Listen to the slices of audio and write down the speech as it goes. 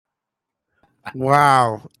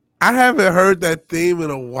Wow. I haven't heard that theme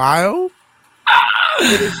in a while.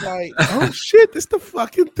 And it's like, oh shit, this the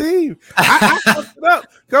fucking theme. I fucked it up.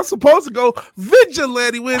 I'm supposed to go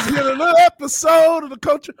vigilante wins here another episode of the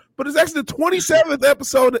Culture, but it's actually the 27th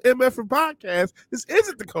episode of Mfer podcast. This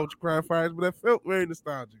isn't the Culture Crime Fires, but that felt very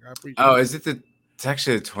nostalgic. I appreciate Oh, it. is it it's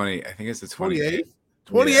actually the 20, I think it's the 28th.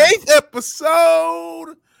 28th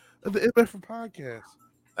episode of the Mfer podcast.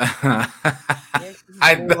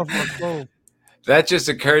 That just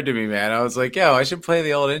occurred to me, man. I was like, yo, I should play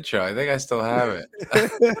the old intro. I think I still have it.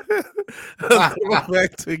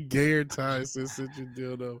 Back to gayer times since such a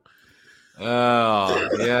dildo. Oh,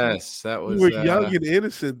 yes. That was. We were young and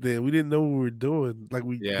innocent then. We didn't know what we were doing like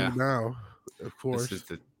we do now, of course. This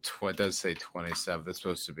is it does say 27th. It's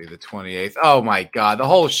supposed to be the 28th. Oh, my God. The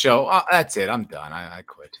whole show. Oh, that's it. I'm done. I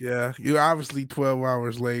quit. Yeah. You're obviously 12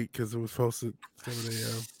 hours late because it was posted 7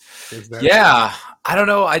 a.m. Yeah, I don't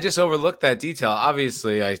know. I just overlooked that detail.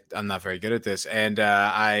 Obviously, I'm not very good at this, and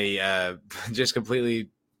I just completely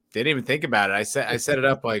didn't even think about it. I set it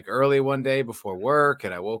up like early one day before work,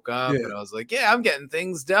 and I woke up and I was like, "Yeah, I'm getting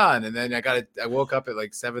things done." And then I woke up at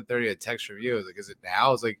like 7:30. A text from you. I was like, "Is it now?"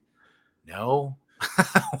 I was like, "No."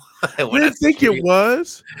 I didn't think it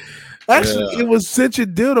was. Actually, it was such a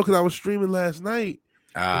dildo because I was streaming last night.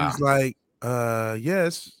 He's like,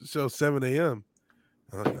 "Yes, so 7 a.m."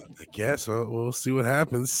 I guess we'll see what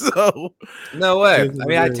happens. So no way. I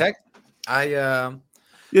mean, I texted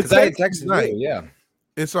you, yeah.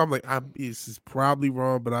 And so I'm like, this is probably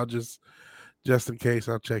wrong, but I'll just in case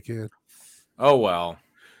I'll check in. Oh well.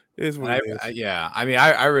 It's what it is. I mean,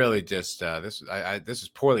 I really just this is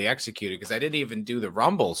poorly executed because I didn't even do the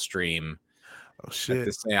Rumble stream. Oh shit!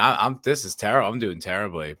 This is terrible. I'm doing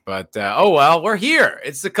terribly, but oh well, we're here.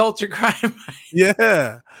 It's the Culture Crime.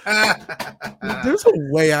 Yeah. There's a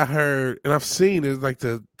way I heard, and I've seen is like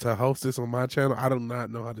to host this on my channel. I do not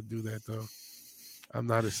know how to do that though. I'm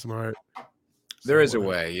not as smart. There is a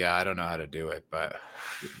way. Yeah, I don't know how to do it, but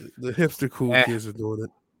the hipster cool kids are doing it.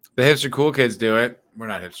 The hipster cool kids do it. We're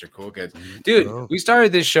not hipster cool kids, dude. We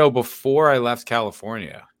started this show before I left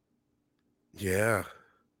California. Yeah,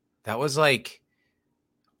 that was like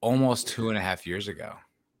almost 2.5 years ago.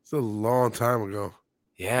 It's a long time ago.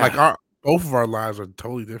 Yeah. Like both of our lives are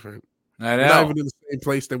totally different. I know. We're not even in the same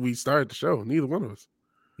place that we started the show. Neither one of us.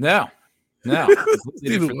 No.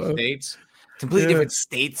 Completely different states. Completely different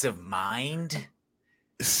states of mind.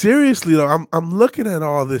 Seriously though, I'm looking at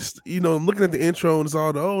all this, I'm looking at the intro and it's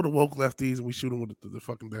all the woke lefties and we shoot them with the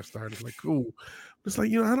fucking Death Star. It's like, cool. It's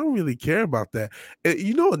like, I don't really care about that. And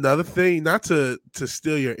another thing, not to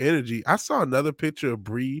steal your energy, I saw another picture of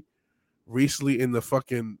Brie recently in the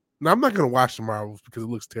fucking. Now I'm not gonna watch the Marvels because it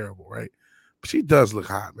looks terrible, right? But she does look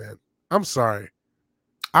hot, man. I'm sorry.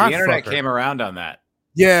 The internet came around on that.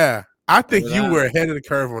 Yeah, I think you were ahead of the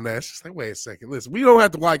curve on that. It's just like, wait a second, listen, we don't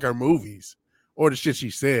have to like our movies or the shit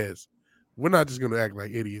she says. We're not just gonna act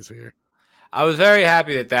like idiots here. I was very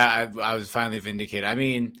happy that I was finally vindicated. I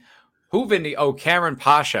mean, Cameron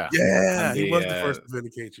Pasha. Yeah, he was the first to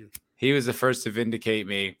vindicate you. He was the first to vindicate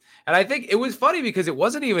me. And I think it was funny because I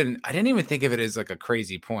didn't even think of it as like a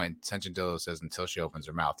crazy point. Tension Dillo says until she opens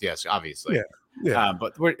her mouth. Yes, obviously. Yeah.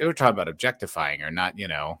 But we're talking about objectifying her, not, Yeah.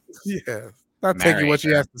 Not taking what she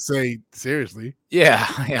has to say seriously. Yeah.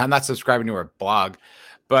 I'm not subscribing to her blog.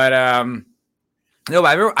 But no,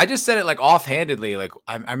 I just said it like offhandedly. Like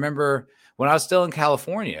I remember when I was still in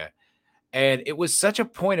California, and it was such a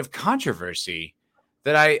point of controversy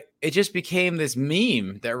that it just became this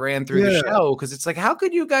meme that ran through the show. Cause it's like, how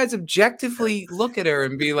could you guys objectively look at her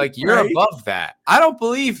and be like, you're above that? I don't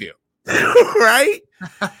believe you. Right.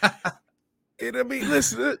 And I mean,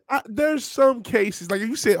 listen, there's some cases like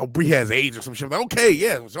you said, Brie has AIDS or some shit. Like, okay.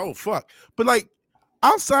 Yeah. Oh, fuck. But like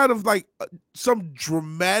outside of like some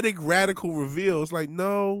dramatic radical reveal, it's like,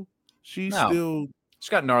 no, she's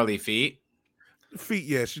got gnarly feet.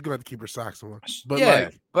 Yeah, she's gonna have to keep her socks on.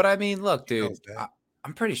 But but I mean, look, dude,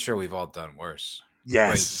 I'm pretty sure we've all done worse.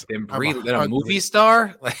 Yes, than a movie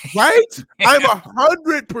star, right? I'm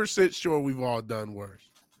 100% sure we've all done worse.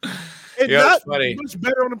 And not much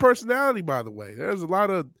better on the personality, by the way. There's a lot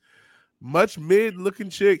of much mid-looking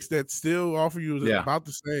chicks that still offer you about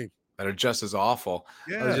the same, that are just as awful.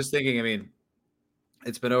 Yeah. I was just thinking, I mean,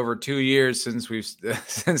 it's been over 2 years since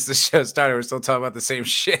the show started. We're still talking about the same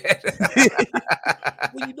shit.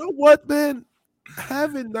 Well, you know what, man?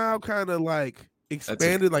 Having now kind of like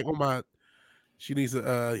expanded, like she needs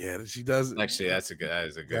to. She does. Actually, that is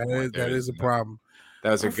a good. That is a problem. That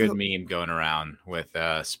was a good meme going around with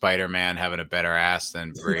Spider-Man having a better ass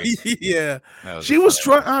than Brie. Yeah, she was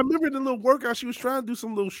trying. I remember the little workout. She was trying to do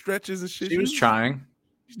some little stretches and shit. She was trying.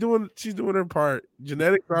 she's doing her part.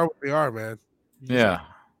 Genetics are what they are, man. You just Yeah.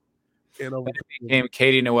 can't And overcome it it. became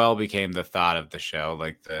Katie Noel became the thought of the show,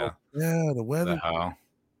 like Oh, yeah, the weather. hoe.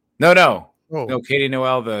 No. Oh. No, Katie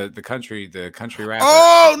Noel, the country rapper.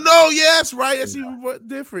 Oh no, yes, right. That's even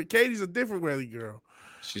different. Katie's a different weather girl.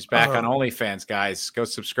 She's back on OnlyFans, guys. Go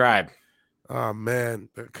subscribe. Oh man,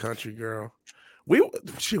 the country girl. We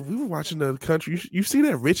were watching the country. You see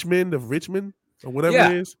that Richmond or whatever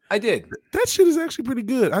it is? I did. That shit is actually pretty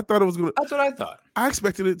good. I thought it was gonna. That's what I thought. I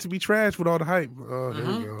expected it to be trash with all the hype. Oh, here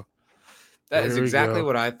we go. That is exactly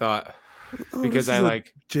what I thought. Because I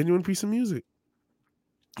like genuine piece of music.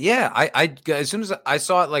 Yeah, I as soon as I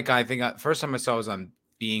saw it, like I think first time I saw it was on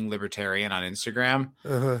Being Libertarian on Instagram,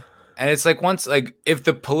 and it's like once like if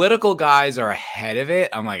the political guys are ahead of it,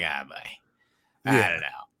 I'm like I don't know.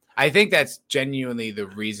 I think that's genuinely the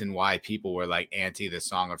reason why people were like anti the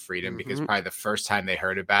Song of Freedom because probably the first time they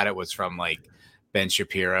heard about it was from like Ben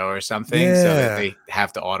Shapiro or something, so that they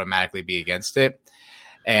have to automatically be against it,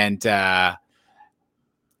 and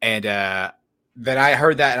then I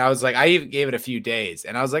heard that and I was like, I even gave it a few days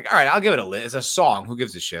and I was like, all right, I'll give it a list. It's a song. Who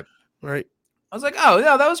gives a shit? Right. I was like, oh,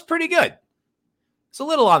 no, that was pretty good. It's a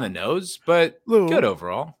little on the nose, but good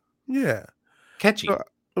overall. Yeah. Catchy.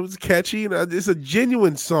 It was catchy. And it's a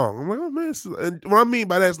genuine song. I'm like, oh, man. And what I mean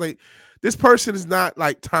by that is like, this person is not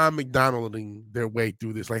like Tom McDonalding their way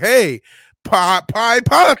through this. Like, hey, pie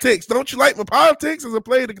politics. Don't you like my politics as I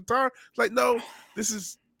play the guitar? It's like, no, this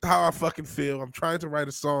is how I fucking feel. I'm trying to write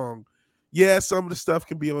a song. Yeah, some of the stuff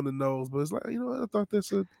can be on the nose, but it's like, you know, I thought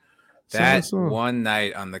that's that one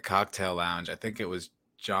night on the cocktail lounge. I think it was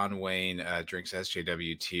John Wayne drinks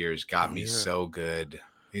SJW Tears got me so good.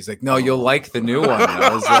 He's like, no, you'll like the new one. And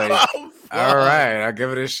I was like, all right, I'll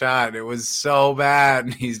give it a shot. It was so bad.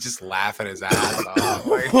 And he's just laughing his ass off.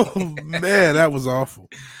 Like, oh, man, that was awful.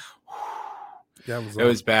 It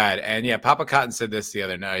was bad. And yeah, Papa Cotton said this the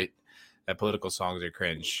other night that political songs are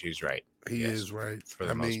cringe. He's right. He is right. For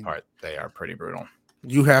the most part, they are pretty brutal.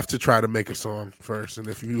 You have to try to make a song first. And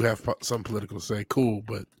if you have some political say, cool.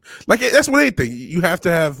 But like, that's what anything. You have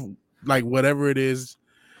to have like whatever it is.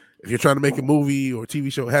 If you're trying to make a movie or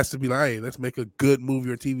TV show, it has to be like, hey, let's make a good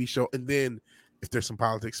movie or TV show. And then if there's some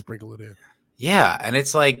politics, sprinkle it in. Yeah. And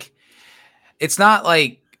it's like, it's not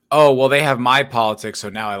like, oh, well, they have my politics, so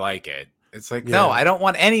now I like it. It's like, no, I don't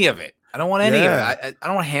want any of it. I don't want any of it. I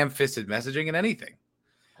don't want ham-fisted messaging in anything.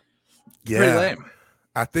 It's pretty lame.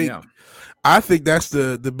 I think that's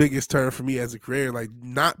the biggest turn for me as a creator, like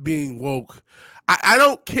not being woke. I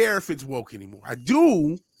don't care if it's woke anymore. I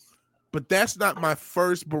do, but that's not my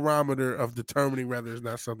first barometer of determining whether it's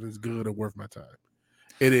not something's good or worth my time.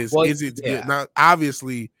 It is. Well, is it good? Now,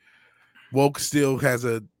 obviously, woke still has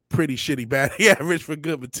a pretty shitty batting average for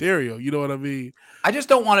good material. You know what I mean? I just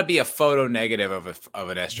don't want to be a photo negative of an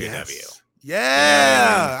SJW. Yes.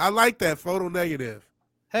 Yeah, I like that photo negative.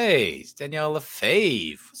 Hey, it's Daniela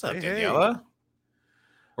Fave. What's up, Daniela? Hey.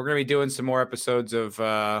 We're gonna be doing some more episodes of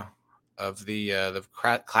the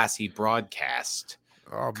classy broadcast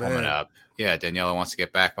coming up. Yeah, Daniela wants to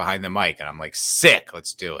get back behind the mic, and I'm like, sick.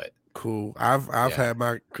 Let's do it. Cool. I've had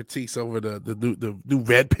my critiques over the new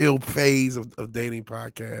red pill phase of dating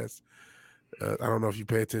podcasts. I don't know if you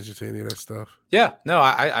pay attention to any of that stuff. Yeah, no,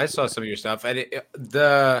 I saw some of your stuff, and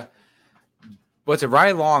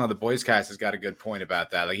Ryan Long of the Boys Cast has got a good point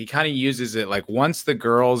about that. Like he kind of uses it like once the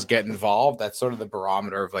girls get involved, that's sort of the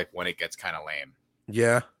barometer of like when it gets kind of lame.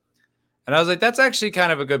 Yeah. And I was like, that's actually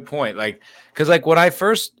kind of a good point. Like, because like when I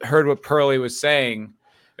first heard what Pearly was saying,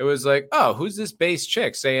 it was like, oh, who's this bass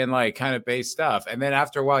chick saying like kind of bass stuff? And then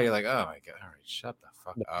after a while, you're like, oh my God, all right, shut the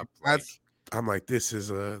fuck up. I'm like, this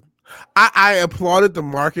is I applauded the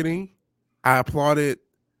marketing. I applauded,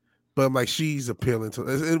 but I'm like, she's appealing to.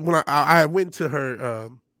 When I went to her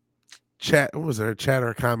chat, what was her chat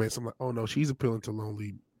or comments? I'm like, oh no, she's appealing to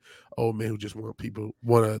lonely old men who just want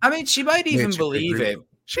to. I mean, she might even believe it.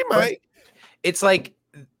 She might. It's like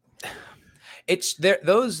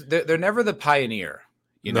they're never the pioneer.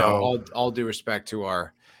 You know, all due respect to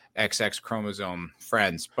our XX chromosome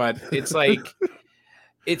friends, but it's like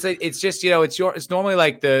it's just, you know, it's normally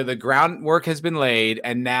like the groundwork has been laid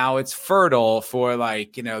and now it's fertile for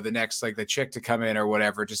like, you know, the next like the chick to come in or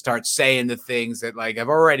whatever to start saying the things that like have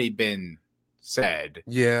already been said.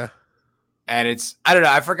 Yeah. And I don't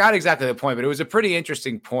know, I forgot exactly the point, but it was a pretty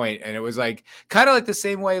interesting point, and it was like kind of like the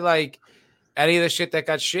same way like any of the shit that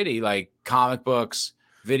got shitty, like comic books,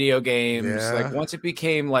 video games, like once it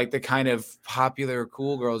became like the kind of popular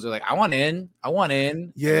cool girls are like, I want in.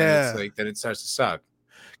 Yeah. It's like then it starts to suck.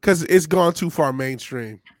 Because it's gone too far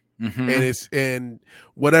mainstream. Mm-hmm. And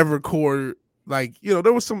whatever core like,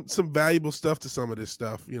 there was some valuable stuff to some of this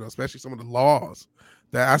stuff, especially some of the laws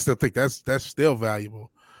that I still think that's still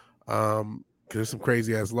valuable. Because there's some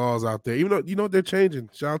crazy ass laws out there, even though they're changing.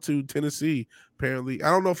 Shout out to Tennessee. Apparently, I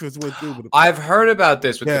don't know if it's went through, but I've heard about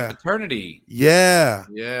this with the yeah, paternity.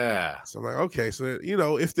 yeah. So I'm like, okay, so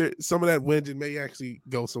if there some of that widget may actually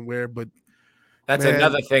go somewhere, but that's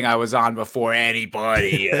another thing I was on before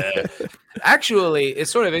anybody. Actually, it's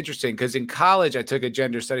sort of interesting because in college I took a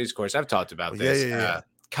gender studies course. I've talked about this.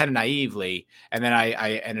 Kind of naively, and then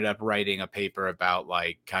I ended up writing a paper about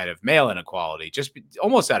like kind of male inequality, just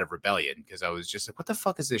almost out of rebellion, because I was just like, what the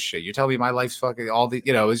fuck is this shit? You're telling me my life's fucking all the,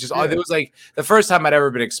 it was just, it was like the first time I'd ever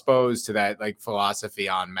been exposed to that like philosophy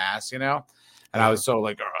en masse, and I was so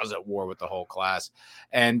like, I was at war with the whole class.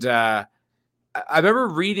 And I remember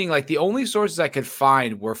reading, like, the only sources I could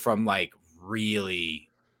find were from like really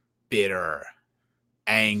bitter,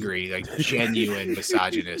 angry, like genuine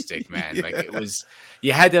misogynistic men. Like, it was,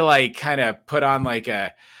 you had to like kind of put on like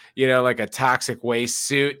a like a toxic waste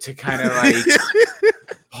suit to kind of like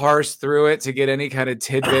parse through it to get any kind of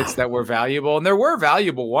tidbits that were valuable. And there were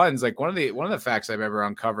valuable ones. Like one of the facts I remember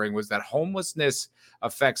uncovering was that homelessness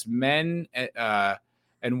affects men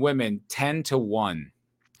and women 10-1.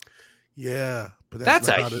 Yeah, but that's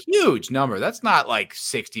a huge number. That's not like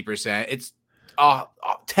 60%. It's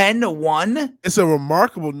 10-1. It's a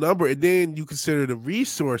remarkable number, and then you consider the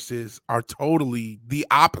resources are totally the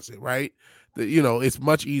opposite, right? It's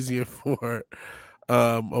much easier for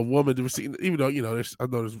a woman to receive, even though I know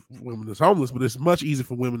there's women that's homeless, but it's much easier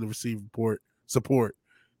for women to receive support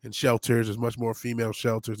in shelters. There's much more female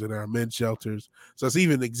shelters than there are men's shelters, so it's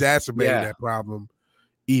even exacerbating that problem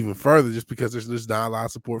even further, just because there's not a lot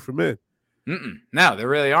of support for men. No, there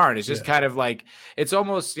really aren't. It's just kind of like, it's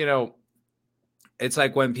almost it's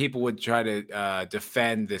like when people would try to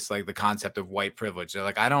defend this, like the concept of white privilege. They're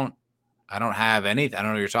like, I don't have anything. I don't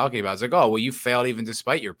know what you're talking about. It's like, oh, well, you failed even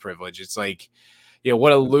despite your privilege. It's like,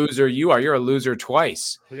 what a loser you are. You're a loser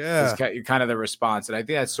twice. Yeah. It's kind of the response. And I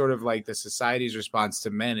think that's sort of like the society's response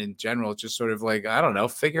to men in general. It's just sort of like, I don't know,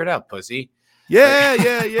 figure it out, pussy. Yeah,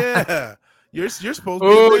 yeah. You're supposed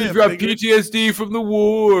to be you've got PTSD from the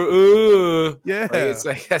war. Yeah. It's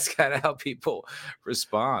like, that's kind of how people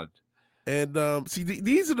respond. And see,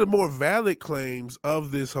 these are the more valid claims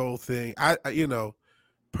of this whole thing.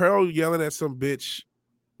 Pearl yelling at some bitch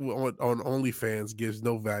on OnlyFans gives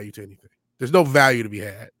no value to anything. There's no value to be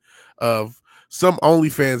had of some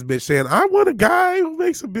OnlyFans bitch saying, I want a guy who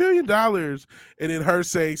makes $1 billion, and then her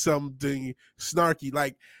saying something snarky.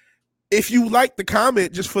 Like, if you like the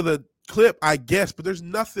comment just for the clip, I guess, but there's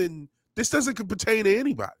nothing, this doesn't pertain to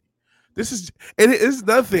anybody. And it is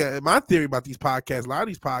nothing. My theory about these podcasts, a lot of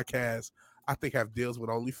these podcasts, I think, have deals with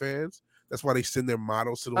OnlyFans. That's why they send their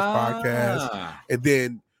models to those podcasts. And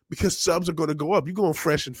then because subs are going to go up, you're going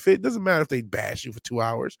fresh and fit. It doesn't matter if they bash you for 2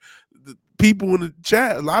 hours. The people in the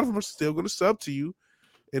chat, a lot of them are still going to sub to you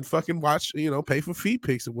and fucking watch, pay for feed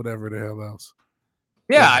pics or whatever the hell else.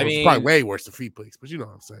 Yeah, I mean, it's probably way worse than feed pics, but you know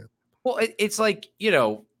what I'm saying. Well, it's like,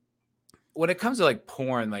 when it comes to like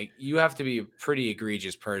porn, like, you have to be a pretty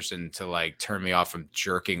egregious person to like turn me off from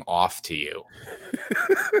jerking off to you.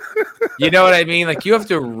 You know what I mean? Like, you have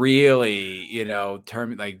to really,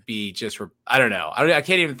 turn, like, be just, I don't know. I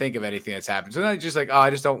can't even think of anything that's happened. So just like, oh,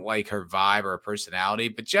 I just don't like her vibe or her personality.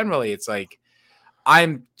 But generally, it's like,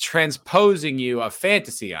 I'm transposing a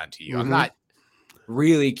fantasy onto you. Mm-hmm. I'm not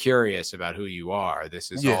really curious about who you are.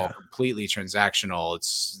 This is all completely transactional.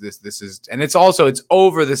 It's this is, and it's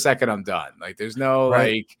over the second I'm done. Like, there's no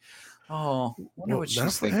like, oh, I wonder what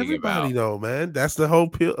she's thinking everybody about. Though, man, that's the whole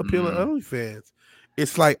appeal of OnlyFans.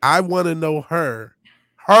 It's like, I want to know her.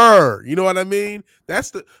 You know what I mean?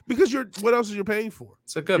 That's because what else are you paying for?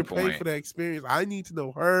 It's a good point. You're paying for that experience. I need to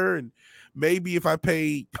know her, and maybe if I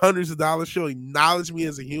pay hundreds of dollars, she'll acknowledge me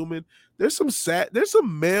as a human. There's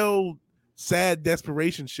some male sad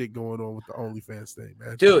desperation shit going on with the OnlyFans thing,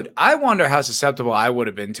 man. Dude, I wonder how susceptible I would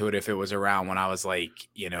have been to it if it was around when I was like,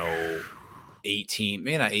 18,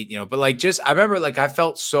 man, but like, just, I remember, like, I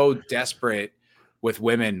felt so desperate with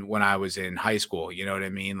women when I was in high school. You know what I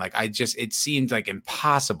mean? Like, it seemed like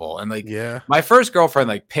impossible. And like, my first girlfriend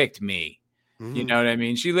like picked me. You know what I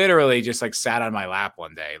mean? She literally just like sat on my lap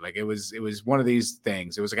one day. Like, it was one of these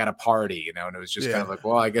things. It was like at a party, and it was just kind of like,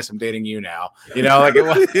 well, I guess I'm dating you now. Like, it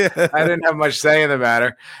was, I didn't have much say in the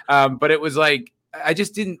matter. But it was like, I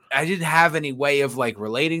didn't have any way of like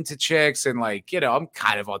relating to chicks, and like, I'm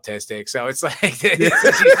kind of autistic. So it's like,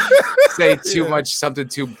 say too much, something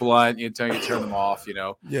too blunt, you turn them off,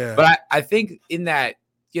 Yeah. But I think in that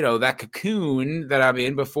that cocoon that I'm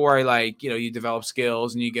in before I like, you develop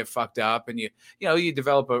skills and you get fucked up and you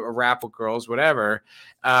develop a rap with girls, whatever.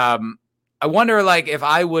 I wonder like if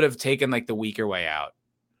I would have taken like the weaker way out.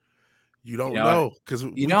 You don't know, because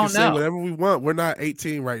You we can don't say know. whatever we want. We're not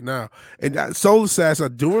 18 right now. And Soul Assassin, I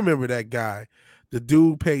do remember that guy. The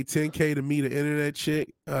dude paid $10K to meet an internet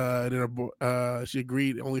chick, and then she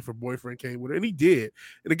agreed only if her boyfriend came with her, and he did.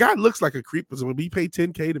 And the guy looks like a creep, but he paid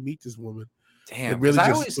 $10K to meet this woman. Damn, It because really I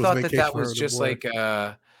just always was thought that vacation that for her was and her just boy.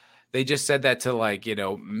 like they just said that to like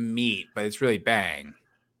meet, but it's really bang.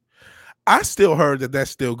 I still heard that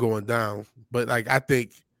that's still going down, but like I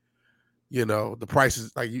think the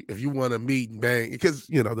prices, like if you want to meet and bang, because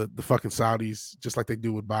the fucking Saudis, just like they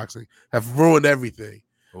do with boxing, have ruined everything.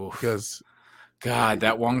 Oof. Because God,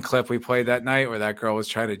 that one clip we played that night where that girl was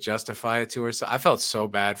trying to justify it to herself, I felt so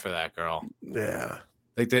bad for that girl. Yeah,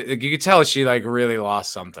 like you could tell she like really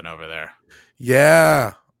lost something over there.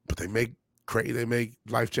 Yeah, but they make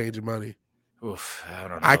life-changing money. Oof, I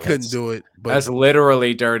don't know. I couldn't do it, but that's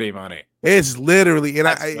literally dirty money. It's literally,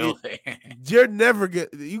 and filthy. You're never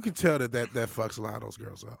you can tell that fucks a lot of those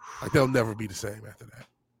girls up. Like they'll never be the same after that.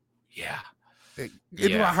 Yeah.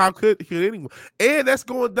 How could anyone? And that's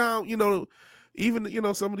going down,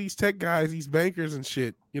 even some of these tech guys, these bankers and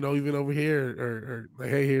shit, even over here or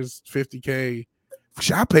like, hey, here's $50K.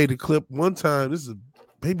 I paid a clip one time. This is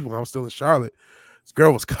maybe when I was still in Charlotte. This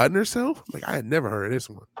girl was cutting herself. Like I had never heard of this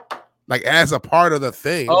one. Like as a part of the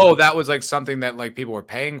thing. Oh, that was like something that like people were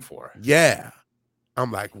paying for. Yeah.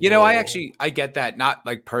 I'm like, I get that. Not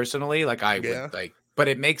like personally, like I would like, but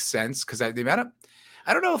it makes sense because I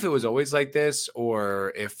don't know if it was always like this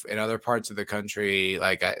or if in other parts of the country,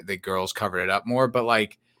 like the girls covered it up more, but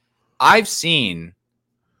like I've seen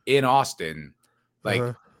in Austin,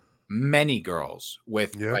 like many girls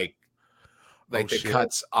with like the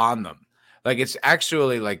cuts on them. Like it's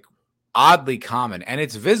actually like oddly common and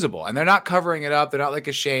it's visible and they're not covering it up. They're not like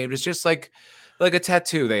ashamed. It's just like a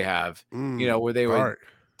tattoo they have, where they would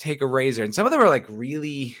take a razor, and some of them are like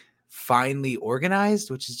really finely organized,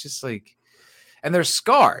 which is just like, and they're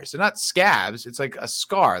scars. They're not scabs. It's like a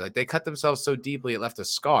scar. Like they cut themselves so deeply, it left a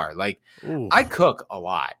scar. Like I cook a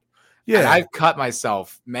lot. Yeah. And I've cut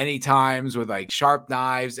myself many times with like sharp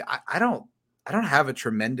knives. I don't have a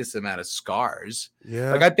tremendous amount of scars.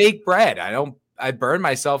 Yeah. Like I bake bread. I burn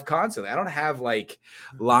myself constantly. I don't have like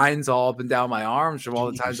lines all up and down my arms from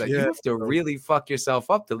all the times that you have to really fuck yourself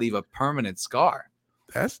up to leave a permanent scar.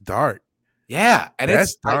 That's dark. Yeah. And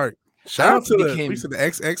that's dark. Shout out to the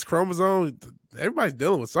XX chromosome. Everybody's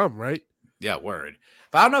dealing with something, right? Yeah, word.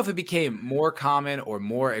 But I don't know if it became more common or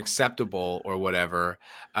more acceptable or whatever.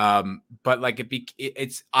 But like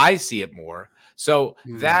I see it more. So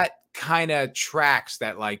that kind of tracks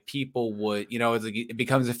that like people would, it's like it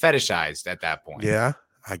becomes a fetishized at that point. Yeah,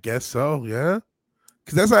 I guess so. Yeah,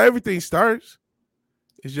 because that's how everything starts.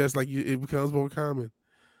 It's just like it becomes more common.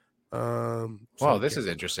 Well, this is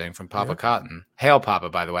interesting from Papa Cotton. Hail Papa,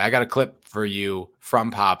 by the way. I got a clip for you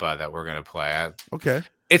from Papa that we're gonna play. Okay.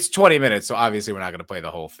 It's 20 minutes, so obviously we're not gonna play the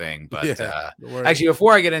whole thing. But actually,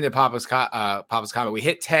 before I get into Papa's comment, we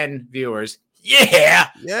hit 10 viewers. Yeah,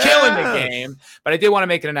 killing the game. But I did want to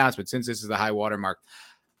make an announcement since this is the high water mark.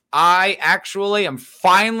 I actually am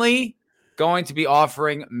finally going to be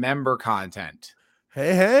offering member content.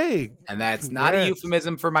 Hey. And that's not a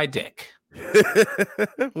euphemism for my dick.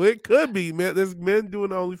 Well, it could be, man. There's men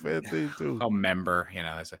doing the OnlyFans thing too. Oh, member,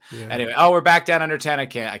 Anyway, we're back down under 10. I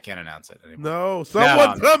can't announce it anymore. No,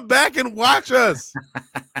 someone come back and watch us.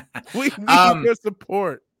 We need your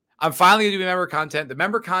support. I'm finally gonna do member content. The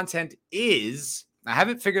member content is, I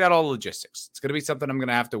haven't figured out all the logistics. It's gonna be something I'm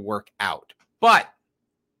gonna have to work out. But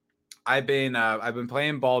I've been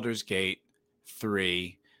playing Baldur's Gate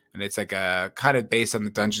 3, and it's like a kind of based on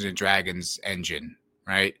the Dungeons and Dragons engine,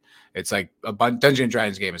 right? It's like a Dungeons and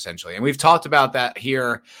Dragons game essentially, and we've talked about that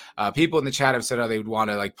here. People in the chat have said they would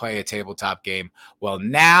want to like play a tabletop game. Well,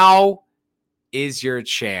 now is your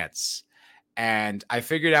chance. And I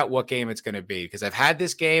figured out what game it's going to be because I've had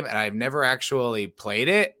this game and I've never actually played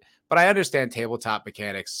it, but I understand tabletop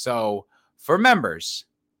mechanics. So for members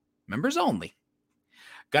only,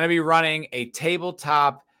 going to be running a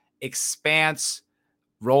tabletop Expanse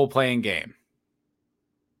role-playing game.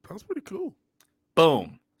 Sounds pretty cool.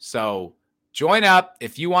 Boom. So join up.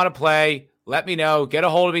 If you want to play, let me know. Get a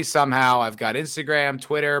hold of me somehow. I've got Instagram,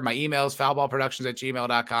 Twitter, my emails,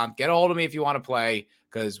 foulballproductions@gmail.com. Get a hold of me if you want to play,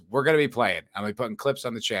 because we're going to be playing. I'm going to be putting clips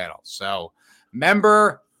on the channel. So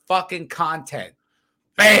member fucking content.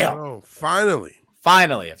 Bam. Oh, finally,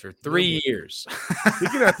 after 3 years.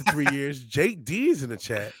 Speaking after 3 years, Jake D is in the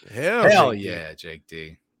chat. Hell yeah, Jake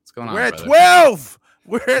D. What's going on, We're at brother? 12.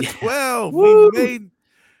 We're at Yeah. 12. Woo!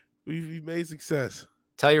 We've made success.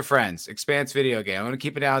 Tell your friends. Expanse video game. I'm going to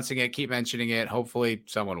keep announcing it, keep mentioning it. Hopefully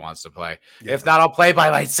someone wants to play. Yeah. If not, I'll play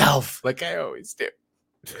by myself like I always do.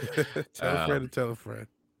 Tell a friend to tell a friend.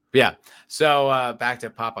 Yeah. So back to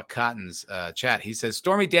Papa Cotton's chat. He says,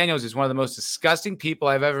 Stormy Daniels is one of the most disgusting people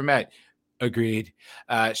I've ever met. Agreed.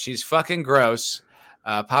 She's fucking gross.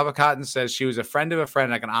 Papa Cotton says she was a friend of a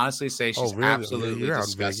friend. I can honestly say she's Really? absolutely You're out in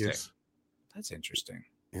disgusting. Vegas. That's interesting.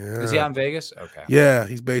 Yeah. Is he out in Vegas? Okay. Yeah,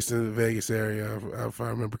 he's based in the Vegas area, if I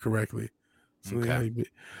remember correctly. So Okay.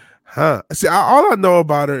 Yeah, see, all I know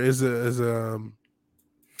about her is a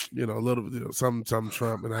little some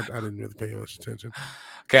Trump, and I didn't really pay much attention.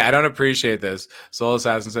 Okay, I don't appreciate this. Soul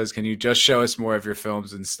Assassin says, "Can you just show us more of your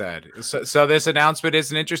films instead?" So this announcement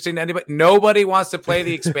isn't interesting to anybody. Nobody wants to play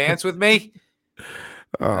The Expanse with me.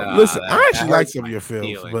 Listen, I actually like some of your films,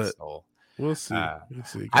 feelings, but Soul. we'll see. We'll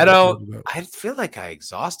see. I don't. I feel like I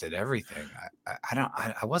exhausted everything.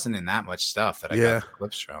 I wasn't in that much stuff that I got the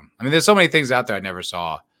clips from. I mean, there's so many things out there I never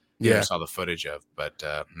saw. Never saw the footage of, but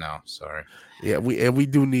no, sorry. Yeah, we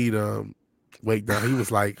do need Wake Down. He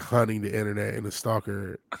was like hunting the internet in a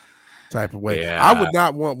stalker type of way. Yeah. I would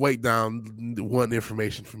not want Wake Down wanting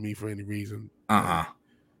information from me for any reason.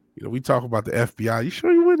 We talk about the FBI. You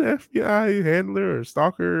sure you were the FBI handler or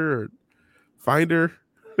stalker or finder?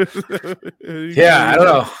 Yeah, I don't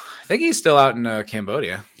know. I think he's still out in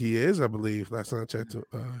Cambodia. He is, I believe. Last time I checked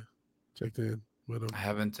in with him. I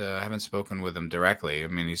haven't spoken with him directly. I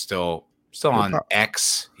mean, he's still on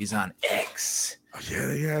X. He's on X. Oh, yeah,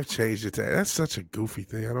 they have changed it. That's such a goofy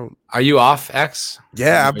thing. Are you off X?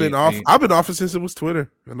 Yeah, I've been off. I've been off it since it was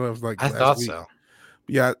Twitter. I know it was like I thought so.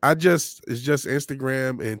 Yeah, it's just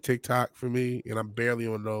Instagram and TikTok for me, and I'm barely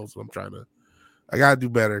on those. So I gotta do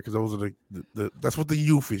better because those are that's what the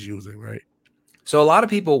youth is using, right? So a lot of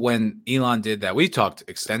people, when Elon did that, we talked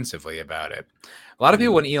extensively about it. A lot of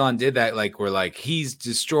people, when Elon did that, were like, he's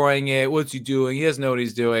destroying it. What's he doing? He doesn't know what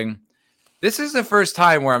he's doing. This is the first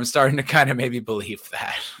time where I'm starting to kind of maybe believe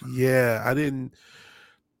that. Yeah, I didn't.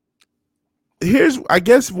 I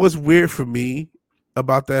guess what's weird for me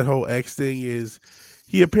about that whole X thing is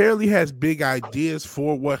he apparently has big ideas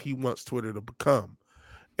for what he wants Twitter to become.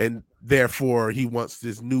 And therefore he wants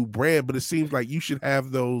this new brand, but it seems like you should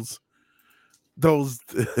have those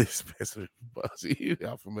expensive buzzy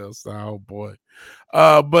alpha male style, boy.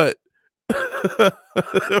 But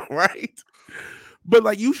right. But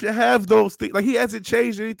like you should have those things. Like he hasn't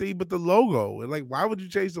changed anything but the logo. And like, why would you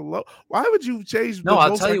change the logo? Why would you change? No,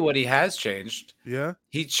 I'll tell you what he has changed. Yeah.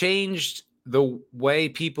 He changed the way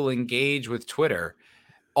people engage with Twitter.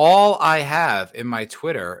 All I have in my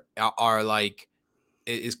Twitter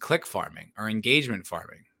is click farming or engagement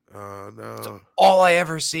farming. Oh no. So all I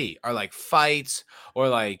ever see are like fights or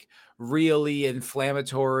like really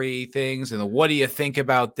inflammatory things. And what do you think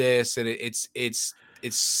about this? And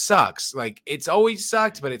it sucks. Like it's always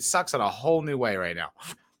sucked, but it sucks in a whole new way right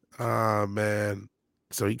now. Man.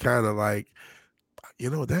 So he kind of like,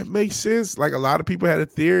 that makes sense. Like a lot of people had a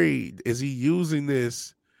theory. Is he using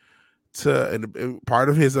this and part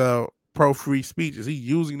of his pro free speech? Is he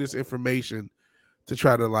using this information to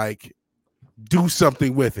try to like do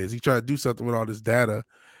something with it? Is he trying to do something with all this data?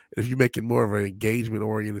 And if you're making more of an engagement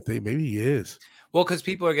oriented thing, maybe he is. Well, because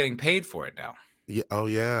people are getting paid for it now. Yeah. Oh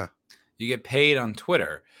yeah. You get paid on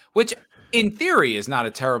Twitter, which in theory is not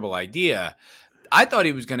a terrible idea. I thought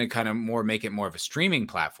he was going to kind of make it more of a streaming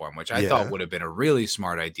platform, which I thought would have been a really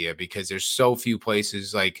smart idea because there's so few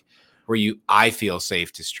places like where I feel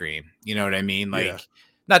safe to stream. You know what I mean? Like,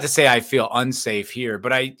 not to say I feel unsafe here,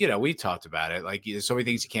 but we talked about it. Like there's so many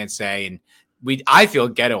things you can't say. And I feel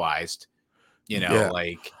ghettoized,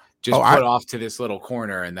 like just put off to this little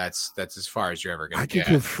corner. And that's as far as you're ever going to get. I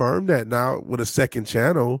can confirm that now with a second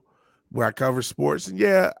channel where I cover sports. And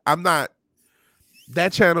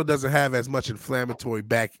that channel doesn't have as much inflammatory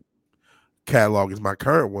back catalog as my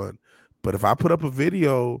current one. But if I put up a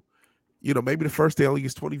video, maybe the first day only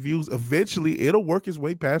gets 20 views, eventually it'll work its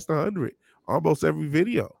way past 100, almost every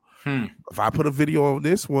video. If I put a video on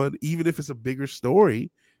this one, even if it's a bigger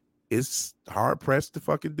story, it's hard pressed to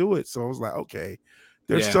fucking do it. So I was like, okay,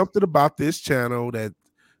 there's something about this channel that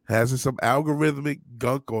has some algorithmic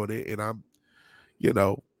gunk on it. And I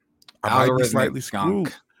might be slightly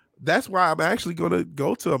screwed. That's why I'm actually going to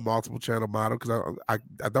go to a multiple channel model because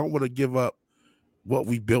I don't want to give up what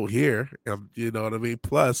we built here. You know what I mean?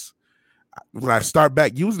 Plus, when I start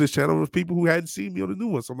back using this channel, with people who hadn't seen me on the new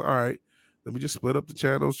one. So I'm like, all right, let me just split up the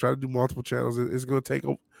channels, try to do multiple channels. It's going to take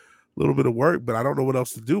a little bit of work, but I don't know what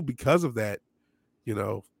else to do because of that.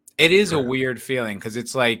 It is a weird feeling because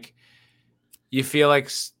it's like you feel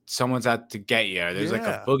like someone's out to get you. There's like a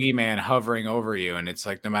Yeah. boogeyman hovering over you, and it's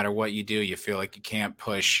like no matter what you do, you feel like you can't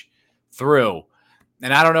push through.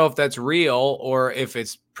 And I don't know if that's real or if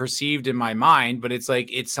it's perceived in my mind, but it's like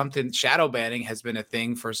it's something. Shadow banning has been a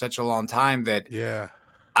thing for such a long time that Yeah.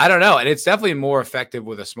 I don't know. And it's definitely more effective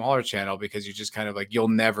with a smaller channel because you just kind of like you'll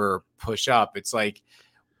never push up. It's like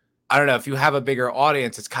I don't know, if you have a bigger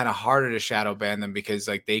audience, it's kind of harder to shadow ban them because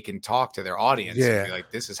like they can talk to their audience and Yeah. be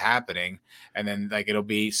like, this is happening. And then like it'll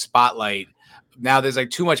be spotlight. Now there's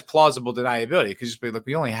like too much plausible deniability because just be like,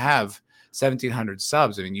 we only have 1,700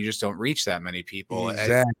 subs. I mean, you just don't reach that many people.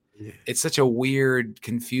 Exactly. It's such a weird,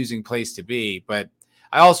 confusing place to be. But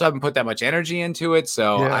I also haven't put that much energy into it.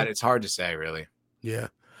 So Yeah. it's hard to say, really. Yeah.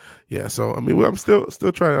 Yeah. So I mean, I'm still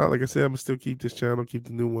trying out. Like I said, I'm gonna still keep this channel, keep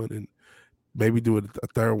the new one, and maybe do a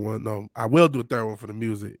third one. No, I will do a third one for the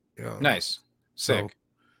music. Nice. So Sick.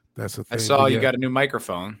 that's a I thing. saw But you yeah, got a new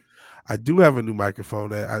microphone. I do have a new microphone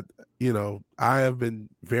that I have been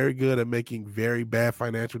very good at making very bad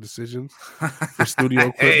financial decisions for studio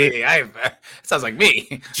equipment. Hey, it sounds like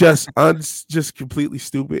me. just completely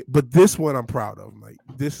stupid. But this one I'm proud of. Like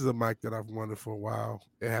this is a mic that I've wanted for a while.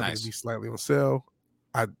 It happened to be slightly on sale.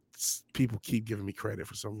 People keep giving me credit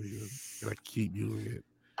for some reason, and I keep using it.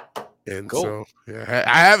 And Cool. so yeah,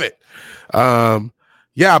 I have it.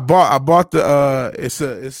 Yeah, I bought the it's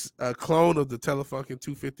a clone of the Telefunken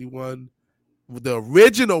 251. The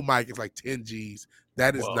original mic is like 10 G's.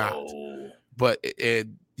 That is not. But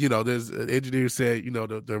there's an engineer said,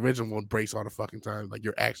 the original one breaks all the fucking time. Like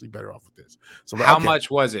you're actually better off with this. So how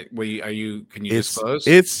much was it? Can you disclose?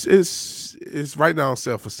 It's right now on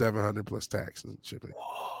sale for $700 plus tax and shipping.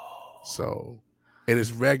 So and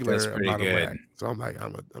it's regular. That's pretty good. So I'm like,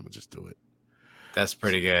 I'm gonna just do it. That's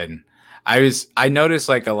pretty good. I noticed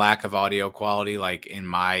like a lack of audio quality, like on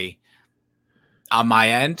my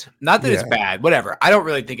end. Not that it's bad, whatever. I don't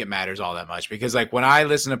really think it matters all that much because like when I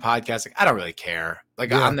listen to podcasts, like I don't really care.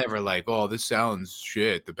 Like I'm never like, oh, this sounds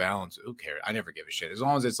shit. The balance, who cares? I never give a shit as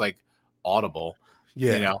long as it's like audible.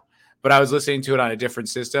 Yeah. But I was listening to it on a different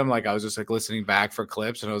system. Like I was just like listening back for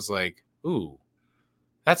clips, and I was like, ooh,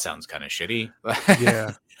 that sounds kind of shitty.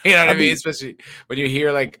 Yeah. You know what I mean? Especially when you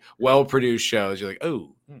hear like well-produced shows, you're like,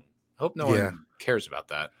 oh, hope no one cares about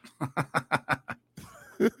that.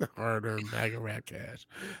 Hard-earned MAGA rat cash.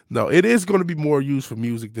 No, it is going to be more used for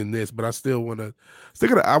music than this, but I still want to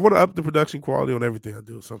I want to up the production quality on everything I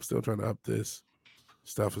do. So I'm still trying to up this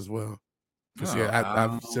stuff as well. Because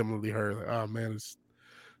I've similarly heard like, oh man, it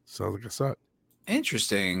sounds like it sucked.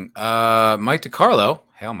 Interesting. Mike DiCarlo,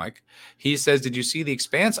 hail Mike. He says, did you see the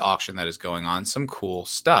Expanse auction that is going on? Some cool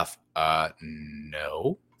stuff.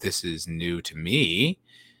 No, this is new to me.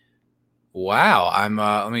 Wow.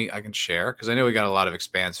 I can share because I know we got a lot of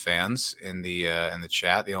Expanse fans in the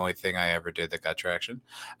chat. The only thing I ever did that got traction.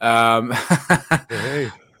 Hey.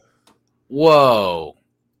 Whoa.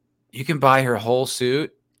 You can buy her whole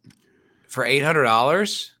suit for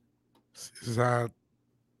 $800. This is how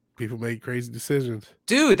people make crazy decisions.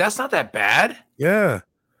 Dude, that's not that bad. Yeah.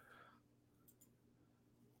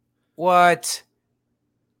 What?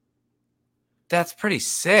 That's pretty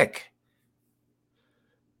sick.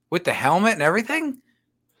 With the helmet and everything?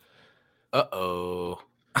 Uh-oh.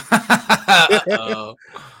 Uh-oh.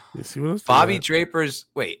 You see what else Bobby Draper's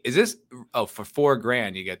wait, is this for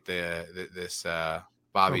 $4,000 you get this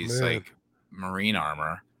Bobby's like marine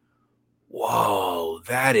armor. Whoa,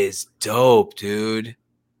 that is dope, dude.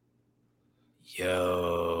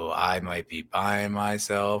 Yo, I might be buying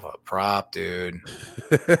myself a prop, dude.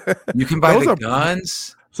 You can buy the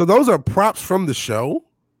guns. So those are props from the show?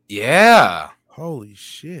 Yeah. Holy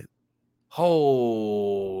shit.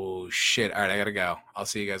 Oh shit. All right, I gotta go. I'll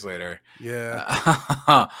see you guys later.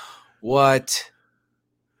 Yeah. What?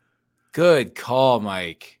 Good call,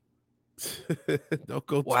 Mike. Don't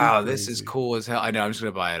go wow, this is cool as hell. I know, I'm just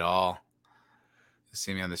gonna buy it all.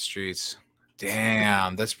 See me on the streets.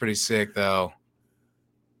 Damn, that's pretty sick though.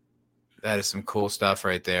 That is some cool stuff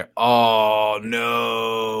right there. Oh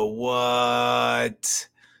no, what?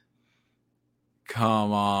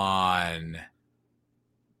 Come on.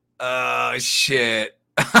 Oh shit.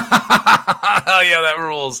 Oh yeah, that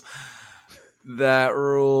rules. That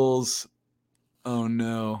rules. Oh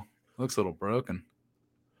no. Looks a little broken.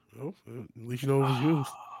 Oh, at least you know it was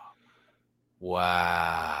used.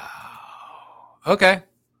 Wow. Okay.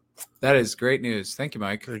 That is great news. Thank you,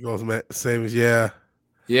 Mike. There goes Matt. Same as yeah.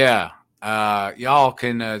 Y'all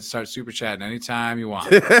can start super chatting anytime you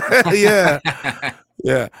want. Yeah.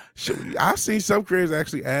 Yeah. I've seen some creators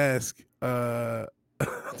actually ask for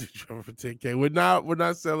 10K. We're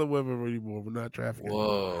not selling women anymore. We're not trafficking.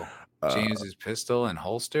 Whoa. James's pistol and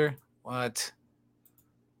holster? What?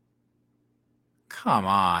 Come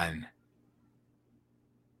on.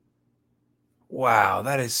 Wow,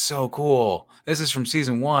 that is so cool. This is from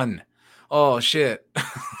season 1. Oh shit.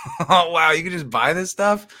 Oh wow, you can just buy this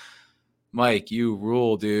stuff? Mike, you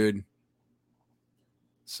rule, dude.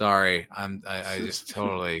 Sorry. I just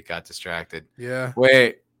totally got distracted. Yeah.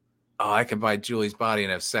 Wait. Oh, I can buy Julie's body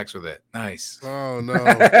and have sex with it. Nice. Oh no.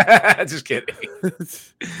 Just kidding.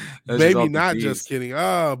 Maybe not just kidding.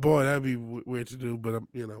 Oh boy, that'd be weird to do, but I'm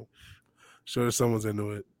sure someone's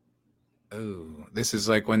into it. Oh, this is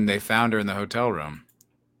like when they found her in the hotel room.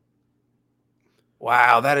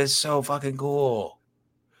 Wow, that is so fucking cool.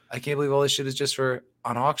 I can't believe all this shit is just for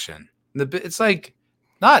on auction. It's like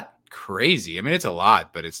not crazy. I mean, it's a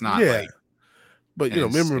lot, but it's not like. But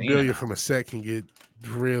memorabilia from a set can get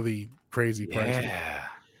really crazy prices. Yeah.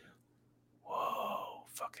 Whoa,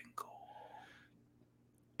 fucking cool.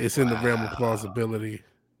 It's in the realm of plausibility,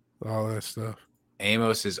 all that stuff.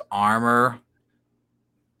 Amos's armor.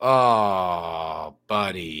 Oh,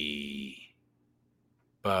 buddy.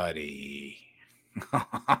 I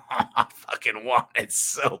fucking want it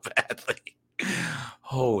so badly.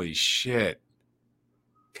 Holy shit.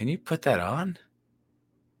 Can you put that on?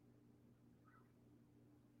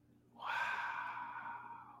 Wow.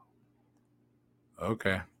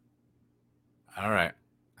 Okay. All right.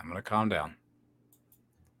 I'm going to calm down.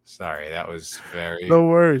 Sorry, that was no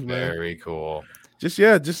worries, man. Very cool.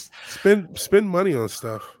 Just spend money on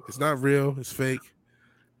stuff. It's not real. It's fake.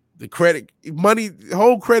 The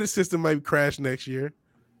whole credit system might crash next year.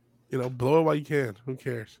 Blow it while you can. Who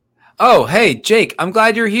cares? Oh, hey, Jake, I'm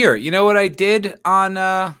glad you're here. You know what I did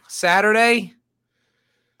on Saturday?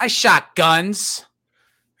 I shot guns.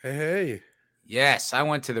 Hey. Yes, I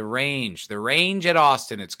went to the range. The range at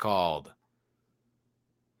Austin, it's called.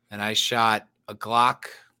 And I shot a Glock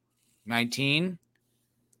 19.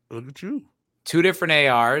 Look at you. 2 different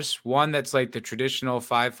ARs. One that's like the traditional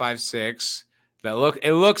 5.56.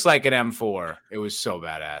 It looks like an M4. It was so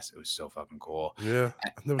badass. It was so fucking cool. Yeah.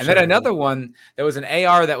 And then another one that was an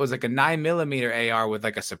AR that was like a 9mm AR with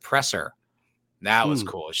like a suppressor. That was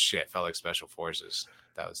cool as shit. Felt like Special Forces.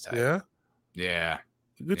 That was tight. Yeah. Yeah.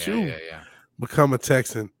 Look at you. Yeah. Become a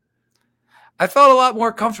Texan. I felt a lot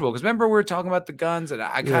more comfortable because remember we were talking about the guns and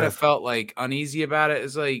I kind of felt like uneasy about it.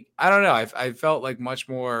 It's like, I don't know. I felt like much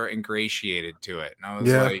more ingratiated to it. And I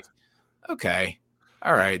was like, okay,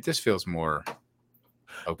 all right. This feels more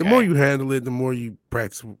okay. The more you handle it, the more you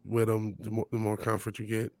practice with them, the more comfort you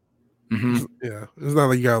get. Mm-hmm. It's not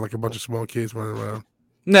like you got like a bunch of small kids running around.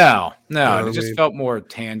 No. It just felt more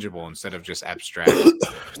tangible instead of just abstract.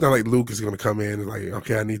 It's not like Luke is going to come in and like,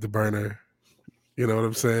 okay, I need the burner. You know what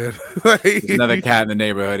I'm saying? There's another cat in the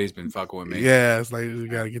neighborhood. He's been fucking with me. Yeah, it's like you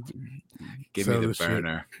gotta give me the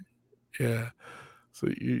burner. Shit. Yeah, so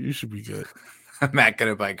you should be good. I'm not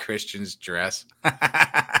gonna buy Christian's dress.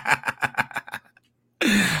 I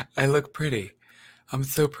look pretty. I'm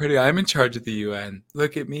so pretty. I'm in charge of the UN.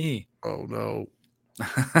 Look at me. Oh no.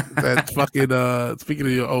 That fucking speaking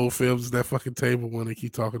of your old films, that fucking table one they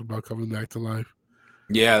keep talking about coming back to life.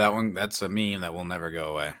 Yeah, that one. That's a meme that will never go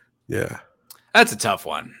away. Yeah. That's a tough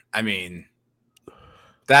one. I mean,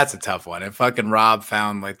 that's a tough one. If fucking Rob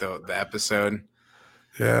found like the episode.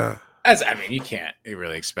 Yeah. You can't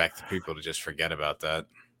really expect people to just forget about that.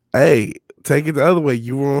 Hey, take it the other way.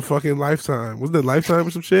 You were on fucking Lifetime. Wasn't it Lifetime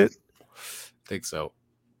or some shit? I think so.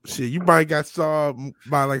 Shit, you might got saw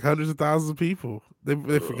by like hundreds of thousands of people.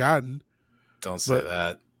 They've forgotten. Don't say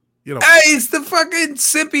that. Hey, it's the fucking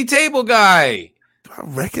Sippy Table guy. Do I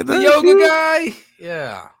recognize the yoga guy?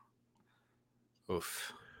 Yeah.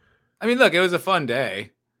 Oof. I mean, look, it was a fun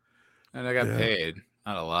day, and I got paid.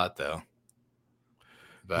 Not a lot, though.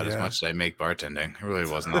 About as much as I make bartending. It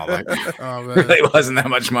really wasn't all that. It really wasn't that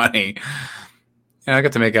much money. And I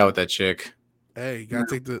got to make out with that chick. Hey, you gotta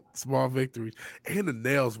take the small victories and the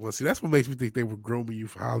nails one. See, that's what makes me think they were grooming you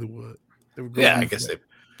for Hollywood. I guess they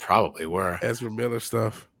probably were. Ezra Miller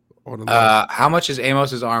stuff. On the how much is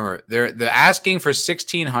Amos's armor? They're asking for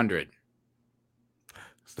 $1,600.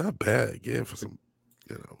 It's not bad again for some.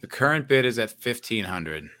 The current bid is at $1,500.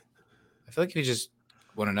 I feel like if you just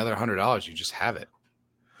won another $100, you just have it.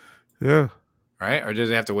 Yeah. Right? Or does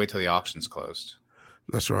it have to wait till the auction's closed?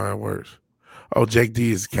 That's right. How it works. Oh, Jake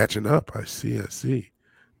D is catching up. I see.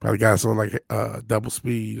 Probably got us on like double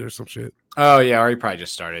speed or some shit. Oh yeah, or he probably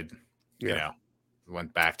just started.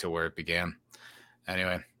 Went back to where it began.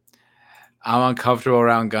 Anyway, I'm uncomfortable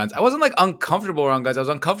around guns. I wasn't like uncomfortable around guns. I was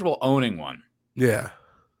uncomfortable owning one. Yeah.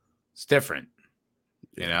 It's different.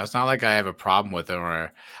 It's not like I have a problem with them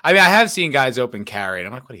I have seen guys open carry and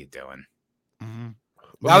I'm like, what are you doing? Mm-hmm.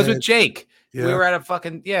 Well, I was with Jake. We Yeah. were at a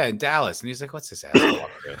fucking in Dallas, and he's like, "What's this asshole up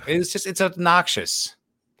to?" It's obnoxious.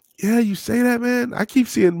 Yeah, you say that, man. I keep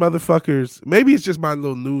seeing motherfuckers. Maybe it's just my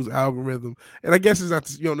little news algorithm, and I guess it's not.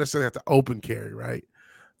 You don't necessarily have to open carry, right?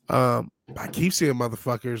 I keep seeing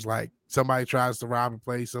motherfuckers like somebody tries to rob a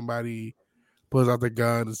place, somebody pulls out their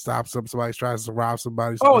gun and stops them. Somebody tries to rob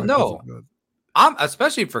somebody, Oh somebody pulls a no, gun. I'm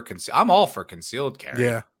especially for I'm all for concealed carry.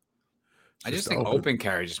 Yeah, I just just to think open open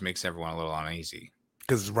carry just makes everyone a little uneasy.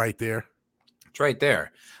 because it's right there. It's right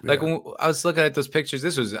there. Like Yeah, when I was looking at those pictures,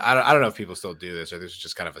 this was I don't know if people still do this or this was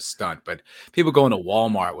just kind of a stunt, but people going to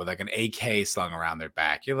Walmart with like an AK slung around their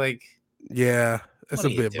back. You're like, yeah, that's what are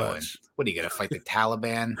a you bit doing? much. What are you gonna fight the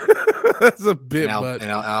Taliban That's a bit much. in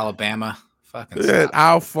Alabama? Fucking Yeah, stop.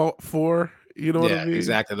 aisle four. You know what I Yeah, mean?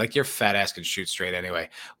 exactly. Like your fat ass can shoot straight anyway.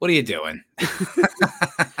 What are you doing?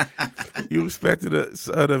 You expected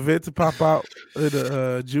an event to pop out in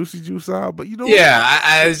a juicy juice out, but you know what? Yeah,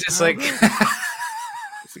 I was just I don't like, know.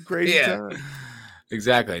 It's a crazy yeah, time.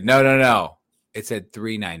 exactly. No. It said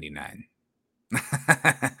 $3.99.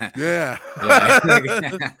 Yeah.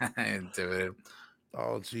 Yeah, into it.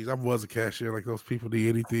 Oh, geez, I was a cashier. Like those people need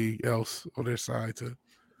anything else on their side to.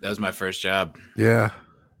 That was my first job. Yeah.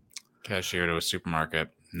 Cashier to a supermarket.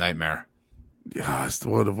 Nightmare. Yeah, it's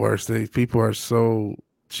one of the worst things. People are so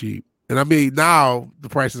cheap, and I mean now the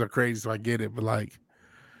prices are crazy, so I get it. But like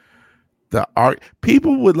the art,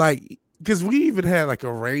 people would like because we even had like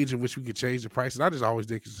a range in which we could change the prices. I just always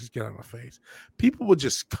did just get out of my face. People would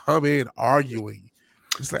just come in arguing.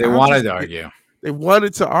 It's like They wanted to argue. They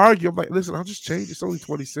wanted to argue. I'm like, listen, I'll just change. It's only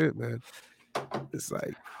 20 cents, man. It's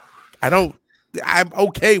like I'm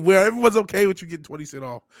okay where everyone's okay with you getting 20 cents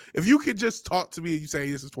off. If you can just talk to me and you say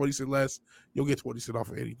this is 20 cents less, you'll get 20 cents off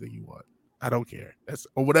of anything you want. I don't care. That's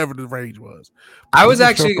or whatever the range was. I was People feel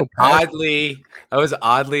actually so powerful.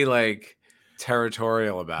 oddly like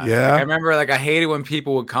territorial about it. Like I Yeah. remember like I hated when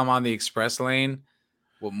people would come on the express lane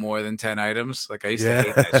with more than 10 items. Like I used to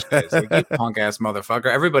hate that shit. It's like, you punk ass motherfucker.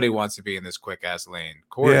 Everybody wants to be in this quick ass lane. Of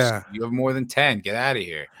course, Yeah. you have more than 10. Get out of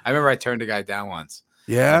here. I remember I turned a guy down once.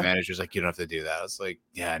 The Yeah. manager's like, you don't have to do that. I was like,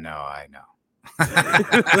 yeah, no, I know.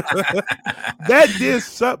 That did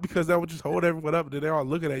suck because that would just hold everyone up and then they're all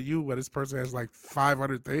looking at you when this person has like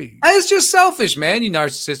 500 things. It's just selfish, man. You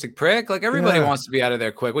narcissistic prick. Like everybody Yeah. wants to be out of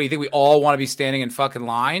there quick. What do you think? We all want to be standing in fucking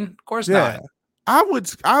line? Of course Yeah. not.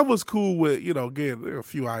 I was cool with, getting a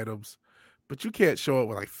few items, but you can't show up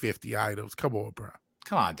with like 50 items. Come on, bro.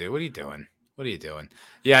 Come on, dude. What are you doing? What are you doing?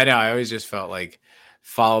 Yeah, I know. I always just felt like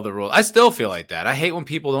follow the rules. I still feel like that. I hate when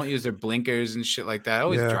people don't use their blinkers and shit like that. It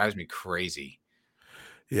always drives me crazy.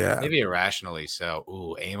 Yeah. Maybe irrationally so.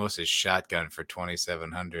 Ooh, Amos's shotgun for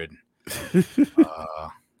 2,700.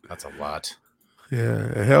 That's a lot.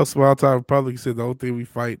 Yeah. A hell small time Republican said the only thing we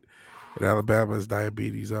fight in Alabama is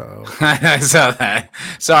diabetes. Uh-oh. I saw that.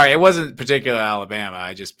 Sorry, it wasn't particular Alabama.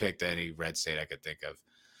 I just picked any red state I could think of.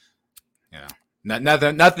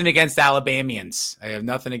 Nothing against Alabamians. I have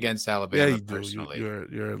nothing against Alabama. Yeah, you do. Personally.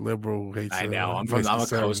 You're a liberal. I know. I'm a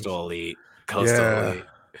coastal elite. Elite.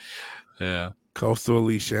 Yeah. Coastal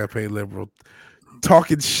elite, Champagne liberal,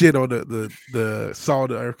 talking shit on the salt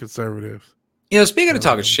of the earth conservatives. Speaking of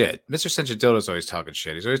talking shit, Mr. Senchadildo's always talking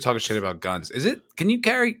shit. He's always talking shit about guns. Can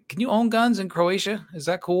you own guns in Croatia? Is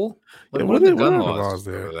that cool? What are the gun laws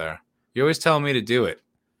over there? You're always telling me to do it.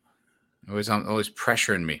 Always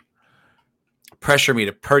pressuring me. Pressure me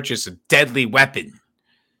to purchase a deadly weapon.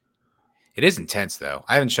 It is intense, though.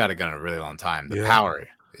 I haven't shot a gun in a really long time. The power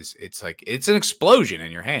it's like it's an explosion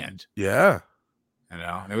in your hand. Yeah.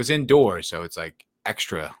 And it was indoors, so it's like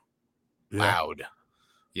extra loud.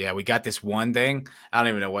 Yeah, we got this one thing. I don't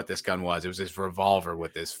even know what this gun was. It was this revolver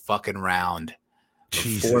with this fucking round.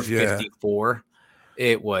 Jesus, 454.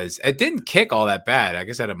 It didn't kick all that bad. I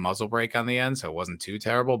guess it had a muzzle brake on the end, so it wasn't too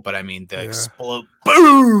terrible. But I mean, the explode,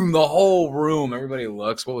 boom, the whole room. Everybody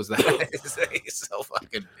looks. What was that? It's so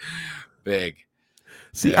fucking big.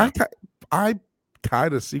 See, I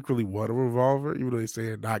kind of secretly want a revolver, even though they say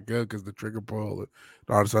it's not good because the trigger pull and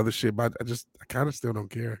all this other shit. But I kind of still don't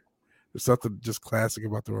care. There's something just classic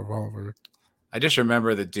about the revolver. I just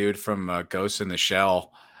remember the dude from Ghost in the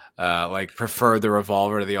Shell. Preferred the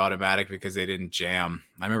revolver to the automatic because they didn't jam.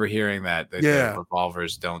 I remember hearing that the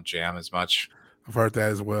revolvers don't jam as much. I've heard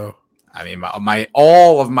that as well. I mean,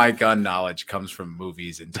 all of my gun knowledge comes from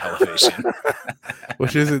movies and television,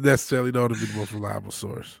 which isn't necessarily known to be the most reliable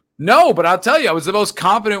source. No, but I'll tell you, I was the most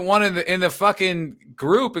competent one in the fucking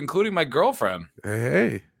group, including my girlfriend.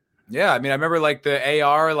 Hey. Yeah, I mean, I remember like the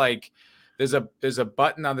AR, like there's a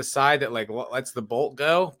button on the side that like lets the bolt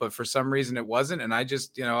go, but for some reason it wasn't. And I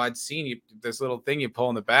just, I'd seen this little thing you pull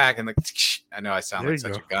in the back and like I know I sound There like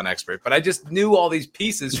you such go. a gun expert, but I just knew all these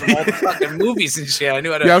pieces from all the fucking movies and shit. I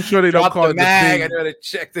knew how to Yeah, I'm sure they don't drop call the it the mag. I big. knew how to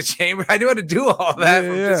check the chamber. I knew how to do all that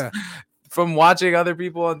Yeah, from yeah. watching other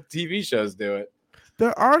people on TV shows do it.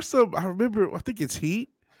 There are some. I remember. I think it's Heat,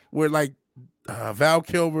 where like Val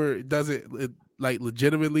Kilmer does it like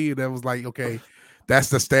legitimately, and that was like, okay, that's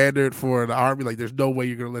the standard for the army. Like, there's no way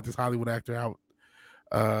you're gonna let this Hollywood actor out,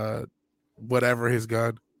 whatever his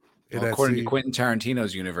gun in Well, that according to scene. Quentin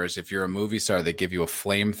Tarantino's universe, if you're a movie star, they give you a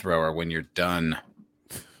flamethrower when you're done.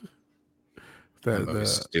 That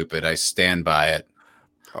movie's The stupid. I stand by it.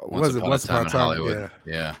 Once was it Upon a Once Upon Time a in Time? Hollywood.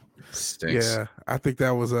 Yeah, Yeah. Stinks. yeah. I think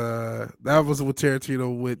that was what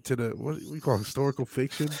Tarantino went to the what we call historical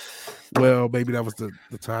fiction. Well, maybe that was the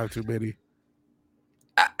time too many.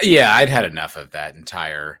 Yeah, I'd had enough of that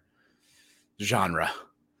entire genre.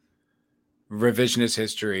 Revisionist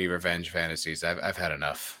history, revenge fantasies. I've had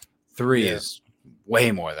enough. 3 Yeah. is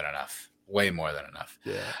way more than enough. Way more than enough.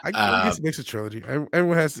 Yeah, I guess it makes a trilogy.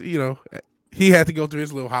 Everyone has, he had to go through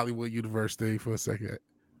his little Hollywood universe thing for a second.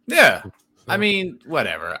 Yeah. So. I mean,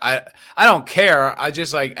 whatever. I don't care. I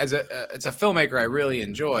just like it's a filmmaker I really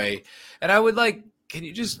enjoy, and I would like. Can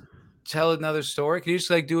you just tell another story? Can you just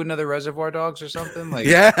like do another Reservoir Dogs or something? Like,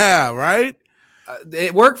 yeah, right.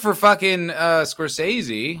 It worked for fucking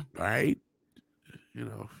Scorsese, right?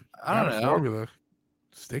 I don't know. Formula,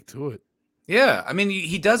 stick to it. Yeah, I mean,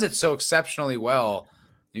 he does it so exceptionally well.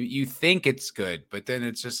 You think it's good, but then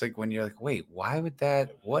it's just like when you're like, wait, why would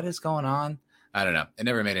that? What is going on? I don't know. It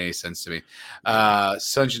never made any sense to me.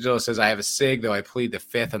 Sunshadillo says, I have a SIG, though I plead the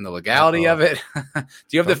fifth on the legality of it. Do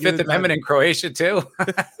you have the Fifth Amendment in Croatia, too?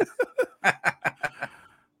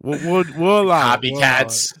 we'll allow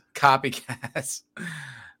Copycats. Copycats.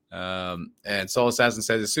 And Soul Assassin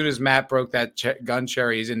says, as soon as Matt broke that gun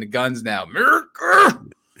cherry, he's into guns now.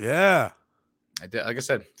 Yeah. Like I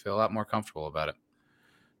said, feel a lot more comfortable about it.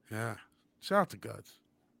 Yeah. Shout out to guns.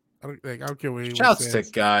 I don't care what anyone Shouts says.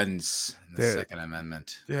 to guns. The Second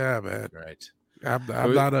Amendment. Yeah, man. Right. I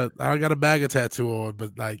don't got a bag of tattoo on,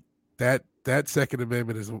 but like that Second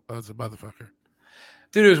Amendment is a motherfucker.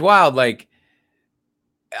 Dude, it was wild. Like,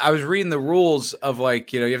 I was reading the rules of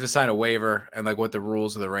like, you have to sign a waiver and like what the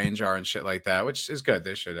rules of the range are and shit like that, which is good.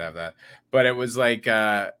 They should have that. But it was like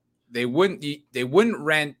they wouldn't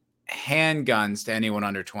rent handguns to anyone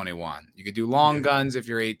under 21. You could do long guns if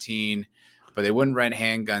you're 18, but they wouldn't rent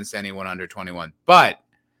handguns to anyone under 21. But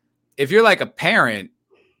if you're like a parent,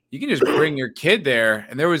 you can just bring your kid there,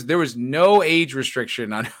 and there was no age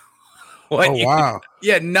restriction on what. Oh wow!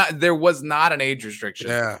 There was not an age restriction.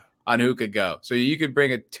 Yeah. On who could go. So you could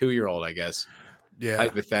bring a 2-year-old, I guess. Yeah.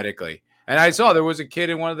 Hypothetically. And I saw there was a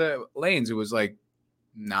kid in one of the lanes who was like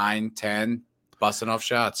 9, 10, busting off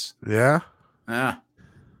shots. Yeah. Yeah.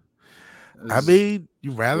 I mean,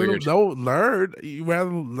 you rather learn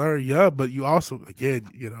young, but you also, again,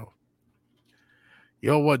 you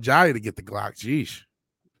don't want Johnny to get the Glock. Jeez.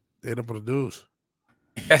 They end up on the news.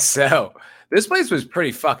 Yes, so this place was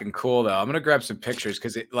pretty fucking cool, though. I'm gonna grab some pictures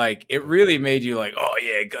because it really made you like, oh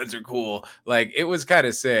yeah, guns are cool. Like it was kind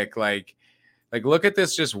of sick. Like look at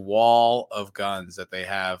this just wall of guns that they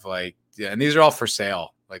have. Like, yeah, and these are all for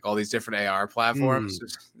sale. Like all these different AR platforms.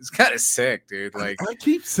 It's kind of sick, dude. Like I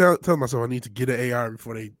keep telling myself I need to get an AR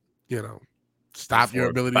before they, stop your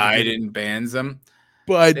ability. Biden bans them.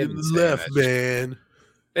 Biden left, man.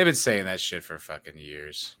 They've been saying that shit for fucking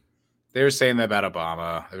years. They were saying that about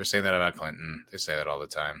Obama. They were saying that about Clinton. They say that all the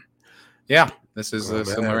time. Yeah, this is a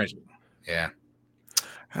similar range. Yeah. I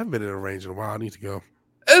haven't been in a range in a while. I need to go.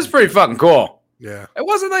 It was pretty fucking cool. Yeah. It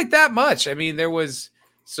wasn't like that much. I mean, there was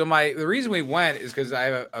the reason we went is because I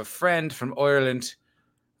have a friend from Ireland,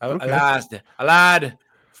 a lad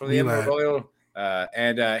from the Emerald Oil.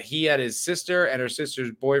 And he had his sister and her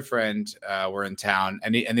sister's boyfriend were in town,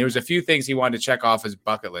 and there was a few things he wanted to check off his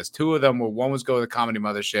bucket list. 2 of them were, one was go to the Comedy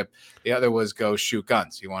Mothership, the other was go shoot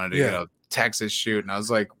guns. He wanted to Texas shoot, and I was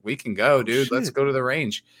like, we can go, dude. Let's go to the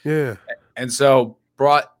range. Yeah. And so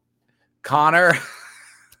brought Connor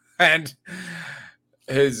and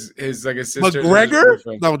his like a sister McGregor,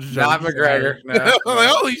 not McGregor. No. Like,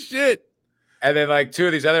 holy shit. And then like 2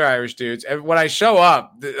 of these other Irish dudes. And when I show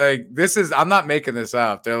up, like I'm not making this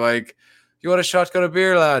up. They're like, you want a shotgun of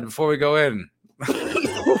beer, lad, before we go in?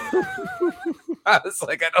 I was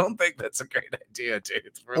like, I don't think that's a great idea,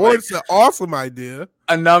 dude. It's an awesome idea.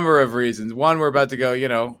 A number of reasons. One, we're about to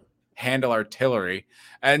go, handle artillery.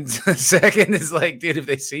 And second is like, dude, if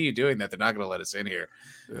they see you doing that, they're not going to let us in here.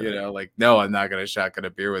 Yeah. No, I'm not going to shotgun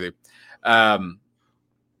a beer with you.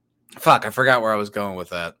 Fuck, I forgot where I was going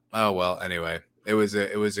with that. Oh, well, anyway, it was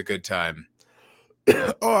a good time.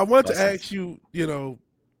 I wanted to ask you,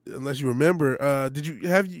 unless you remember,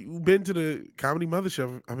 have you been to the Comedy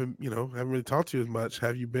Mothership? I've been, haven't really talked to you as much.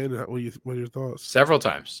 Have you been? What are your thoughts? Several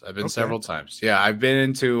times. I've been Okay. several times. Yeah, I've been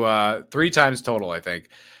into 3 times total, I think.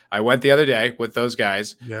 I went the other day with those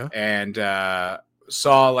guys Yeah. and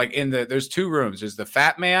saw like there's 2 rooms. There's the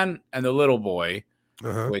fat man and the little boy,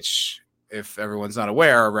 Uh-huh. which, if everyone's not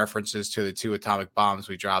aware, are references to the 2 atomic bombs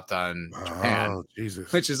we dropped on Japan, Oh,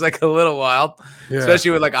 Jesus. which is like a little wild, Yeah.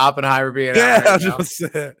 especially with like Oppenheimer being out Yeah, I right was now. just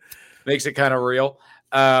saying. Makes it kind of real.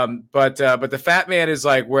 But the fat man is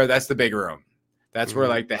like where that's the big room. That's where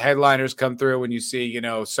like the headliners come through when you see,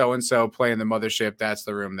 so and so playing the Mothership. That's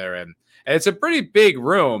the room they're in. And it's a pretty big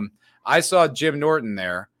room. I saw Jim Norton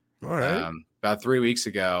there All right. about 3 weeks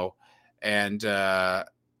ago, and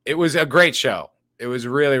it was a great show. It was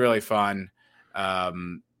really, really fun.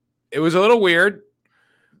 It was a little weird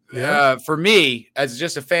for me as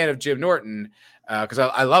just a fan of Jim Norton, because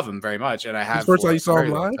I love him very much, and I This have first for time a you saw very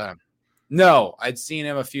him long live? time. No, I'd seen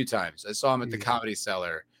him a few times. I saw him at the Yeah. Comedy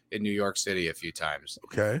Cellar in New York City a few times.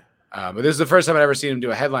 Okay. But this is the first time I'd ever seen him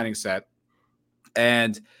do a headlining set.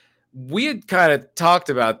 And we had kind of talked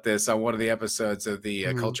about this on one of the episodes of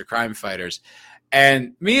the Culture Crime Fighters.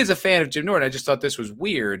 And me as a fan of Jim Norton, I just thought this was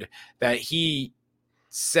weird that he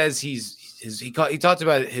says he talked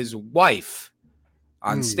about his wife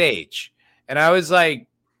on stage. And I was like,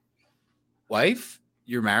 wife?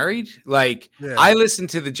 You're married? Like, Yeah. I listen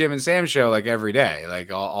to the Jim and Sam show like every day.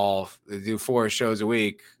 Like all they do 4 shows a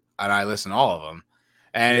week, and I listen to all of them.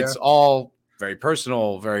 And it's all very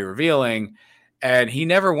personal, very revealing. And he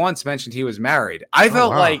never once mentioned he was married. I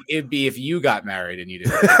felt like it'd be if you got married and you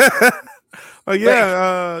didn't. Oh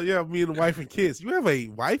yeah, me and the wife and kids. You have a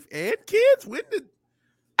wife and kids? When did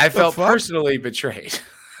I felt personally betrayed.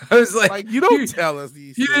 I was like you don't tell us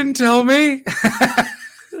these You things. didn't tell me?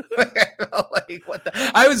 Like, what the?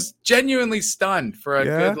 I was genuinely stunned for a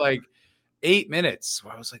good 8 minutes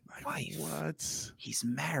where I was like, wife, what? He's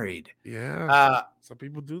married. Yeah. Some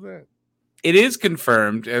people do that. It is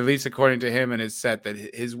confirmed, at least according to him and his set, that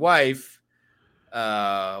his wife,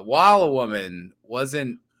 while a woman,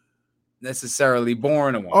 wasn't necessarily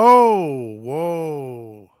born a woman. Oh,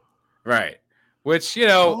 whoa. Right. Which,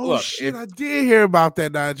 look. Shit, I did hear about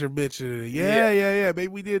that now that you're mentioning it. Yeah. Maybe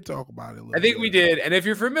we did talk about it a little I think bit. we did. And if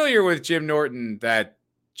you're familiar with Jim Norton, that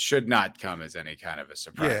should not come as any kind of a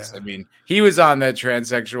surprise. Yeah. I mean, he was on that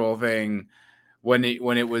transsexual thing when it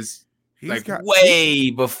was way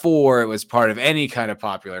before it was part of any kind of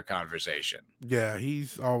popular conversation. Yeah,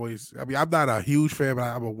 he's always. I mean, I'm not a huge fan, but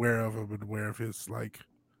I'm aware of him and aware of his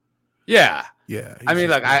Yeah. Yeah. I mean,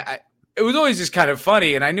 like it was always just kind of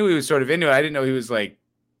funny, and I knew he was sort of into it. I didn't know he was like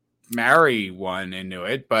marry one into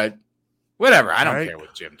it, but whatever. I don't care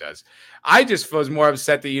what Jim does. I just was more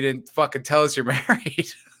upset that you didn't fucking tell us you're married.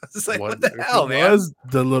 I was like, what the hell, man? Was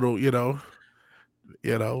the little,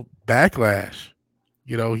 backlash.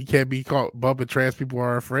 He can't be caught bumping trans people are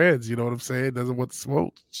our friends. You know what I'm saying? Doesn't want to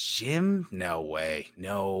smoke. Jim, no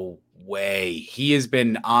way. He has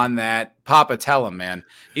been on that. Papa, tell him, man.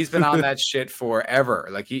 He's been on that shit forever.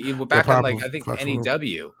 Like he back on I think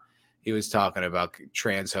NEW, he was talking about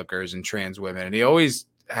trans hookers and trans women, and he always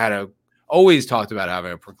talked about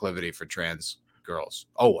having a proclivity for trans girls.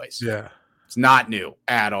 Always. Yeah. It's not new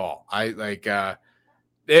at all. I don't know.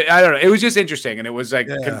 It was just interesting, and it was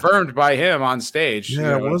confirmed by him on stage.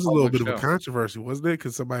 Yeah, it was a little bit of a controversy, wasn't it?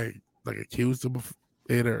 Because somebody accused him of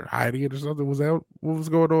it or hiding it or something. Was that what was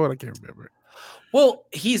going on? I can't remember. Well,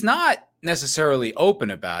 he's not necessarily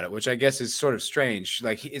open about it, which I guess is sort of strange.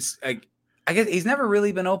 Like I guess he's never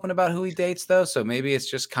really been open about who he dates, though. So maybe it's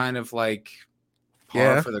just kind of like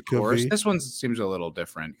par for the course. This one seems a little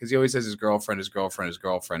different because he always says his girlfriend.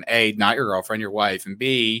 A, not your girlfriend, your wife, and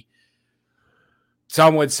B,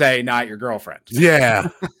 some would say not your girlfriend. Yeah.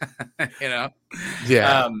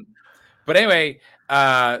 Yeah. But anyway,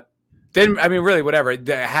 really, whatever.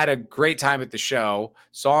 I had a great time at the show.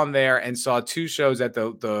 Saw him there and saw 2 shows at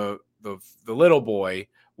the Little Boy,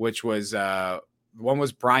 which was one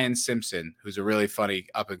was Brian Simpson, who's a really funny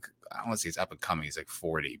I don't want to say he's up and coming. He's like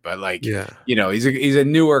 40, but he's a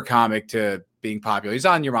newer comic to being popular. He's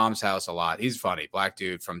on Your Mom's House a lot. He's funny. Black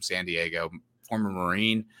dude from San Diego, former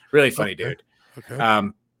Marine, really funny dude.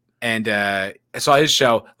 Okay. And I saw his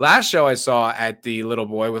show. Last show I saw at the Little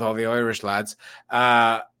Boy with all the Irish lads,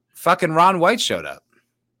 fucking Ron White showed up.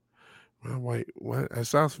 Ron White, what? That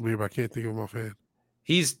sounds familiar, but I can't think of him offhand.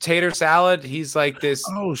 He's Tater Salad. He's like this.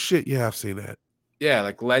 Oh shit! Yeah, I've seen that. Yeah,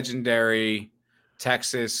 like legendary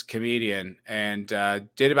Texas comedian, and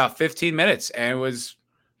did about 15 minutes, and it was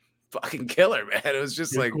fucking killer, man. It was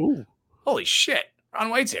just cool. Holy shit, Ron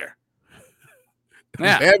White's here.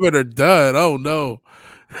 Yeah. Having her done. Oh no.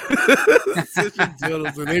 Such a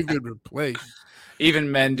dildos, and they've been replaced.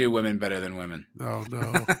 Even men do women better than women. Oh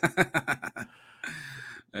no.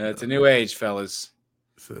 It's a new age, fellas.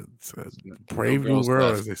 It's a No brave new girls world,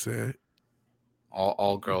 left. as they say.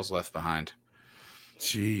 All girls left behind.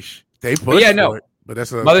 Sheesh. They pushed for it, but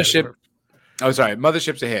that's another Mothership. Oh, sorry.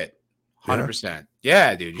 Mothership's a hit. 100%.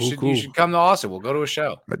 Yeah, dude. You should come to Austin. We'll go to a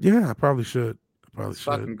show. Yeah, I probably should. It's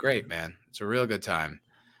fucking great, man. It's a real good time.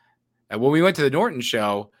 And when we went to the Norton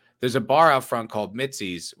show, there's a bar out front called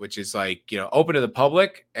Mitzi's, which is like, open to the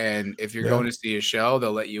public. And if you're going to see a show,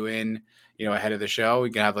 they'll let you in, ahead of the show.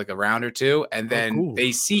 You can have like a round or two, and then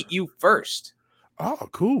they seat you first. Oh,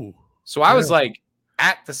 cool. So I was like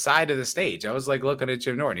at the side of the stage. I was like looking at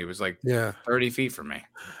Jim Norton. He was like 30 feet from me.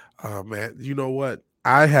 Oh, man. You know what?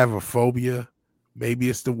 I have a phobia. Maybe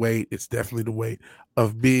it's the weight. It's definitely the weight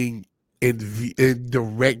of being in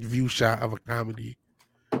direct view shot of a comedy.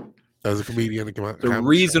 As a comedian, the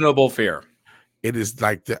reasonable fear. It is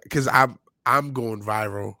like that because I'm going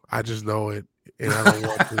viral. I just know it, and I don't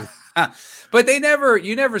want to. But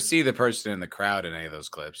you never see the person in the crowd in any of those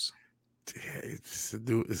clips. Yeah, it's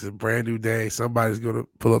a brand new day. Somebody's gonna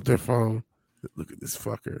pull up their phone. Look at this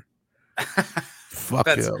fucker. Fuck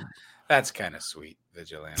him. That's kind of sweet,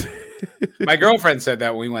 Vigilante. My girlfriend said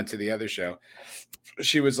that when we went to the other show.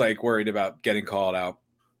 She was like worried about getting called out.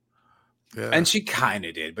 Yeah. And she kind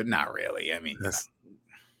of did, but not really. I mean,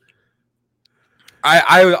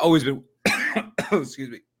 I always been. Excuse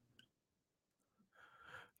me.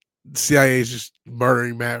 CIA is just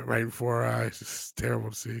murdering Matt right before our eyes. It's terrible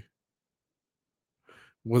to see.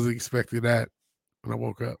 Wasn't expecting that when I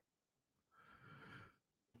woke up.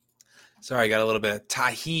 Sorry, I got a little bit of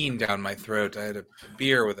tahine down my throat. I had a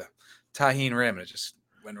beer with a tahine rim, and it just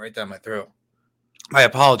went right down my throat. My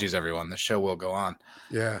apologies, everyone. The show will go on.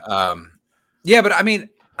 Yeah. Yeah, but I mean,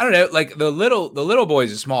 I don't know. Like the little boy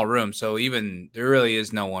is a small room, so even there really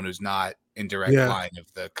is no one who's not in direct line of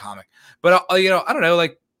the comic. But I don't know.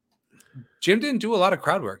 Like Jim didn't do a lot of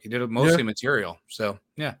crowd work. He did mostly material. So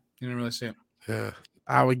yeah, you didn't really see him. Yeah,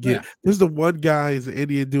 I would get. There's the one guy. He's an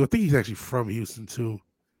Indian dude. I think he's actually from Houston too.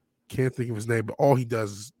 Can't think of his name, but all he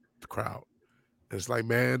does is the crowd. And it's like,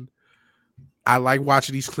 man, I like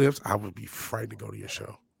watching these clips. I would be frightened to go to your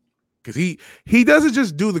show. Because he doesn't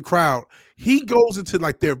just do the crowd. He goes into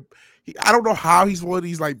like I don't know how he's one of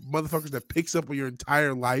these like motherfuckers that picks up on your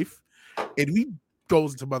entire life. And he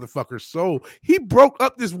goes into motherfuckers. So he broke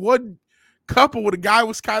up this one couple where the guy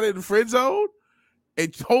was kind of in the friend zone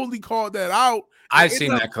and totally called that out. I've seen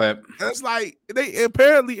that clip. That's like they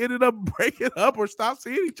apparently ended up breaking up or stopped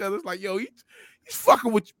seeing each other. It's like, yo, he's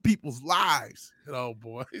fucking with people's lives. Oh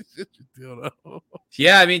boy,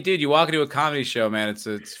 yeah, I mean, dude, you walk into a comedy show, man.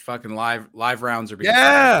 It's fucking live rounds are being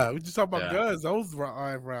we just talk about guns. Those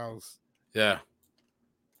live rounds. Yeah,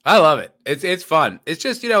 I love it. It's fun. It's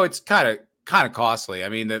just it's kind of costly. I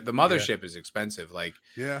mean, the mothership is expensive. Like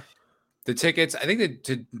the tickets. I think that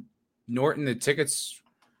to Norton the tickets.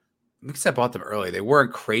 Because I bought them early, they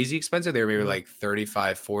weren't crazy expensive. They were maybe like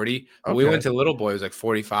 35, 40. But we went to Little Boy, it was like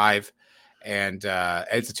 45. And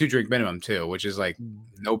it's a 2-drink minimum too, which is like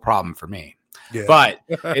no problem for me. Yeah. But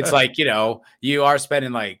it's like, you are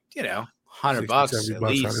spending like, $100 at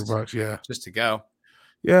least $100, just to go.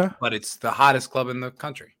 Yeah. But it's the hottest club in the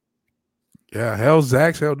country. Yeah. Hell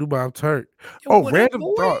Zach's, hell Dubai, I'm Turk. Random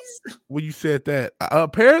thoughts when you said that.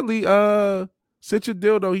 Apparently, Cinch and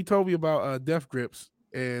Dildo, he told me about Death Grips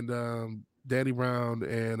and Danny Brown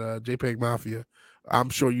and JPEG Mafia. I'm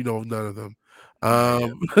sure you know none of them.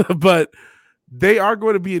 But they are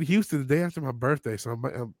going to be in Houston the day after my birthday, so I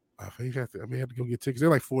may have to go get tickets. They're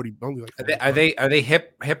like 40, only like 40 are they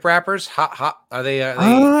hip rappers? Hot? Are they?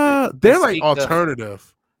 They're like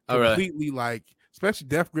alternative. Completely really? Like, especially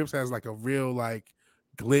Death Grips has like a real like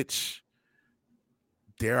glitch.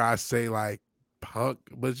 Dare I say like punk,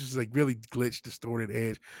 but it's just like really glitch, distorted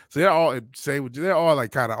edge. So they're all they're all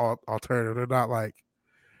like kind of alternative. They're not like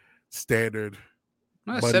standard.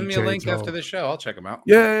 Send me a link after the show. I'll check them out.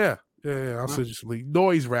 Yeah. I'll send you some link.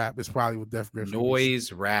 Noise rap is probably what Death Grips.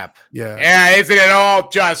 Noise rap. Yeah. Isn't it all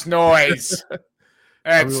just noise?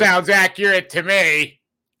 That sounds accurate to me.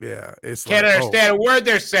 Yeah, it's can't understand a word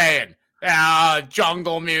they're saying.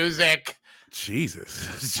 Jungle music.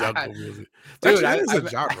 Jesus, jungle music. Dude, that is a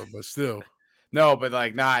genre, but still. No, but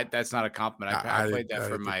like that's not a compliment. I played that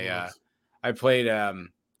for my I played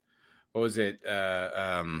what was it?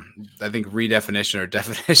 I think redefinition or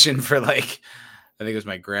definition for like I think it was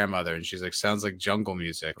my grandmother, and she's like, sounds like jungle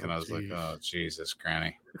music. And I was like, oh Jesus,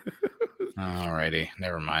 Granny. Alrighty,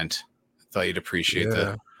 never mind. I thought you'd appreciate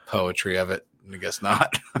the poetry of it. I guess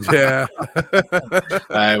not. Yeah.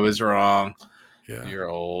 I was wrong. Yeah. You're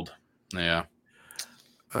old. Yeah.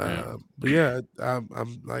 Yeah. But yeah,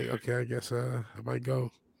 I'm like, okay, I guess I might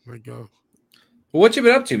go. Might go. Well, what you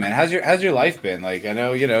been up to, man? How's your life been? Like, I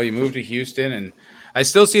know, you moved to Houston, and I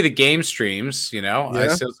still see the game streams. I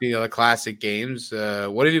Yeah. still see the classic games.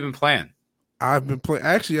 What have you been playing? I've been playing.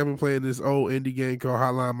 Actually, I've been playing this old indie game called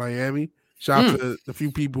Hotline Miami. Shout out Mm, to the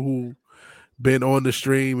few people who been on the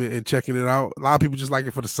stream and checking it out. A lot of people just like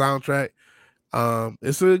it for the soundtrack.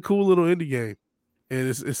 It's a cool little indie game, and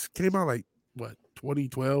it's came out like what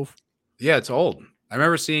 2012. yeah, it's old. I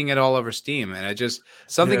remember seeing it all over Steam, and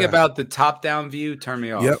something Yeah. about the top-down view turned me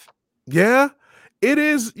Yep. off. Yeah. It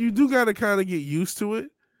is. You do got to kind of get used to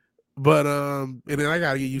it, but and then I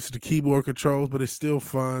got to get used to the keyboard controls. But it's still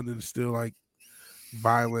fun and it's still like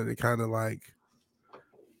violent and kind of like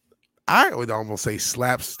I would almost say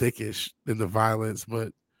slapstickish in the violence,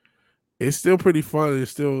 but it's still pretty fun.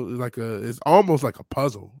 It's still like it's almost like a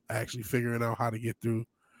puzzle, actually figuring out how to get through.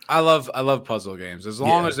 I love puzzle games as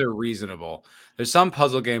long Yeah. as they're reasonable. There's some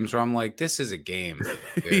puzzle games where I'm like, this is a game,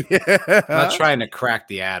 dude. I'm not Yeah. trying to crack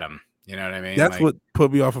the atom. You know what I mean? That's Like what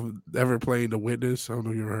put me off of ever playing The Witness. I don't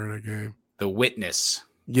know if you ever heard of that game. The Witness.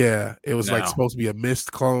 Yeah. It was like No. supposed to be a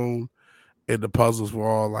Myst clone, and the puzzles were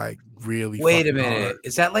all like really Wait a fucking hard. minute.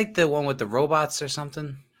 Is that like the one with the robots or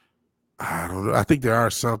something? I don't know. I think there are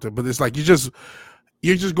something, but it's like you're just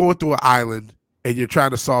going through an island and you're trying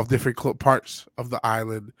to solve different parts of the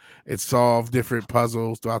island and solve different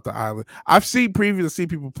puzzles throughout the island. I've seen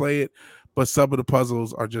people play it, but some of the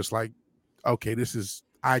puzzles are just like, okay,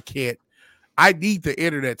 I need the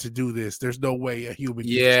internet to do this. There's no way a human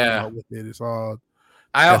can keep Yeah. up with it. It's all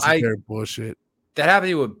I esoteric bullshit. that happened to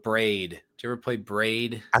you with Braid. Did you ever play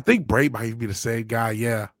Braid? I think Braid might be the same guy.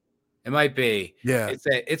 Yeah. It might be. Yeah.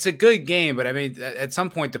 It's a good game, but I mean, at some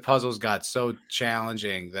point the puzzles got so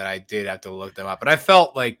challenging that I did have to look them up. But I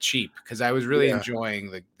felt like cheap because I was really Yeah. enjoying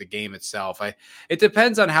the game itself. It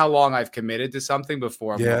depends on how long I've committed to something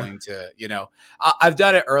before I'm Yeah. willing to, I've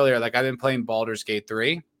done it earlier. Like I've been playing Baldur's Gate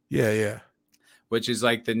 3, Yeah. Yeah. which is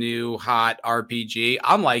like the new hot RPG.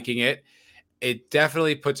 I'm liking it. It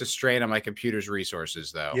definitely puts a strain on my computer's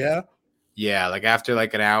resources, though. Yeah. Yeah, like after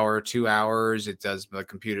like an hour, 2 hours, it does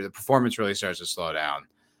the performance really starts to slow down.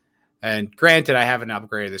 And granted, I haven't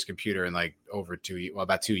upgraded this computer in like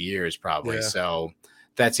about 2 years probably. Yeah. So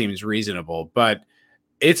that seems reasonable, but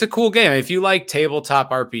it's a cool game. If you like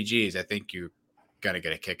tabletop RPGs, I think you're going to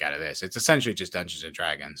get a kick out of this. It's essentially just Dungeons and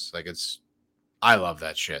Dragons. I love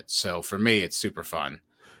that shit. So for me, it's super fun.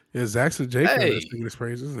 Yeah, Zach's and Jake are Hey. singing his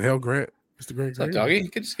praises. And Hell Grant. Mr. Grant. What's up, doggy?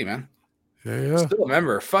 Good to see you, man. Yeah. Still a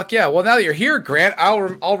member. Fuck yeah. Well, now that you're here, Grant, I'll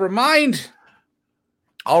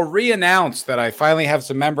re-announce that I finally have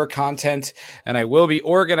some member content, and I will be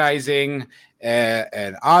organizing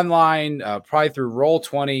an online, probably through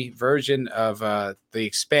Roll20 version of The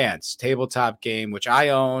Expanse tabletop game, which I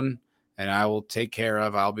own and I will take care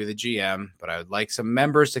of. I'll be the GM, but I would like some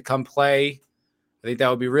members to come play. I think that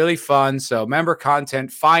would be really fun. So member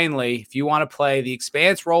content, finally, if you want to play The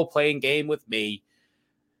Expanse role-playing game with me,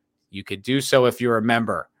 you could do so if you're a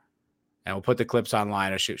member, and we'll put the clips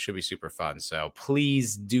online. It should be super fun. So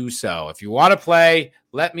please do so. If you want to play,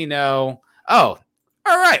 let me know. Oh,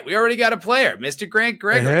 all right. We already got a player, Mr. Grant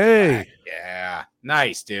Gregory. Hey. Yeah.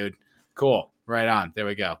 Nice, dude. Cool. Right on. There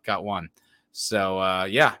we go. Got one. So,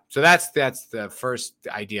 yeah. So that's the first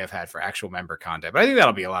idea I've had for actual member content. But I think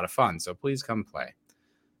that'll be a lot of fun. So please come play.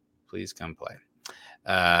 Please come play.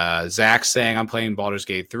 Zach's saying I'm playing Baldur's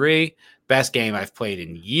Gate 3. Best game I've played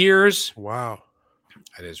in years. Wow.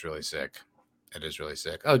 It is really sick. It is really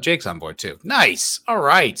sick. Oh, Jake's on board too. Nice. All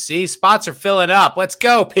right. See, spots are filling up. Let's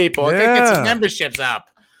go, people. Yeah. Get some memberships up.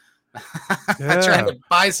 Yeah. Trying to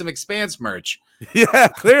buy some Expanse merch. Yeah,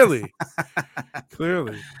 clearly.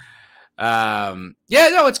 Clearly. Yeah,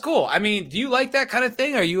 no, it's cool. I mean, do you like that kind of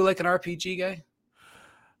thing? Are you like an RPG guy?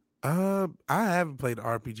 I haven't played an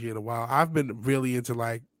RPG in a while. I've been really into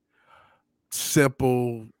like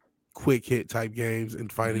simple, quick hit type games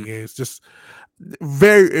and fighting games. Just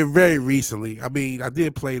very, very recently. I mean, I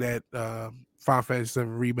did play that Final Fantasy VII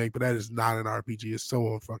remake, but that is not an RPG. It's so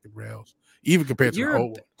on fucking rails, even compared to the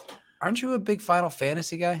old one. Aren't you a big Final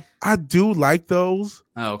Fantasy guy? I do like those.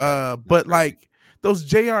 Oh, okay. But like those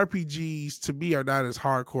JRPGs to me are not as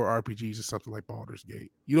hardcore RPGs as something like Baldur's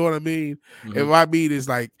Gate. You know what I mean? Mhm. And what I mean is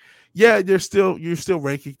like, yeah, you're still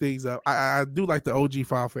ranking things up. I do like the OG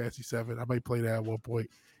Final Fantasy 7. I might play that at one point.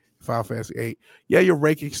 Final Fantasy 8. Yeah, you're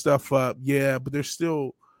ranking stuff up. Yeah, but there's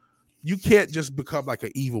still, you can't just become like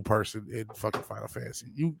an evil person in fucking Final Fantasy.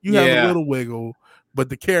 You have a little wiggle, but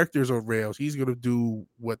the character's on rails. He's gonna do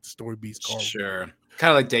what the story beats call. Sure.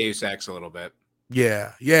 Kind of like Deus Ex a little bit.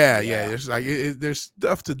 Yeah. Yeah. There's like there's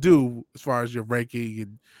stuff to do as far as your ranking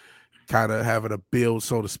and kind of having a build,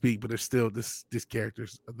 so to speak. But there's still this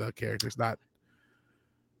characters, the characters, not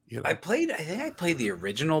I think I played the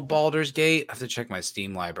original Baldur's Gate. I have to check my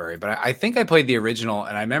Steam library, but I think I played the original,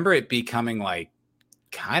 and I remember it becoming like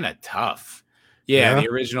kind of tough. Yeah, Yeah, the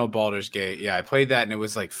original Baldur's Gate. Yeah, I played that, and it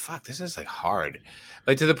was like, fuck, this is like hard.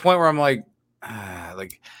 Like to the point where I'm like,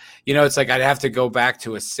 like, it's like I'd have to go back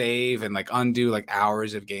to a save and like undo like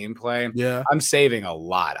hours of gameplay. yeah, I'm saving a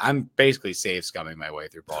lot. I'm basically save scumming my way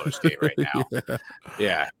through Baldur's Gate right now. yeah,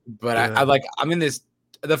 Yeah, but yeah, I'm in this.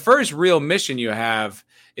 The first real mission you have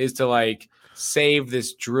is to like save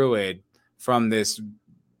this druid from this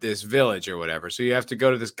village or whatever. So you have to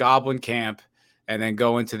go to this goblin camp and then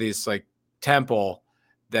go into this like temple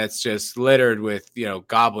that's just littered with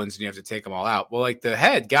goblins, and you have to take them all out. Well, like the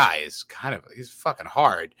head guy is he's fucking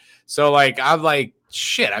hard. So like I'm like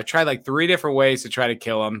shit. I've tried like 3 different ways to try to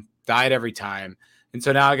kill him, died every time, and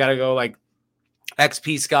so now I got to go like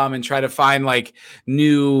XP scum and try to find like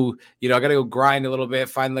new, I got to go grind a little bit,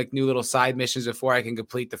 find like new little side missions before I can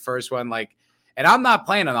complete the first one. Like, and I'm not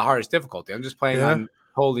playing on the hardest difficulty. I'm just playing yeah, on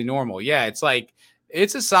totally normal. Yeah. It's like,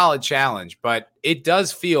 it's a solid challenge, but it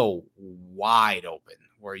does feel wide open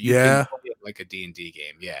where you can yeah. play it like a D&D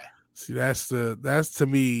game. Yeah. See, that's to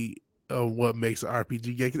me what makes an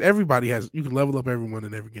RPG game. 'Cause everybody you can level up everyone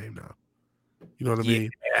in every game now. You know what I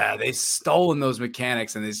mean? Yeah. They've stolen those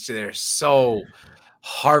mechanics, and they're so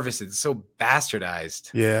harvested, so bastardized.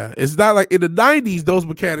 Yeah, it's not like in the '90s those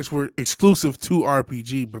mechanics were exclusive to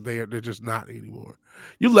RPG, but they're just not anymore.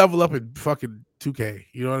 You level up in fucking 2K.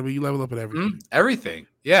 You know what I mean? You level up in everything. Everything.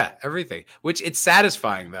 Yeah, everything. Which it's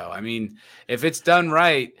satisfying though. I mean, if it's done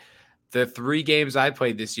right, the 3 games I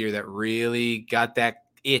played this year that really got that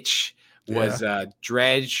itch was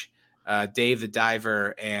Dredge, Dave the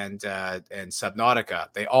Diver, and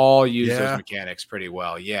Subnautica. They all use those mechanics pretty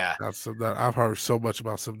well. Yeah. I've heard so much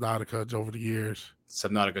about Subnautica over the years.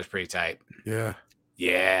 Subnautica's pretty tight. Yeah.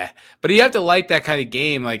 Yeah. But you have to like that kind of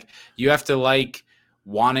game. Like you have to like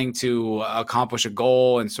wanting to accomplish a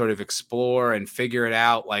goal and sort of explore and figure it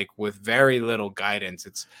out like with very little guidance.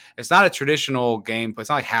 It's not a traditional game, but it's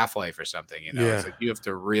not like Half-Life or something, It's like you have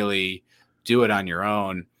to really do it on your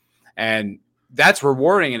own. And that's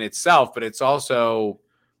rewarding in itself, but it's also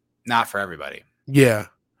not for everybody. Yeah.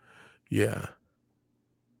 Yeah.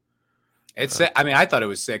 It's I mean, I thought it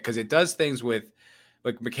was sick because it does things with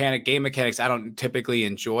like game mechanics I don't typically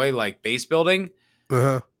enjoy, like base building.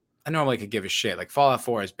 Uh-huh. I normally could give a shit. Like Fallout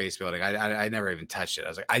 4 is base building. I never even touched it. I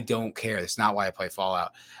was like, I don't care. That's not why I play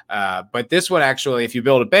Fallout. But this one actually, if you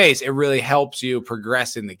build a base, it really helps you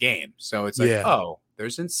progress in the game. So it's like, oh,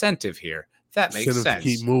 there's incentive here. That makes sense.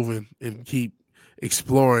 Keep moving and keep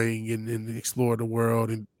exploring and explore the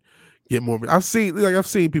world and get more. I've seen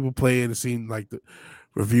people play it and seen like the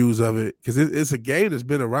reviews of it because it's a game that's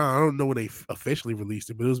been around. I don't know when they officially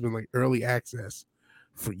released it, but it's been like early access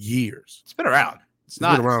for years. It's been around. It's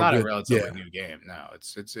not a relatively new game. No,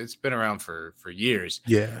 it's been around for years.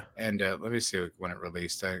 Yeah. And let me see when it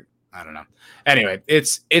released. I don't know. Anyway,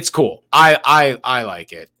 it's cool. I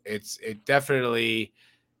like it. It definitely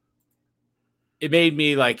made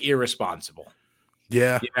me like irresponsible.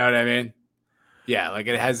 Yeah. You know what I mean? Yeah, like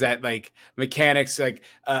it has that like mechanics, like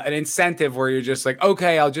an incentive where you're just like,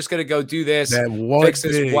 okay, I'll just gonna go do this, fix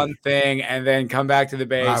this one thing, and then come back to the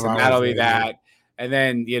base, and that'll be that. And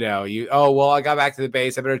then, I got back to the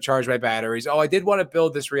base. I better charge my batteries. Oh, I did want to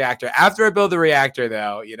build this reactor. After I build the reactor,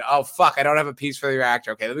 though, oh, fuck, I don't have a piece for the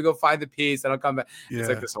reactor. Okay, let me go find the piece. Then I'll come back. Yeah. It's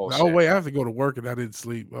like this whole shit. Oh, wait, I have to go to work and I didn't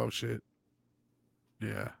sleep. Oh, shit.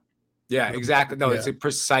 Yeah. Yeah, exactly. No, it's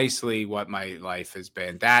precisely what my life has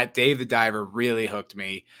been. That Dave the Diver really hooked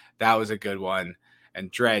me. That was a good one.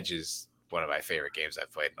 And Dredge is one of my favorite games I've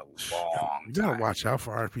played in a long time. You gotta watch out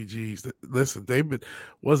for RPGs. Listen,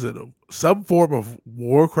 some form of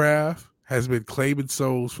Warcraft has been claiming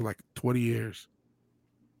souls for like 20 years.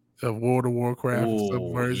 Of World of Warcraft,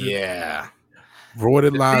 some version. Yeah.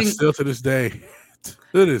 Voided Live still to this day.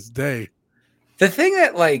 To this day. The thing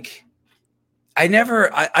that like I never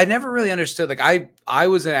really understood. Like I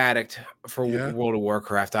was an addict for World of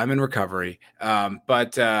Warcraft. I'm in recovery.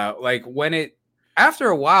 But like after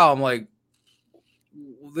a while, I'm like,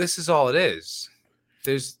 this is all it is.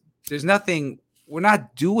 There's nothing. We're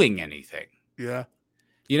not doing anything. Yeah.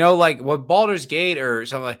 Like what Baldur's Gate or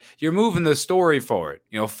something like, you're moving the story forward.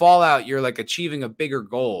 Fallout, you're like achieving a bigger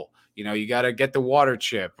goal. You got to get the water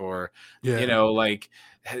chip or, like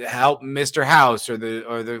help Mr. House or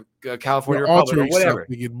the California Republic or whatever.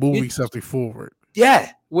 Moving something forward.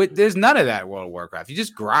 Yeah, there's none of that in World of Warcraft. You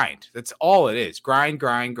just grind. That's all it is. Grind,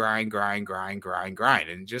 grind, grind, grind, grind, grind, grind,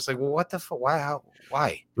 and just like, well, what the fuck? Why?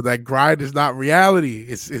 Why? But that grind is not reality.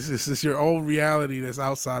 It's just your own reality that's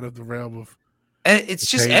outside of the realm of And it's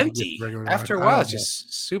the just pain you get empty. regular life. After a I while, don't it's know.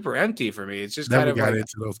 just super empty for me. It's just kind Never of got like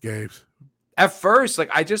into those games. at first, like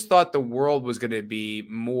I just thought the world was going to be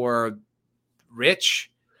more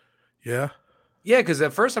rich. Yeah. Yeah, because the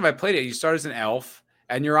first time I played it, you start as an elf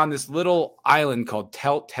and you're on this little island called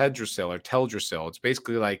Teldrassil. It's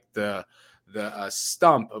basically like the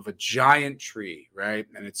stump of a giant tree, right?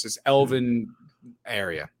 And it's this elven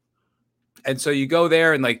area. And so you go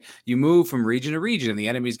there and like you move from region to region and the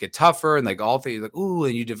enemies get tougher and like all things like, ooh,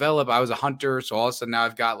 and you develop. I was a hunter. So all of a sudden now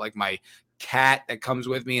I've got like my cat that comes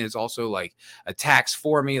with me and it's also like attacks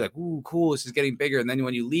for me. Like, ooh, cool. This is getting bigger. And then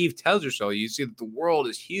when you leave Teldrassil, you see that the world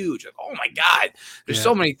is huge. Like, oh my God, there's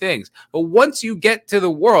so many things. But once you get to the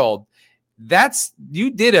world, you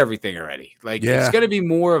did everything already. Like it's going to be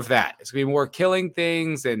more of that. It's going to be more killing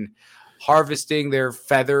things and harvesting their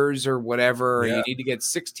feathers or whatever. Yeah. You need to get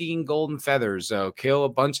 16 golden feathers. So kill a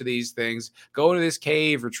bunch of these things, go into this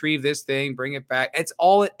cave, retrieve this thing, bring it back. It's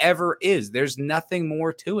all it ever is. There's nothing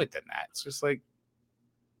more to it than that. It's just like,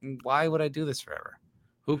 why would I do this forever?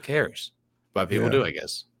 Who cares? But people do, I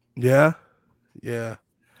guess. Yeah. Yeah.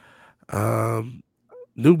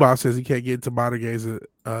 New Bob says he can't get into modern games.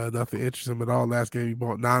 Nothing interests him at all. Last game he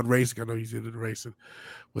bought non-racing. I know he's into the racing.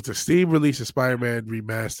 With the Steam release of Spider-Man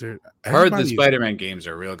Remastered. Heard the Spider-Man games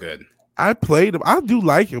are real good. I played them. I do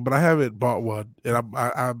like them, but I haven't bought one. And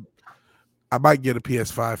I might get a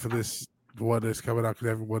PS5 for this one that's coming out because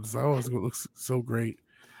everyone's like, oh, it looks so great.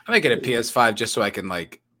 I might get a PS5 just so I can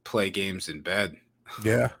like play games in bed.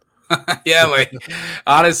 Yeah. Yeah, like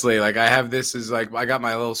honestly, like I have this is like I got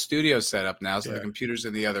my little studio set up now, so the computer's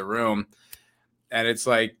in the other room, and it's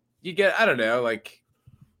like you get I don't know,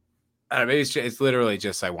 maybe it's literally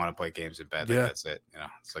just I want to play games in bed. Like, that's it. You know,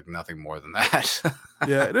 it's like nothing more than that.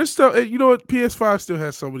 Yeah, there's still you know what PS5 still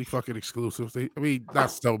has so many fucking exclusives. I mean, not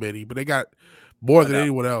so many, but they got more than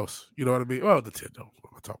anyone else. You know what I mean? Well, Nintendo,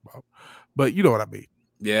 what I'm talking about, but you know what I mean.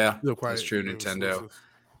 Yeah, that's true. Nintendo.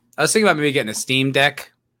 I was thinking about maybe getting a Steam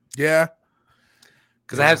Deck. Yeah.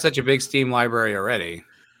 Because I have such a big Steam library already.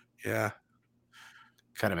 Yeah.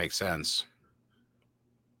 Kind of makes sense.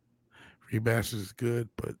 Remastered is good,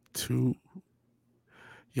 but 2.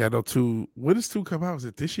 Yeah, no, 2. When does 2 come out? Is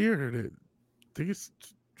it this year? I think it's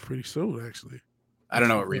pretty soon, actually. I don't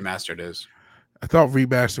know what Remastered is. I thought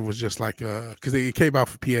Remastered was just like because it came out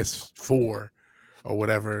for PS4 or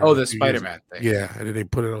whatever. Oh, the Spider-Man thing. Yeah, and then they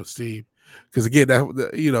put it on Steam. Because again,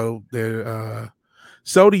 they're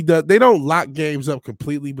Sony they don't lock games up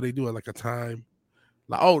completely, but they do it like a time.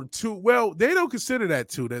 Like 2. Well, they don't consider that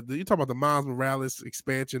 2. That you're talking about the Miles Morales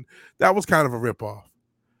expansion. That was kind of a ripoff.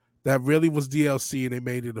 That really was DLC, and they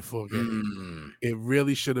made it a full game. It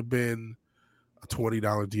really should have been a $20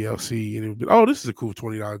 DLC, and it would be this is a cool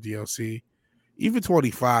 $20 DLC, even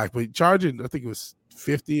 25. But charging, I think it was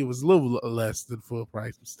 50. It was a little less than full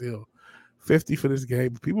price, but still 50 for this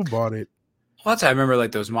game. People bought it. Well, that's I remember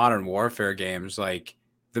like those Modern Warfare games. Like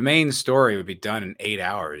the main story would be done in 8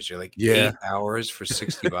 hours. You're like 8 hours for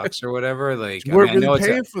 $60 or whatever. Like you weren't really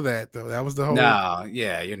paying for that though. That was the whole. No,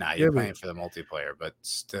 yeah, you're not. You're paying for the multiplayer, but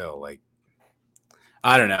still, like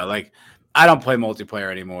I don't know. Like I don't play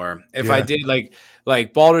multiplayer anymore. If I did,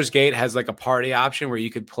 like Baldur's Gate has like a party option where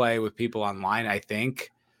you could play with people online. I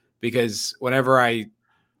think because whenever I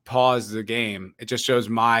pause the game, it just shows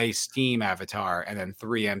my Steam avatar and then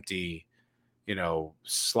 3 empty.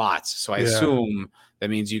 Slots. So I assume that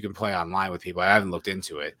means you can play online with people. I haven't looked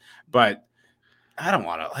into it, but I don't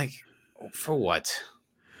want to for what?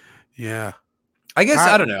 Yeah. I guess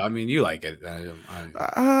I don't know. I mean, you like it.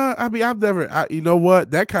 I mean, I've never. You know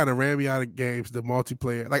what? That kind of ran me out of games. The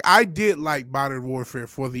multiplayer. Like I did like Modern Warfare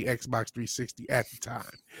for the Xbox 360 at the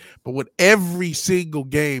time, but when every single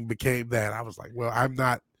game became that, I was like, well, I'm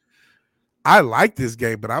not. I like this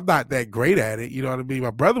game, but I'm not that great at it. You know what I mean? My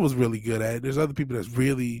brother was really good at it. There's other people that's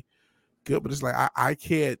really good, but it's like I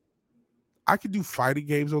can't. I can do fighting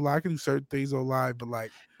games online. I can do certain things online, but like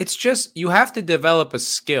it's just you have to develop a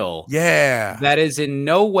skill. Yeah, that is in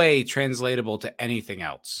no way translatable to anything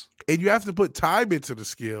else. And you have to put time into the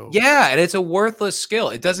skill. Yeah, and it's a worthless skill.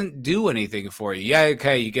 It doesn't do anything for you. Yeah,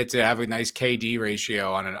 okay, you get to have a nice KD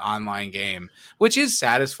ratio on an online game, which is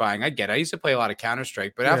satisfying. I get it. I used to play a lot of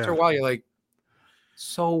Counter-Strike, but after a while, you're like,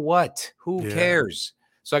 so what? Who cares?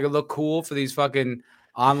 So I could look cool for these fucking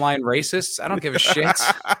online racists? I don't give a shit.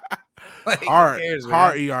 Like, who hard, cares,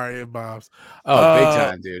 hard man? ERN bombs. Oh, big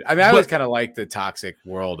time, dude. I mean, I always But kind of like the toxic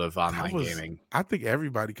world of that online was, gaming. I think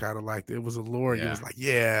everybody kind of liked it. It was alluring. It Yeah. was like,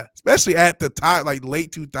 yeah, especially at the time, like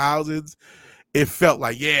late 2000s, it felt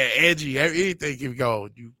like, yeah, edgy. Anything can go.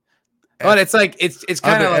 You But F it's like it's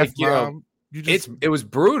kind under of like, F bomb. You just, it was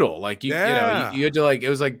brutal. Like yeah. you had to like, it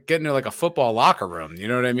was like getting to like a football locker room. You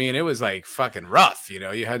know what I mean? It was like fucking rough. You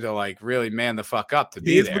had to like really man the fuck up to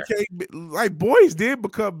be Kids there. became like boys did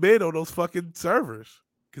become men on those fucking servers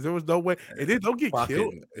because there was no way, and then don't get killed.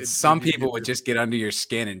 Fucking When some you people get would this. just get under your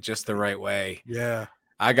skin in just the right way. Yeah,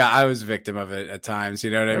 I was a victim of it at times,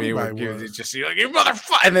 you know what I mean? Where everybody people was. just you're like, you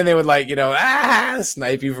motherfucker, and then they would like,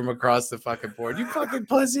 snipe you from across the fucking board. You fucking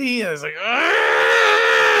pussy. I was like,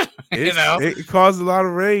 It caused a lot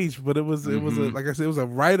of rage, but it was a, Mhm. like I said, it was a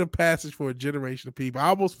rite of passage for a generation of people. I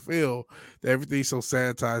almost feel that everything's so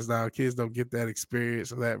sanitized now. Kids don't get that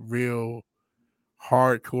experience of that real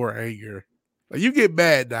hardcore anger. Like you get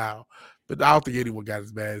mad now, but I don't think anyone got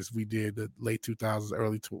as mad as we did the late 2000s,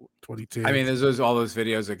 early I mean, 2010s. there's all those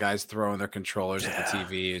videos of guys throwing their controllers at the Yeah,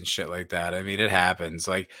 TV and shit like that. I mean, it happens.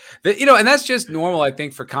 And that's just normal, I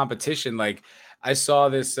think, for competition. Like, I saw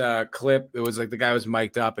this clip. It was like the guy was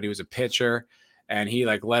mic'd up and he was a pitcher and he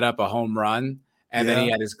like let up a home run and then he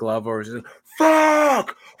yeah. had his glove over his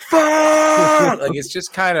fuck, fuck. Like, it's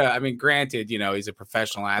just kind of, I mean, granted, he's a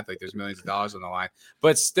professional athlete. There's millions of dollars on the line,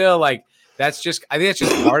 but still, like, I think that's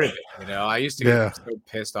just part of it. I used to get Yeah. so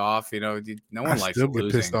pissed off. No I one likes still get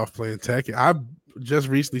pissed losing. off playing Tekken. I just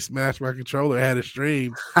recently smashed my controller, had a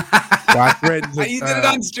stream. So I threatened to, You did it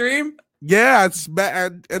on stream? yeah,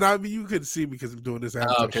 and I mean you couldn't see me because I'm doing this Oh,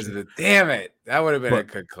 avatar because shit. of damn it. That would have been a But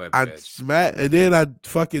good clip, I bitch. smacked, and then I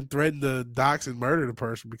fucking threatened to dox and murder the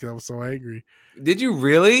person because I was so angry. Did you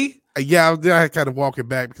really? Yeah, then I kind of walking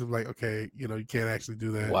back because I'm like, okay, you can't actually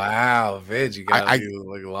do that. Wow, Vidge, you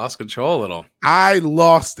like lost control a little. I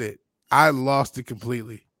lost it. I lost it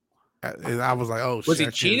completely, and I was like, oh Was shit, he I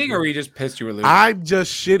can't cheating do or it. were you just pissed you were losing? I'm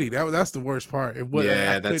just shitty. That's the worst part. I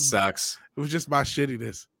Yeah, that couldn't. sucks. It was just my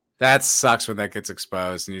shittiness. That sucks when that gets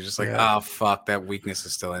exposed and you're just like, Yeah. oh fuck, that weakness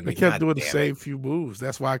is still in I me. kept God doing the damn same it. few moves.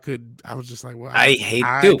 That's why I couldn't. I was just like, well, I hate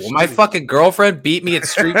I'm dude. When my shitty. fucking girlfriend beat me at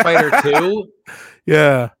Street Fighter 2,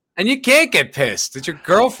 Yeah, and you can't get pissed. It's your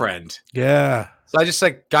girlfriend. yeah. So I just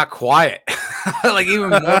like got quiet, like even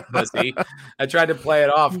more pussy. I tried to play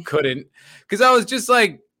it off, couldn't, because I was just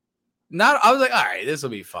like, I was like, all right, this will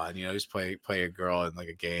be fun, just play a girl in like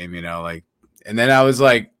a game, like, and then I was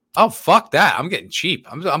like, oh fuck that, I'm getting cheap.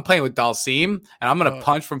 I'm playing with Dalsim, and I'm gonna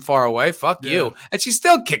punch from far away. Fuck Yeah. you, and she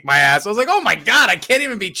still kicked my ass. I was like, oh my god, I can't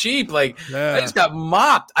even be cheap. Like, Yeah. I just got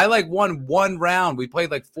mopped. I like won one round. We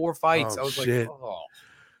played like 4 fights. Oh, I was shit. like, oh.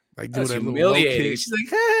 Like doing That's that little low humiliating. kick. She's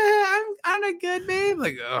like, I'm a good babe.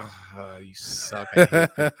 Like, oh, you suck. I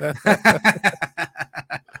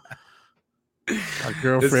hate My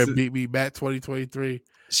girlfriend beat me back 2023.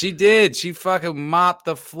 She did. She fucking mopped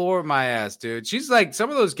the floor of my ass, dude. She's like, some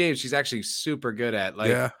of those games she's actually super good at. Like,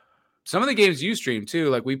 Yeah. some of the games you stream too.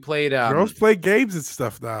 Like, we played Girls play games and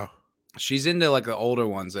stuff now. She's into like the older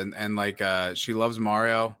ones and like she loves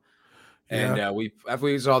Mario. And after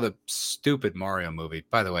we saw the stupid Mario movie.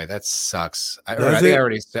 By the way, that sucks. I think I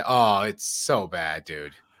already said, oh, it's so bad,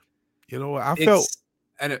 dude. You know what?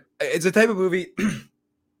 It's a type of movie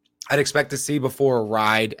I'd expect to see before a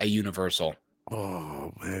ride at Universal.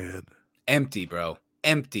 Oh man. Empty, bro.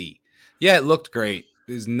 Empty. Yeah, it looked great.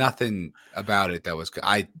 There's nothing about it that was good.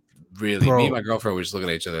 Me and my girlfriend were just looking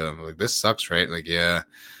at each other and I'm like, this sucks, right? Like, yeah.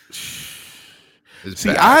 See,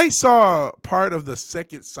 bad. I saw part of the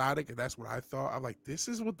second Sonic, and that's what I thought. I'm like, this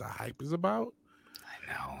is what the hype is about.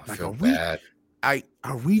 I know. I feel bad.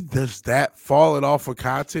 Are we just that falling off of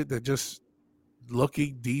content that just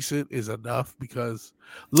looking decent is enough? Because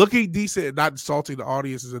looking decent and not insulting the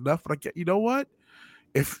audience is enough. But you know what?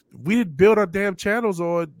 If we didn't build our damn channels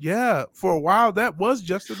on, for a while that was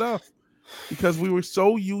just enough because we were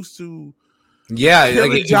so used to. Yeah,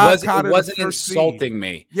 like it wasn't insulting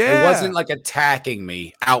me. Yeah, it wasn't like attacking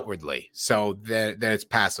me outwardly, so that it's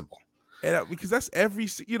passable. And because that's every,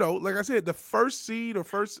 like I said, the first scene or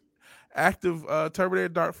first active Terminator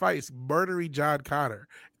Dark fight is murdering John Connor.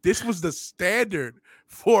 This was the standard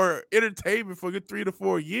for entertainment for a good 3 to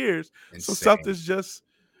 4 years. Insane. So something's just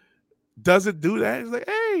doesn't do that. It's like,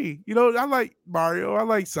 hey, I like Mario, I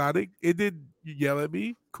like Sonic. It didn't yell at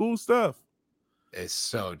me. Cool stuff. It's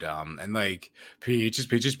so dumb. And like peaches.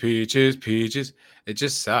 It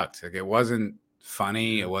just sucked. Like it wasn't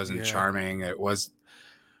funny. It wasn't charming. It was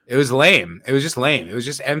lame. It was just lame. It was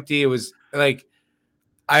just empty. It was like,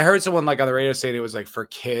 I heard someone like on the radio say it was like for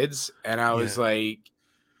kids. And I was like,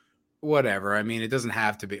 whatever. I mean, it doesn't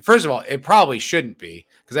have to be. First of all, it probably shouldn't be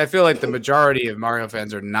because I feel like the majority of Mario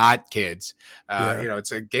fans are not kids. Yeah.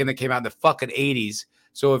 It's a game that came out in the fucking 80s.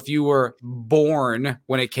 So if you were born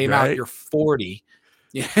when it came out, Right. you're 40.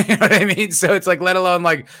 You know what I mean? So it's like, let alone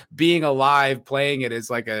like being alive, playing it as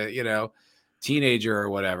like a, teenager or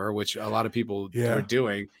whatever, which a lot of people are Yeah.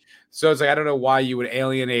 doing. So it's like, I don't know why you would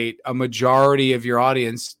alienate a majority of your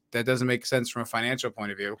audience. That doesn't make sense from a financial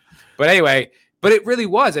point of view. But anyway, but it really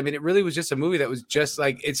was. I mean, it really was just a movie that was just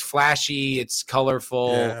like, it's flashy, it's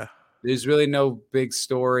colorful. Yeah. There's really no big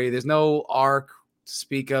story. There's no arc to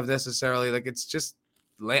speak of necessarily. Like, it's just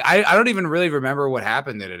like, I don't even really remember what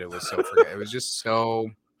happened in it. It was so forget. It was just so.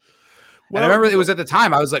 And I Well, remember it was at the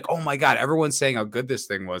time I was like, oh my God, everyone's saying how good this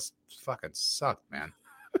thing was. It fucking sucked, man.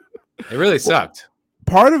 It really sucked.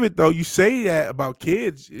 part of it though, you say that about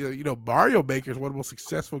kids. Mario Maker is one of the most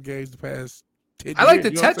successful games the past 10 I years. like the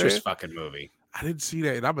You know what I'm Tetris saying? fucking movie. I didn't see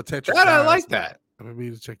that, and I'm a Tetris God, I guy. like So that. I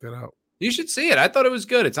mean to check that out. You should see it. I thought it was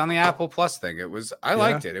good. It's on the Apple Plus thing. I Yeah.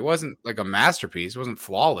 liked it. It wasn't like a masterpiece. It wasn't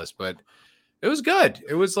flawless, but it was good.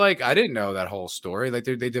 It was like, I didn't know that whole story. Like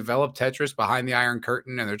they developed Tetris behind the Iron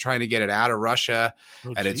Curtain and they're trying to get it out of Russia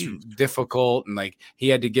Oh, and it's geez. difficult. And like he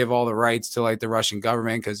had to give all the rights to like the Russian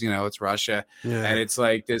government because, it's Russia. Yeah. And it's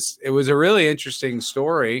like this, it was a really interesting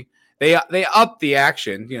story. They upped the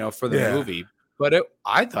action, for the Yeah. movie, but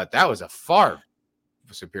I thought that was a far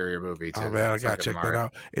superior movie to Oh man, I gotta fucking check that Mario.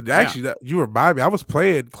 out. And actually, you remind me. I was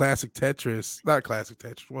playing classic Tetris, not classic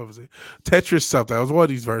Tetris. What was it? Tetris something. I was one of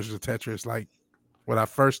these versions of Tetris. Like when I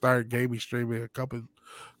first started gaming streaming a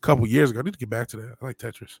couple years ago. I need to get back to that. I like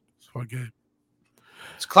Tetris. It's a fun game.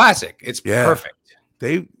 It's classic. It's Yeah. perfect.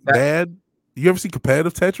 Man, you ever see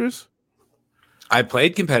competitive Tetris? I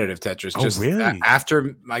played competitive Tetris just really?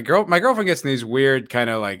 after my girlfriend gets in these weird kind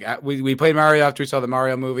of like we played Mario after we saw the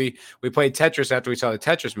Mario movie. We played Tetris after we saw the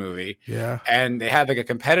Tetris movie. Yeah. And they had like a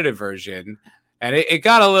competitive version, and it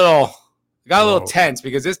got a little tense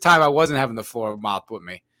because this time I wasn't having the floor mopped with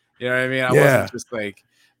me. You know what I mean? I wasn't just like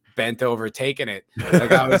bent over taking it.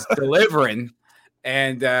 Like I was delivering,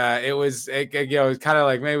 and it was kind of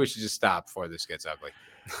like maybe we should just stop before this gets ugly.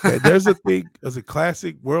 Yeah, there's a thing as a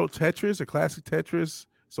classic World Tetris, a classic Tetris.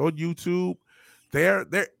 It's on YouTube. They're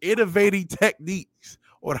innovating techniques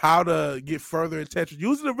on how to get further in Tetris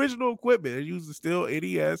using original equipment. They're using still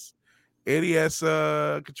NES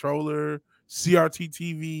controller, CRT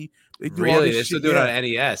TV. They do all Really, this they still shit. do it on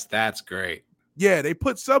NES. That's great. Yeah, they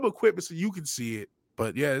put some equipment so you can see it,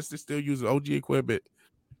 but yeah, they're still using OG equipment.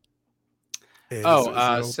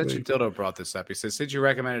 And Central Dildo brought this up. He says, since you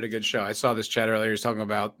recommended a good show, I saw this chat earlier. He's talking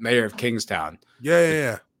about Mayor of Kingstown.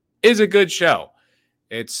 Yeah. Is a good show.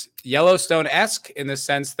 It's Yellowstone-esque in the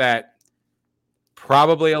sense that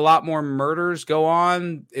probably a lot more murders go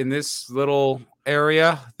on in this little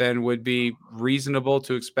area than would be reasonable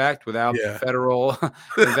to expect without federal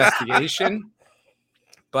investigation.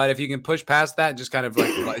 But if you can push past that and just kind of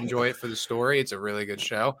like enjoy it for the story, it's a really good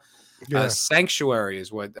show. Yeah. Sanctuary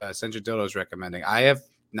is what Central Dildo is recommending. I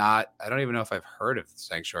don't even know if I've heard of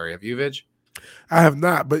Sanctuary. Have you, Vidge? I have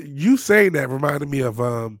not, but you saying that reminded me of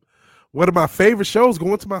one of my favorite shows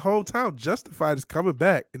going to my hometown. Justified is coming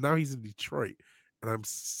back, and now he's in Detroit, and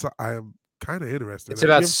I am kind of interested. It's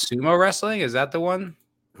about sumo wrestling. Is that the one?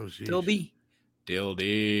 Oh, geez.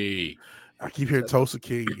 Dildy. I keep hearing Tulsa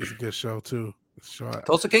King is a good show too.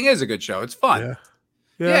 Tulsa King is a good show. It's fun.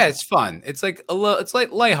 Yeah, it's fun. It's like it's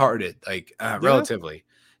like lighthearted, like relatively.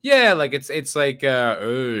 Yeah, like it's like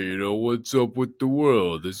hey, what's up with the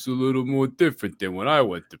world? It's a little more different than when I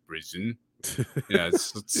went to prison. Yeah,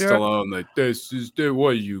 it's Stallone like this is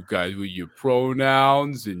what you guys with your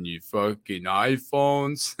pronouns and your fucking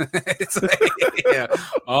iPhones. It's like,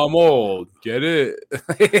 I'm old. Get it?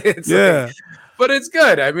 It's but it's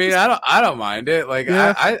good. I mean, I don't mind it. Like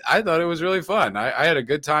I thought it was really fun. I had a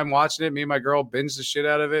good time watching it. Me and my girl binged the shit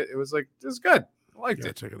out of it. It was good. I liked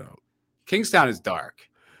it. Check it out. Kingstown is dark.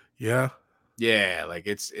 Yeah. Like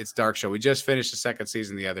it's dark show. We just finished the second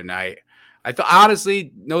season the other night. I thought,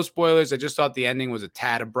 honestly, no spoilers. I just thought the ending was a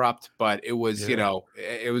tad abrupt, but it was,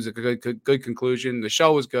 it was a good conclusion. The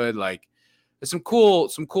show was good. Like there's some cool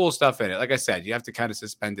stuff in it. Like I said, you have to kind of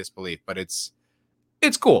suspend disbelief, but it's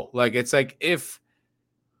cool. Like it's like it'd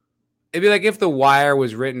be like if The Wire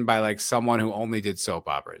was written by like someone who only did soap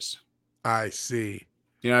operas. I see.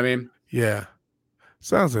 You know what I mean? Yeah.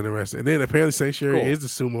 Sounds interesting. And then apparently Sanctuary is the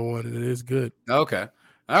sumo one, and it is good. Okay.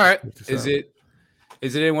 All right.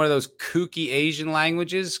 Is it in one of those kooky Asian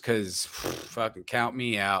languages? Because fucking count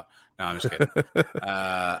me out. No, I'm just kidding.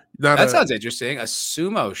 That sounds interesting. A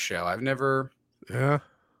sumo show. I've never. Yeah.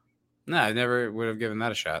 No, I never would have given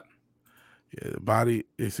that a shot. Yeah, the body,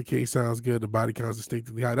 it's a case sounds good. The body count's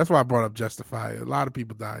distinctly high. That's why I brought up Justified. A lot of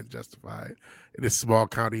people died in Justified in this small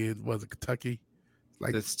county. It was Kentucky.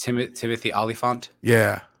 Like, That's Timothy Oliphant.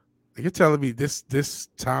 yeah. You're telling me this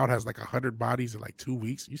child has like 100 bodies in like 2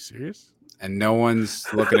 weeks? Are you serious? And no one's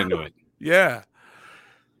looking into it. Yeah.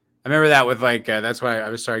 I remember that with like that's why I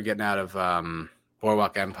was started getting out of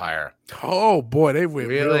Boardwalk Empire. Oh boy, they went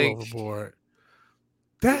real Really? overboard.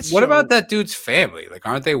 That What show, about that dude's family? Like,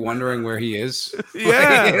 aren't they wondering where he is?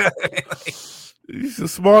 yeah. These are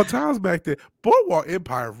small towns back there. Boardwalk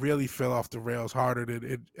Empire really fell off the rails harder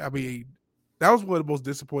than it. I mean, that was one of the most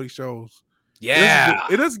disappointing shows. Yeah.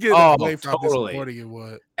 It doesn't get Oh, away from how totally. disappointing it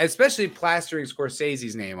was. Especially plastering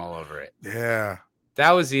Scorsese's name all over it. Yeah.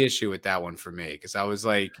 That was the issue with that one for me, because I was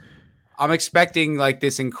like, I'm expecting like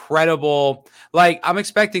this incredible, like I'm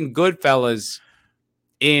expecting Goodfellas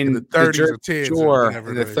in the 30s or 10s or whatever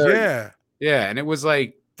in the it is. 30s. Yeah. Yeah, and it was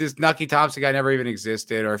like this Nucky Thompson guy never even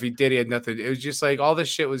existed, or if he did, he had nothing. It was just like all this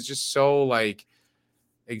shit was just so like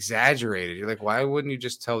exaggerated. You're like, why wouldn't you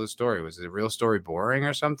just tell the story? Was the real story boring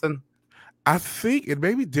or something? I think, and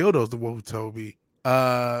maybe Dildo's the one who told me.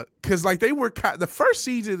 Because like they were the first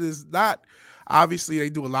season is not, obviously they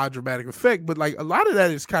do a lot of dramatic effect, but like a lot of that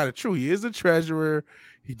is kind of true. He is a treasurer.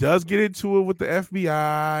 He does get into it with the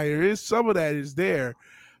FBI. There is some of that is there.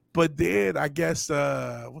 But then I guess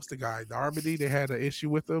what's the guy? Darmody, they had an issue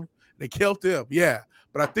with him. They killed him. Yeah.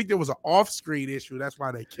 But I think there was an off-screen issue. That's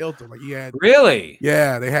why they killed him. Like he had Really?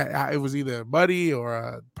 Yeah, they had it was either money or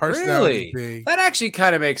a personality thing. That actually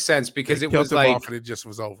kind of makes sense, because they it was like off and it just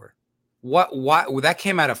was over. What well, that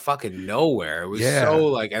came out of fucking nowhere. It was so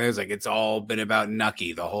like, and it was like it's all been about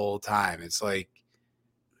Nucky the whole time. It's like,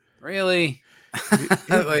 really? It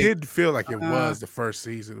Like, didn't feel like it was the first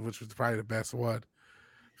season, which was probably the best one.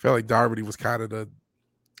 Felt like Darmody was kind of the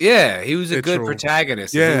he was a good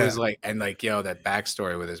protagonist. Yeah, he was like, and like, yo, that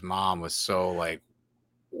backstory with his mom was so like,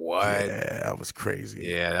 what? Yeah, that was crazy.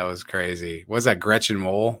 Yeah, that was crazy. Was that Gretchen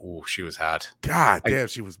Mol? Ooh, she was hot. God damn,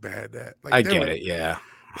 she was bad. That like, I get it. Yeah,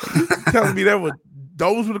 telling me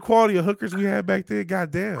those were the quality of hookers we had back then. God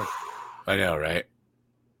damn. I know, right?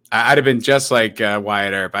 I'd have been just like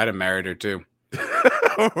Wyatt Earp. I'd have married her too.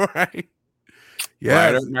 Right. Yeah.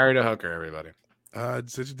 Wyatt Earp married a hooker, everybody.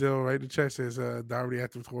 Such a deal right in the chat says Darmody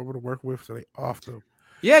acted horrible to work with, so they offed him.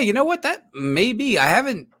 Yeah, you know what? That maybe I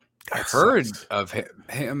haven't heard of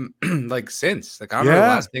him like since. Like I don't know the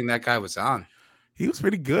last thing that guy was on. He was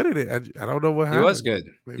pretty good at it. I don't know what happened. He was good.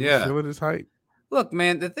 Maybe he was feeling his hype. Look,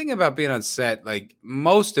 man, the thing about being on set, like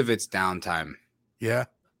most of it's downtime. Yeah.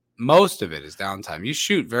 Most of it is downtime. You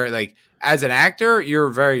shoot very like as an actor, you're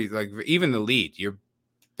very like even the lead, you're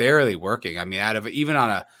barely working. I mean, even on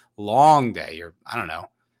a long day, you're, I don't know,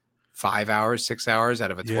 5 hours, 6 hours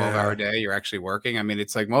out of a 12-hour day, you're actually working. I mean,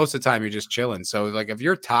 it's like most of the time you're just chilling. So like if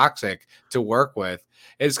you're toxic to work with,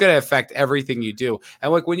 it's going to affect everything you do.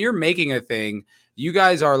 And like when you're making a thing, you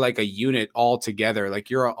guys are like a unit all together.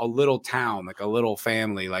 Like you're a little town, like a little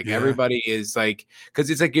family. Like everybody is like,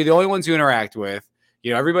 because it's like you're the only ones you interact with.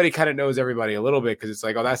 You know, everybody kind of knows everybody a little bit, because it's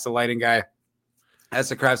like, oh, that's the lighting guy. That's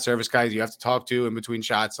the craft service guys you have to talk to in between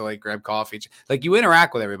shots to like grab coffee. Like you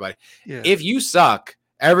interact with everybody. Yeah. If you suck,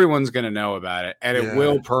 everyone's going to know about it, and it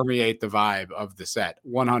will permeate the vibe of the set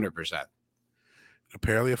 100%.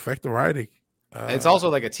 Apparently affect the writing. It's also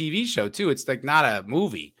like a TV show too. It's like not a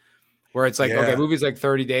movie where it's like, okay, movie's like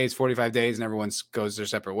 30 days, 45 days, and everyone goes their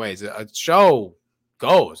separate ways. A show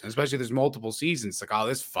goes, and especially if there's multiple seasons. Like, oh,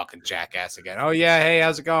 this fucking jackass again. Oh yeah, hey,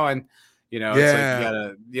 how's it going? You know, it's like you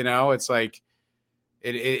gotta, you know, it's like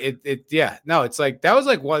no, it's like that was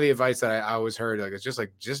like one of the advice that I always heard. Like, it's just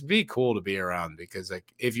like, just be cool to be around, because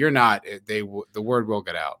like if you're not, the word will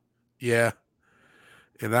get out. Yeah,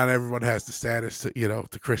 and not everyone has the status to, you know,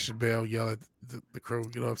 to Christian Bale yell at the crew.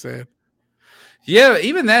 You know what I'm saying? Yeah,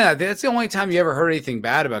 even then, that's the only time you ever heard anything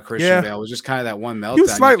bad about Christian Bale. Was just kind of that one meltdown. He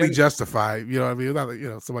was slightly justified. You know what I mean? Not like, you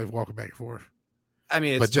know, somebody walking back and forth. I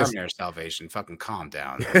mean, it's Terminator Salvation. Fucking calm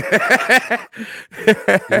down. You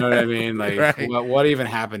know what I mean? Like, what even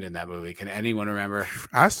happened in that movie? Can anyone remember?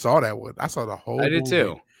 I saw that one. I saw the whole. I did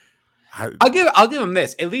too. I'll give them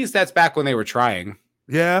this. At least that's back when they were trying.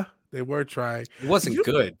 Yeah, they were trying. It wasn't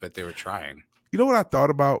good, but they were trying. You know what I thought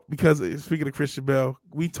about? Because speaking of Christian Bale,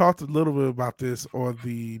 we talked a little bit about this on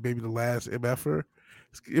maybe the last Mfer.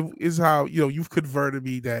 Is how, you know, you've converted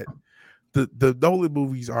me that the Nolan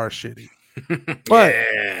movies are shitty. But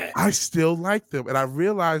I still like them, and I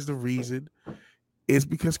realized the reason is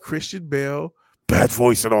because Christian Bale, bad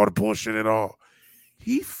voice and all the bullshit and all,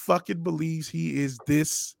 he fucking believes he is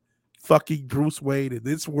this fucking Bruce Wayne in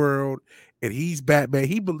this world, and he's Batman.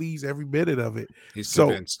 He believes every minute of it. He's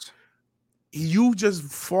convinced. you just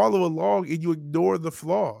follow along and you ignore the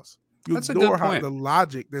flaws. You That's a good ignore how point. the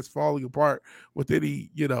logic that's falling apart with any,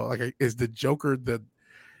 is the Joker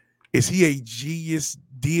is he a genius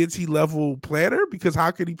deity level planner? Because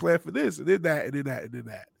how can he plan for this and then that and then that and then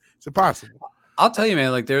that? It's impossible. I'll tell you,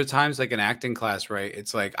 man, like there are times like in acting class, right?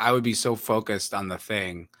 It's like I would be so focused on the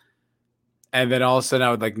thing. And then all of a sudden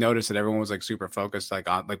I would like notice that everyone was like super focused, like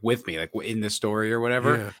on like with me, like in the story or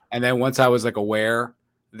whatever. Yeah. And then once I was like aware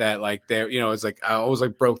that like there, it's like I always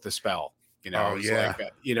like broke the spell, Oh it was yeah.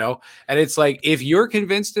 like, and it's like if you're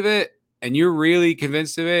convinced of it and you're really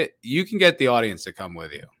convinced of it, you can get the audience to come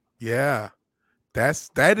with you. Yeah.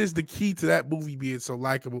 That is the key to that movie being so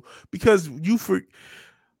likable because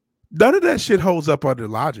none of that shit holds up under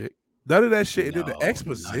logic. None of that shit. And then the No, none of it.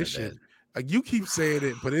 exposition, like you keep saying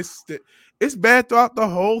it, but it's bad throughout the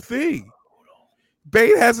whole thing.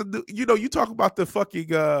 Bane has you talk about the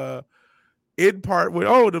fucking end part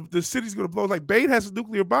where the city's gonna blow. Like Bane has a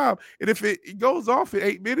nuclear bomb, and if it goes off in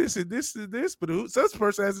 8 minutes and this, but such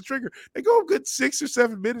person has a trigger, they go a good 6 or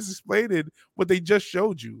 7 minutes explaining what they just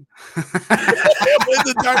showed you. When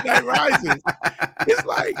the Dark Knight Rises, it's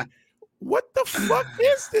like, what the fuck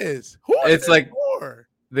is this? Who is It's this like for?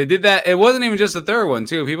 they did that. It wasn't even just the third one,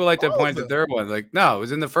 too. People like to All point of the them. third one. Like, no, it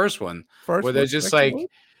was in the first one where First they're one, just second like, one.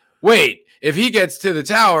 wait, if he gets to the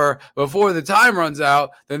tower before the time runs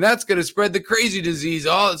out, then that's going to spread the crazy disease.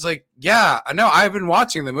 Oh, it's like, yeah, I know. I've been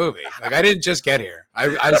watching the movie. Like, I didn't just get here.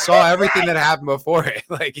 I saw everything that happened before it.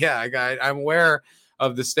 Like, yeah, I'm aware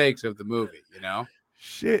of the stakes of the movie,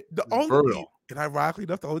 Shit. Brutal. And ironically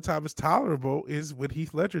enough, the only time it's tolerable is when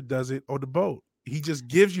Heath Ledger does it on the boat. He just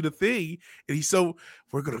gives you the thing, and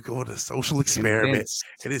we're gonna go on a social experiment, Convinced.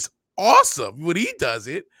 and it's awesome when he does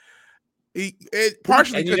it.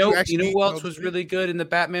 Partially And because you you know actually who else was really good in the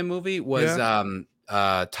Batman movie was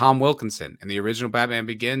Tom Wilkinson in the original Batman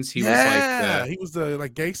Begins. He was like he was the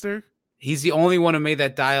gangster. he's the only one who made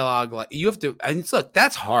that dialogue. Like you have to, and look,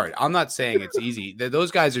 that's hard. I'm not saying it's easy.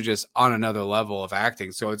 Those guys are just on another level of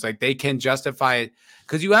acting. So it's like they can justify it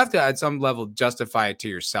because you have to at some level justify it to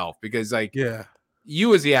yourself because like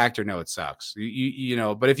you as the actor know it sucks.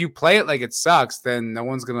 But if you play it like it sucks, then no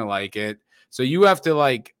one's gonna like it. So you have to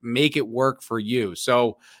like make it work for you.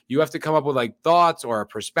 So you have to come up with like thoughts or a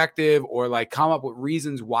perspective or like come up with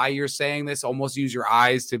reasons why you're saying this. Almost use your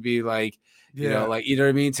eyes to be like, you know what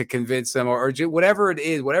I mean? To convince them or whatever it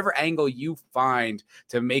is, whatever angle you find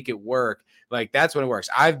to make it work. Like that's when it works.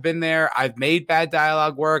 I've been there. I've made bad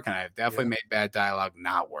dialogue work and I've definitely made bad dialogue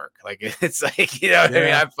not work. Like it's like, what I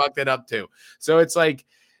mean? I've fucked it up too. So it's like,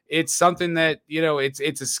 it's something that,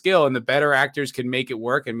 it's a skill and the better actors can make it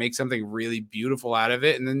work and make something really beautiful out of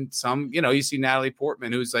it. And then some, you see Natalie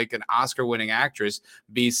Portman, who's like an Oscar winning actress,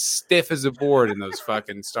 be stiff as a board in those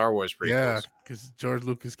fucking Star Wars prequels. Yeah, because George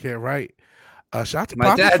Lucas can't write. Shout out to My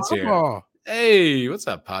Padre dad's Football. here. Hey, what's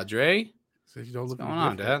up, Padre? Says you don't what's look going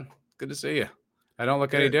on, Dad? Good to see you. I don't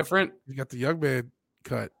look any different. You got the young man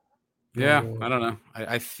cut. Yeah, I don't know.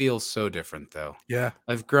 I feel so different, though. Yeah.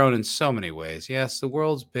 I've grown in so many ways. Yes, the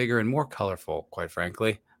world's bigger and more colorful, quite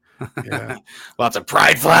frankly. Yeah. Lots of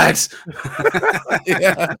pride flags.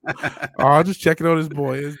 Yeah. Oh, just checking on his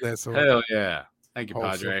boy. Is that so? Hell yeah. Thank you,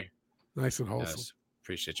 wholesome. Padre. Nice and wholesome. Yes.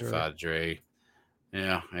 Appreciate you, Padre.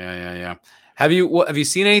 Yeah. Have you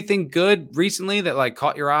seen anything good recently that like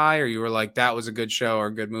caught your eye or you were like, that was a good show or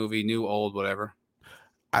a good movie, new, old, whatever?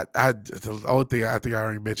 The only thing I think I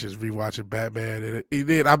already mentioned is rewatching Batman, and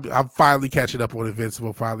then I'm finally catching up on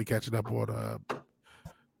Invincible, finally catching up on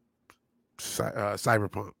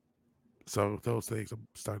Cyberpunk. So those things I'm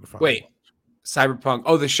starting to find. Wait, Cyberpunk?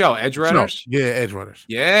 Oh, the show Edge Runners. Yeah, Edge Runners.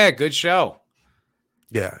 Yeah, good show.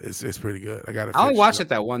 Yeah, it's pretty good. I only watched it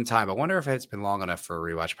that one time. I wonder if it's been long enough for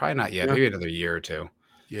a rewatch. Probably not yet. Maybe another year or two.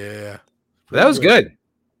 Yeah, but that was good.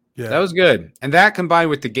 Yeah, that was good. And that combined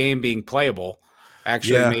with the game being playable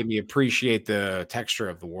actually made me appreciate the texture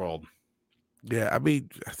of the world. Yeah, I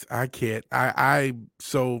mean, I can't. I'm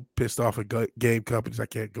so pissed off at game companies. I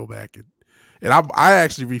can't go back and I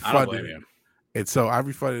actually refunded it. And so I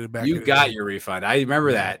refunded it back. You got your refund. I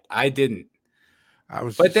remember that. I didn't.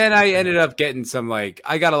 But then I ended up getting some I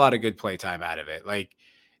got a lot of good playtime out of it. Like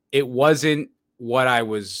it wasn't what I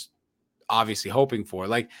was obviously hoping for.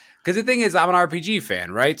 Because the thing is, I'm an RPG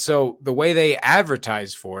fan, right? So the way they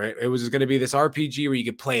advertised for it, it was going to be this RPG where you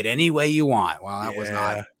could play it any way you want. Well, that was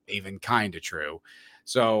not even kind of true.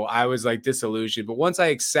 So I was disillusioned. But once I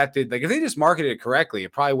accepted, if they just marketed it correctly,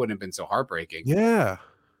 it probably wouldn't have been so heartbreaking. Yeah.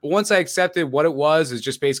 But once I accepted what it was, is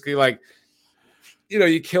just basically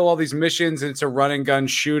you kill all these missions and it's a run and gun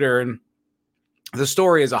shooter. And the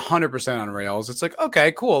story is 100% on rails. It's like,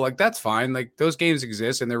 okay, cool. Like, that's fine. Like, those games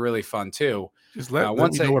exist and they're really fun too. Just let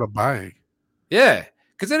Once me know what I'm buying. yeah.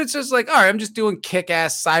 Cause then it's just like, all right, I'm just doing kick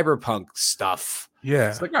ass cyberpunk stuff. Yeah.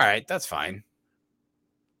 It's like, all right, that's fine.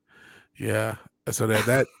 Yeah. So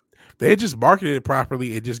that they just marketed it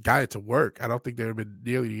properly and just got it to work. I don't think there have been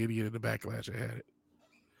nearly any of the backlash that had it.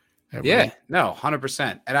 Yeah, no,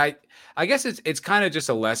 100%. And I guess it's kind of just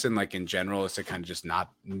a lesson, like in general, is to kind of just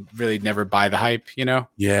not really never buy the hype, you know?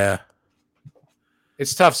 Yeah.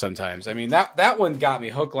 It's tough sometimes. I mean, that one got me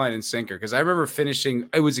hook, line, and sinker because I remember finishing.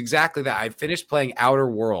 It was exactly that. I finished playing Outer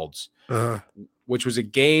Worlds, which was a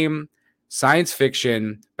game, science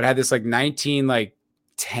fiction, but had this like 1910s,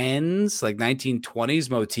 like 1920s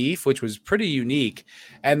motif, which was pretty unique.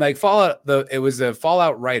 And like it was the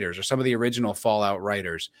Fallout writers or some of the original Fallout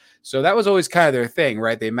writers. So that was always kind of their thing,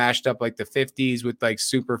 right? They mashed up like the 50s with like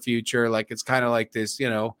super future, like it's kind of like this,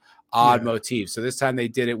 odd motif. So this time they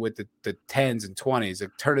did it with the 10s and 20s, the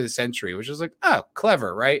turn of the century, which was like, oh,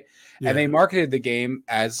 clever, right? Yeah. And they marketed the game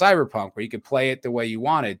as cyberpunk, where you could play it the way you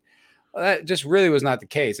wanted. Well, that just really was not the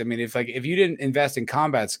case. I mean, if you didn't invest in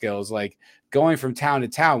combat skills, like going from town to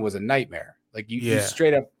town was a nightmare. Like you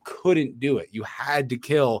straight up couldn't do it. You had to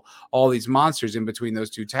kill all these monsters in between those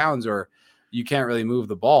two towns, or you can't really move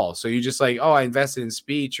the ball. So you just like, oh, I invested in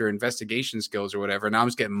speech or investigation skills or whatever. Now I'm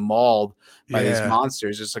just getting mauled by these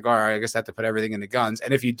monsters. Just like, all right, I guess I have to put everything in the guns.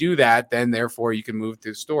 And if you do that, then therefore you can move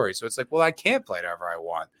through the story. So it's like, well, I can't play it however I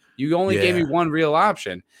want. You only gave me one real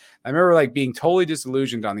option. I remember like being totally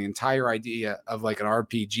disillusioned on the entire idea of like an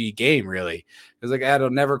RPG game, really. It was like, it'll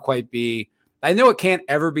never quite be. I know it can't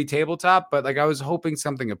ever be tabletop, but like I was hoping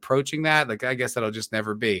something approaching that. Like, I guess that'll just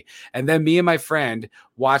never be. And then me and my friend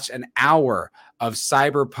watched an hour of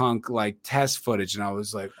cyberpunk like test footage, and I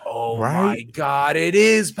was like, oh my God, it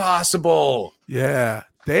is possible. Yeah.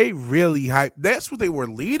 They really hyped. That's what they were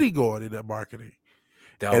leading on in that marketing.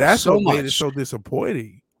 And that's so what made it much. so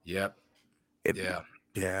disappointing. Yep.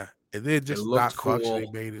 Yeah. And then just not cool.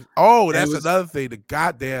 functioning made it. Oh, that's another thing. The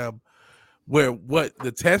goddamn what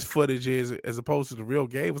the test footage is as opposed to the real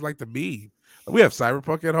game was like the meme. We have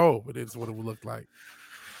Cyberpunk at home, but it's what it would look like.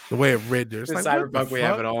 The way it renders. The like, Cyberpunk we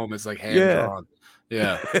have at home is like hand drawn.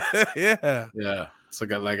 Yeah. Yeah. It's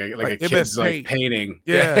like a kid's like painting.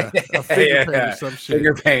 Yeah. A finger paint or some shit.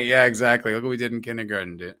 Finger paint. Yeah, exactly. Look what we did in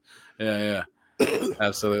kindergarten, dude. Yeah.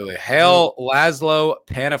 Absolutely. Hail Laszlo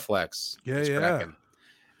Panaflex. Yeah.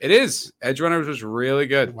 It is. Edge Runners was really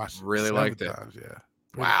good. Really liked it. Yeah.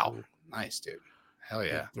 Wow. Cool. Nice, dude. Hell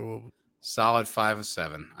yeah. Solid 5 of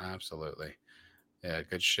 7. Absolutely. Yeah,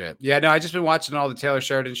 good shit. Yeah, no, I just been watching all the Taylor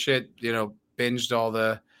Sheridan shit, binged all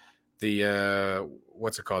the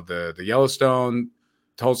what's it called? The Yellowstone,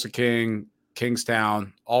 Tulsa King,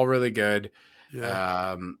 Kingstown, all really good.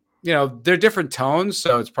 Yeah. They're different tones,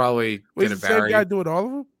 so it's probably gonna vary. Same guy doing all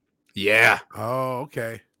of them? Yeah. Oh,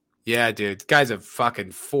 okay. Yeah, dude. The guy's a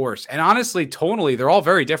fucking force. And honestly, tonally, they're all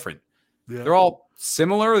very different. Yeah. They're all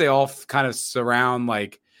similar. They all kind of surround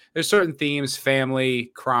like there's certain themes,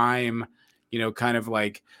 family, crime, kind of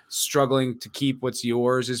like struggling to keep what's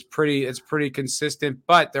yours it's pretty consistent,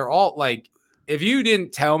 but they're all like, if you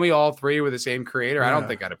didn't tell me all three were the same creator, I don't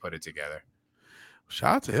think I'd have put it together.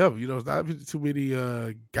 Shout out to him. There's not too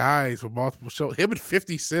many guys with multiple shows. Him and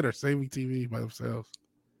 50 Cent are saving TV by themselves.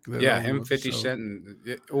 Yeah, him, 50 Cent.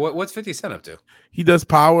 And what's 50 Cent up to? He does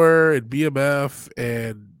Power and BMF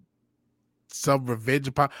and some Revenge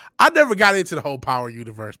of Power. I never got into the whole Power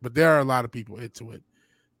universe, but there are a lot of people into it.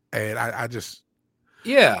 And I just,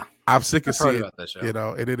 I'm sick of seeing it,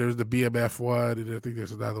 and then there's the BMF one, and I think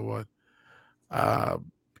there's another one. And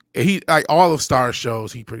he, like all of Star's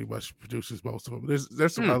shows, he pretty much produces most of them.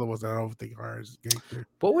 There's some other ones that I don't think are as gangster.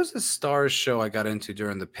 What was the Star's show I got into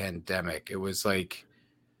during the pandemic? It was like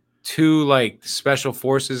 2 like special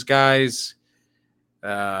forces guys.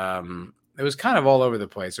 It was kind of all over the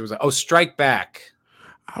place. It was like, Strike Back.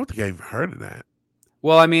 I don't think I even heard of that.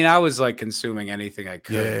 Well, I mean, I was like consuming anything I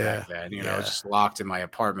could back then. I was just locked in my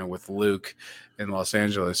apartment with Luke in Los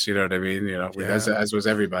Angeles. You know what I mean? As was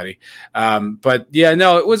everybody. But yeah,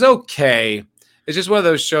 no, it was okay. It's just one of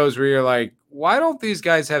those shows where you're like, why don't these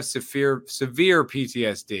guys have severe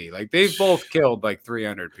PTSD? Like they've both killed like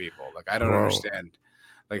 300 people. Like I don't understand,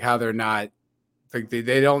 like how they're not. Like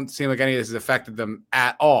they don't seem like any of this has affected them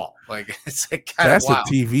at all. Like it's like kind of wild.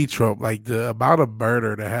 That's a TV trope. Like the amount of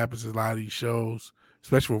murder that happens in a lot of these shows,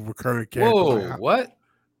 especially with recurring characters. Whoa, like, what?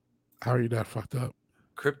 How are you not fucked up?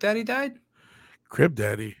 Crip Daddy died? Crip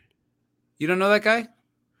Daddy. You don't know that guy?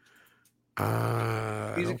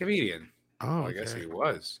 He's a comedian. Oh, I guess he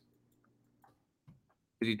was.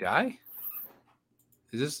 Did he die?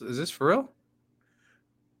 Is this for real?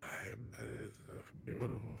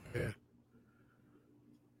 Yeah.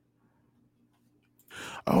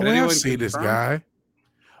 Oh, Can wait, I've anyone seen this confirm? guy.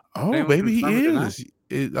 Can Oh, anyone maybe he confirm or deny? is.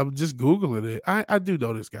 I'm just Googling it. I do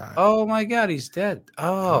know this guy. Oh my God, he's dead.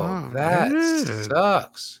 Oh, Oh, that man.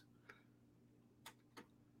 sucks.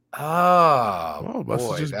 Oh Oh, must have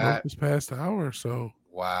boy, just broke that this past hour or so.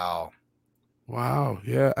 wow. Wow.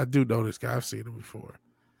 Yeah, I do know this guy. I've seen him before.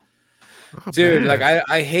 Oh, Dude, like man.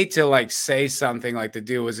 I hate to like say something like the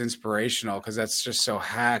dude was inspirational because that's just so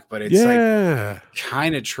hack, but it's like Yeah.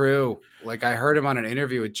 kind of true. Like I heard him on an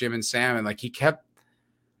interview with Jim and Sam, and like he kept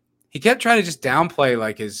trying to just downplay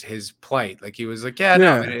like his plight. Like he was like, yeah,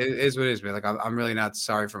 no, man, Yeah. it is what it is, man. Like I'm really not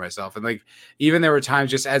sorry for myself. And like even there were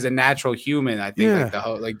times just as a natural human, I think like Yeah. the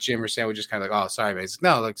whole like Jim or Sam would just kind of like, oh, sorry, man. He's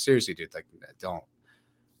like, no, like seriously, dude, like don't.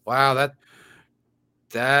 Wow,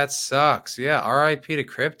 that sucks. Yeah, R.I.P. to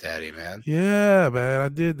Crypt Daddy, man. Yeah, man. I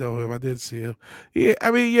did know him. I did see him. Yeah,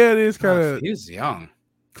 I mean, yeah, it is kind Oh, of he was young.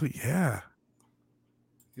 yeah.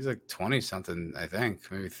 He's like 20 something, I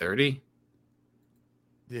think, maybe 30.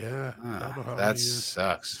 Yeah. I don't know how old That he is.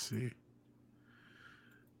 sucks. Let's see.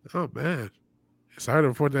 Oh man. Sorry to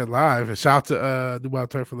report that live. And shout out to Dubai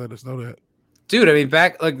Turf for letting us know that. Dude, I mean,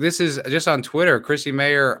 back like this is just on Twitter. Chrissy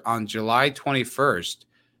Mayer on July 21st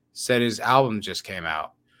said his album just came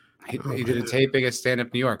out. Oh He did a man. taping at Stand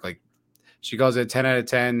Up New York. Like she calls it 10 out of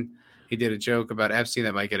 10. He did a joke about Epstein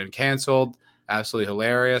that might get him canceled. Absolutely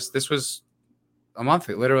hilarious. This was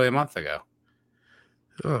literally a month ago.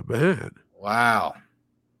 Oh man. Wow.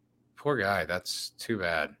 Poor guy. That's too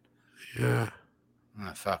bad. Yeah.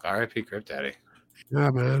 Oh, fuck. R.I.P. Crypt Daddy. Yeah,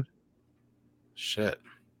 man. Shit.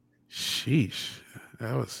 Sheesh.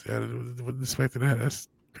 That was I wasn't expecting that. That's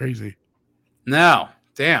crazy. No.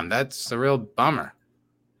 Damn. That's a real bummer.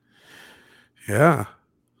 Yeah.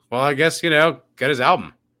 Well, I guess, get his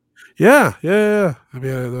album. Yeah. I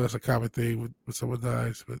mean, I know that's a common thing when someone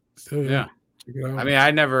dies, but still, Yeah. check it out. I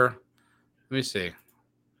mean, let me see.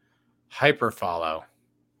 Hyper follow.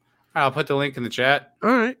 I'll put the link in the chat All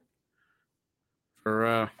right.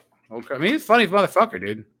 for, okay. I mean, he's a funny motherfucker,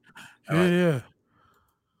 dude. Yeah.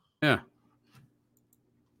 Yeah.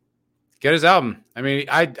 Get his album. I mean,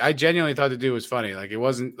 I genuinely thought the dude was funny. Like, it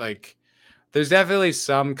wasn't like, there's definitely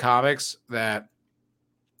some comics that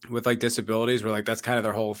with like disabilities where like that's kind of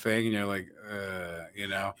their whole thing. And you're like,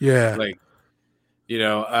 Yeah. like,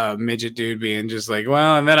 midget dude being just like,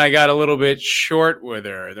 well, and then I got a little bit short with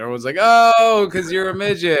her. And everyone's like, oh, because you're a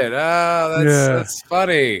midget. Oh, that's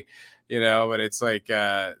funny. But it's like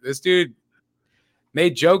this dude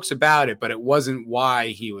made jokes about it, but it wasn't why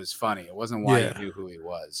he was funny. It wasn't why he knew who he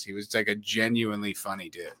was. He was like a genuinely funny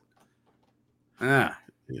dude. Yeah.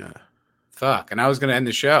 Fuck. And I was gonna end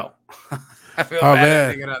the show. I feel Oh, bad man.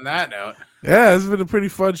 ending it on that note. Yeah, it's been a pretty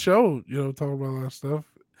fun show, talking about a lot of stuff.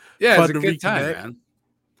 Yeah, Fun it's a to good time, reconnect. man.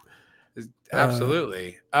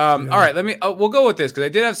 Absolutely. All right, we'll go with this because I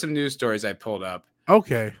did have some news stories I pulled up.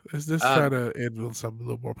 Okay. Let's try to end with something a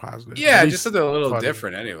little more positive. Yeah, just something a little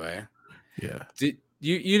different anyway. Yeah.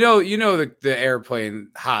 You know the airplane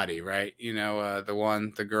hottie, right?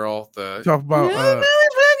 The girl, the talk about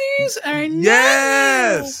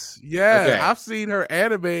yes. Okay. I've seen her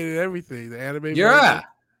animated and everything. The animated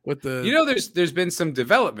with the there's been some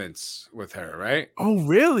developments with her, right? Oh,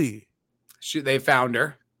 really? They found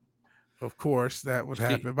her. Of course, that would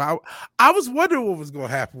happen. But I was wondering what was going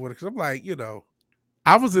to happen with it because I'm like,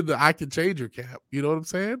 I was in the I can change her camp. You know what I'm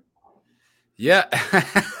saying? Yeah.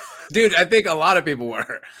 Dude, I think a lot of people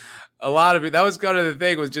were. A lot of it. That was kind of the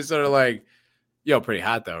thing, was just sort of like, pretty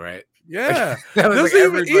hot though, right? Yeah. That was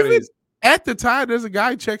like even at the time, there's a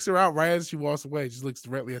guy who checks her out right as she walks away. Just looks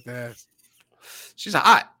directly at the ass. She's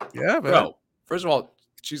hot. Yeah, man. Bro, first of all,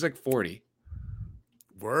 she's like 40.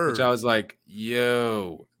 Word. Which I was like,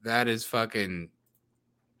 yo, that's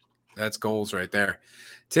goals right there.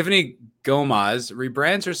 Tiffany Gomez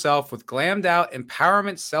rebrands herself with glammed out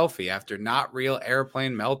empowerment selfie after not real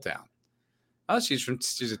airplane meltdown. Oh, she's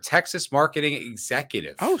a Texas marketing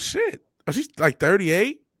executive. Oh, shit. Oh, she's like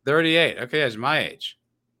 38? 38. Okay, that's my age.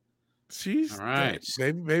 She's all right.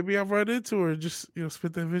 Maybe I've run into her and just,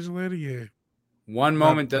 spit that vigilante game. One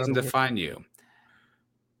moment doesn't define you.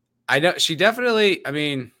 I know she definitely, I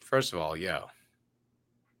mean, first of all, that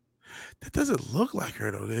doesn't look like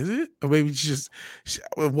her though, is it? Or maybe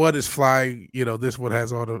one is flying, this one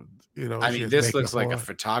has all the, I mean, this looks like a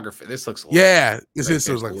photographer. This looks this looks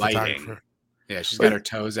like a photographer. Yeah, she's got her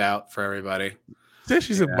toes out for everybody.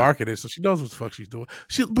 She's in marketing, so she knows what the fuck she's doing.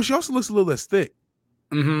 But she also looks a little less thick.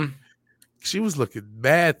 Mm-hmm. She was looking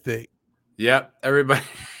mad thick. Yep.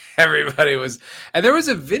 Everybody was, and there was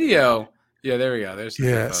a video. Yeah, there we go. There's See,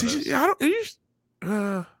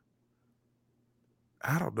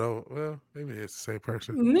 I don't know. Well, maybe it's the same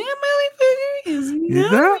person. That motherfucker is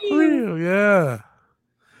You're not not real. real. Yeah.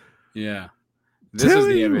 Yeah. This was Telling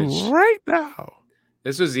the you image. right now.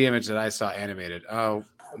 This was the image that I saw animated. Oh,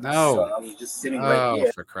 no. So I was just sitting right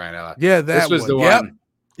here. For crying out loud. Yeah, This that was one. the Yep. one.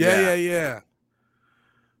 Yeah.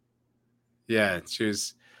 Yeah, she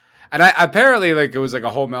was. And I apparently, like, it was like a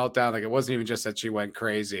whole meltdown. Like, it wasn't even just that she went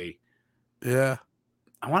crazy. Yeah.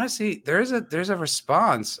 I want to see. There's a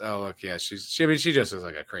response. Oh, look, yeah, she just was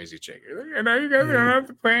like a crazy chick. Like, you know, you guys are off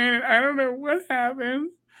the planet. I don't know what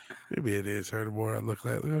happened. Maybe it is her. The more I look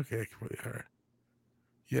at it, okay, it could be her.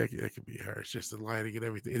 Yeah, it could be her. It's just the lighting and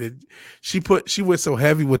everything. And she went so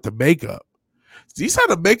heavy with the makeup. These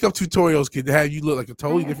kind of makeup tutorials can have you look like a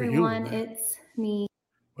totally different human. Man. It's me.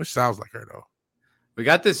 Which sounds like her though. We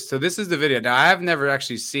got this. So this is the video. Now I have never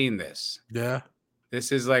actually seen this. Yeah.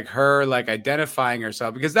 This is like her like identifying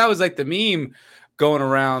herself, because that was like the meme going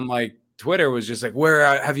around like Twitter was just like,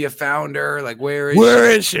 where have you found her? Like, where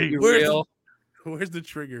is she? Where's the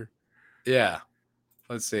trigger? Yeah.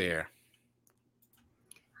 Let's see here.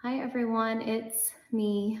 Hi, everyone. It's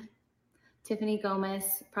me, Tiffany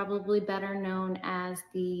Gomez, probably better known as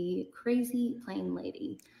the Crazy Plane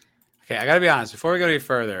Lady. Okay, I got to be honest. Before we go any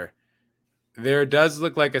further, there does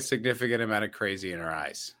look like a significant amount of crazy in her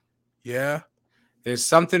eyes. Yeah. There's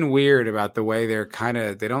something weird about the way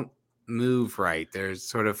they don't move right.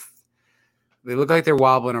 There's they look like they're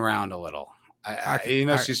wobbling around a little.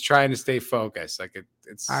 She's trying to stay focused. Like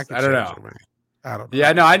it's, I don't know. Her, I don't know.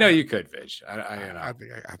 Yeah, no, I know you could, Vish. I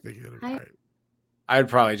think it'll be right. I'd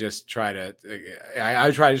probably just try to.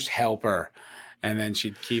 I'd try to just help her, and then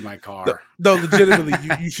she'd key my car. No, legitimately,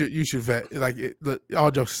 you should vet. Like all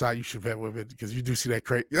jokes aside, you should vet women because you do see that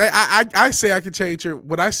crazy. I say I can change her.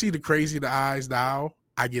 When I see the crazy in the eyes now,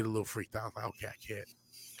 I get a little freaked out. Like, okay, I can't.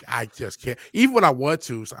 I just can't. Even when I want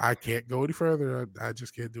to, so I can't go any further. I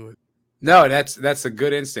just can't do it. No, that's a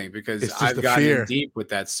good instinct, because I've gotten in deep with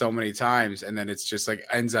that so many times, and then it's just like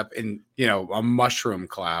ends up in a mushroom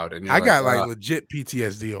cloud. And I got like legit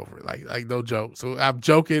PTSD over it, like no joke. So I'm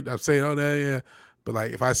joking. I'm saying, oh yeah, but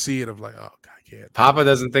like if I see it, I'm like, oh God, I can't. Papa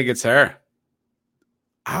doesn't think it's her.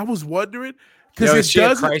 I was wondering because is she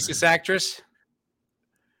a crisis actress?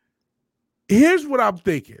 Here's what I'm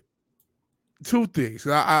thinking. Two things.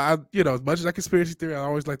 I as much as I conspiracy theory, I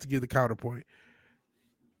always like to give the counterpoint.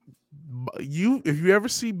 If you ever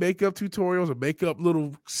see makeup tutorials or makeup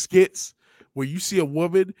little skits where you see a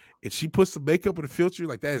woman and she puts the makeup in a filter,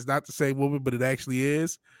 like that is not the same woman, but it actually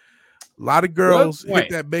is. A lot of girls hit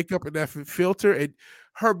that makeup in that filter, and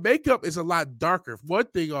her makeup is a lot darker. One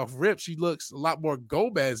thing off rip, she looks a lot more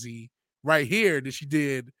Gomez-y right here than she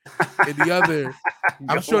did in the other.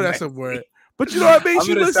 I'm sure that's somewhere. But you know what I mean? I'm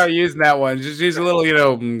going to start using that one. She's a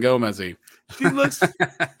little, Gomez-y. She looks,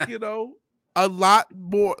 a lot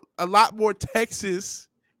more Texas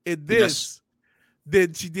in this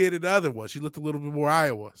than she did in the other one. She looked a little bit more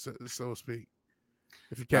Iowa, so to speak.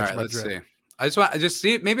 If you catch my drift. See. I just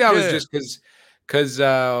see. Maybe I was just because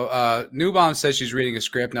Newbaum says she's reading a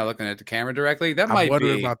script, not looking at the camera directly. That might be. I'm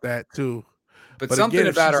wondering about that too. But something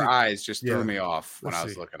again, about her eyes just threw me off when I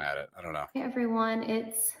was looking at it. I don't know. Hey everyone,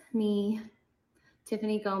 it's me,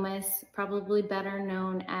 Tiffany Gomez, probably better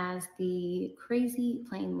known as the Crazy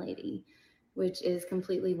Plane Lady, which is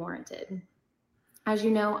completely warranted. As you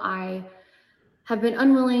know, I have been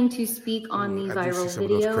unwilling to speak on the viral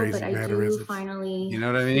video, but I do finally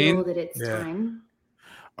feel that it's time.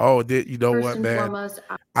 Oh, you know what, man? Foremost,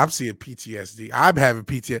 I'm seeing PTSD. I'm having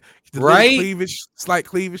PTSD. Right? Slight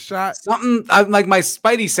cleavage shot. Something like my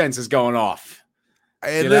spidey sense is going off.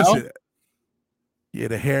 And listen,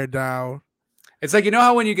 the hair down. It's like,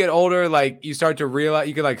 how when you get older, like you start to realize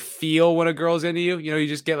you can like feel when a girl's into you. You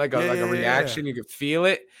just get like a reaction. You can feel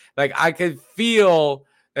it. Like I could feel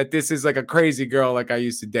that this is like a crazy girl like I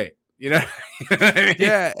used to date. You know what I mean?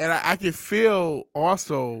 Yeah, and I can feel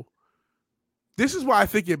also. This is why I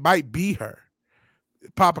think it might be her.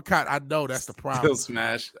 Papa Cotton, I know that's the problem. Still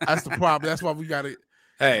smash. That's the problem. That's why we got to.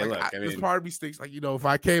 Hey, look, this part of me thinks like, if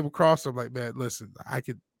I came across them, like, man, listen, I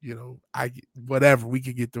could, whatever, we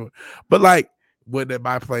could get through it. But like, when at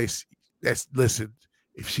my place, listen,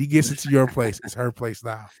 if she gets into your place, it's her place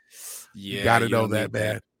now. Yeah, you got to know that,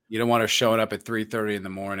 man. You don't want her showing up at 3:30 in the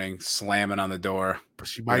morning, slamming on the door. But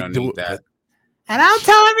she might do it. That. And I'm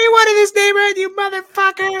telling everyone in this neighborhood, you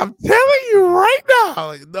motherfucker. I'm telling you right now.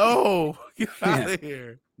 Like, no, get out of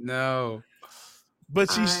here. No.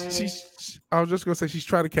 But she's I was just gonna say she's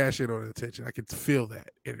trying to cash in on the attention. I can feel that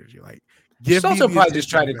energy. Like, She's Give me also the probably just attention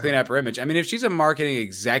trying you to got. clean up her image. I mean, if she's a marketing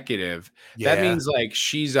executive, that Yeah. means like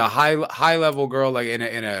she's a high level girl, like in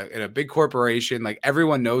a big corporation. Like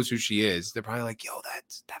everyone knows who she is. They're probably like, yo,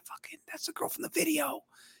 that's the girl from the video.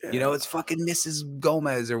 You know, it's fucking Mrs.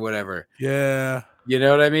 Gomez or whatever. Yeah. You know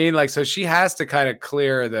what I mean? Like, so she has to kind of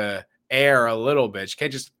clear the air a little bit. She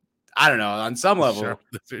can't just, I don't know, on some level,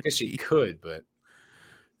 I guess she could, but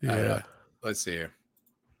I don't know. Let's see here.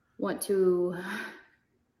 Want to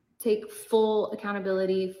take full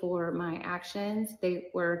accountability for my actions. They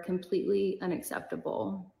were completely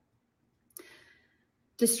unacceptable.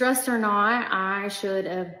 Distressed or not, I should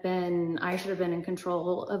have been in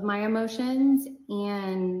control of my emotions,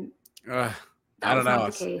 and I don't know.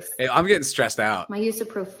 Not the case. Hey, I'm getting stressed out. My use of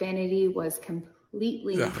profanity was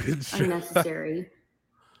completely unnecessary.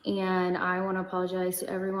 And I want to apologize to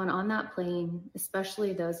everyone on that plane,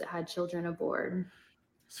 especially those that had children aboard.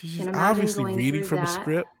 She's obviously reading from a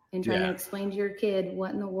script and trying to explain to your kid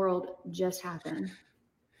what in the world just happened.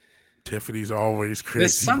 Tiffany's always crazy.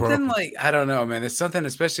 There's something like, I don't know, man. There's something,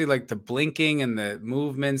 especially like the blinking and the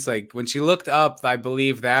movements. Like when she looked up, I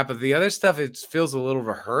believe that, but the other stuff, it feels a little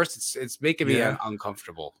rehearsed. It's making me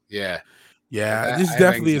uncomfortable. Yeah. Yeah. This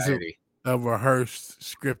definitely is a rehearsed,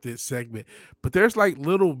 scripted segment. But there's like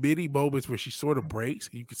little mini moments where she sort of breaks.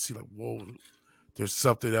 And you can see like, whoa, there's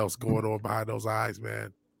something else going on behind those eyes,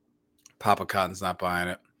 man. Papa Cotton's not buying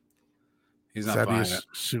it. He's not buying it.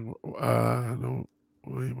 No.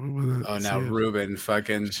 Now Ruben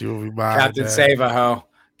fucking Captain Savaho.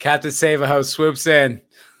 Captain Savaho swoops in.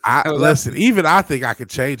 Listen, even I think I could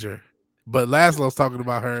change her. But Laszlo's talking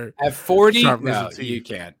about her at 40. No, you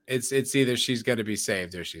can't. It's either she's going to be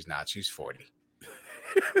saved or she's not. She's 40.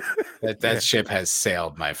 That ship has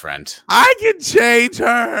sailed, my friend. I can change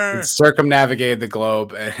her. Circumnavigate the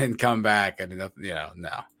globe and come back, and no.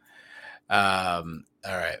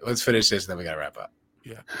 All right, let's finish this, and then we got to wrap up.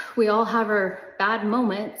 Yeah, we all have our bad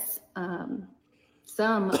moments.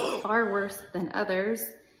 Some far worse than others.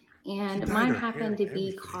 And mine happened to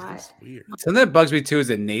be caught. Something that bugs me too is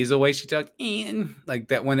the nasal way she talks. Like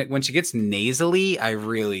that when she gets nasally, I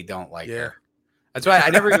really don't like her. That's why I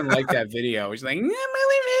never even liked that video. She's like,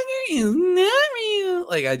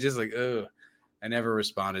 I just like, ugh. I never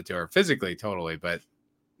responded to her physically, totally, but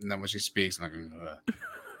then when she speaks, I'm like, ugh.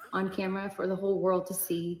 On camera for the whole world to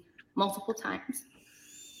see multiple times.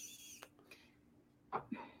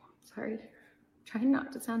 Sorry, trying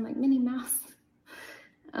not to sound like Minnie Mouse.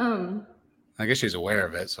 I guess she's aware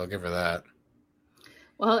of it, so I'll give her that.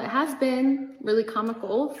 Well, it has been really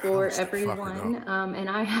comical for everyone, and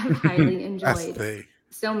I have highly enjoyed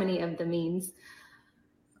so many of the memes.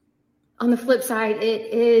 On the flip side,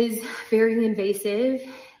 it is very invasive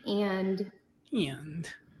and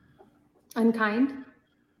unkind.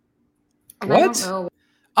 And what? I don't know.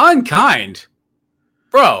 Unkind?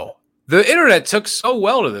 Bro, the internet took so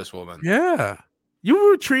well to this woman. Yeah. You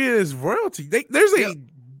were treated as royalty. There's a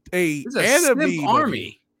anime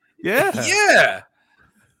army. Yeah. Yeah.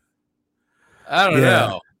 I don't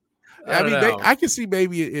know. I can see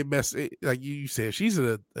maybe it mess like you said. She's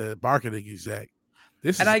a marketing exec.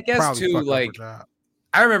 And I guess too, like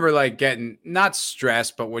I remember like getting not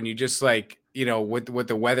stressed, but when you just like with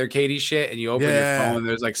the weather Katie shit, and you open your phone, and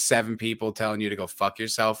there's like 7 people telling you to go fuck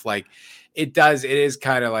yourself. Like it is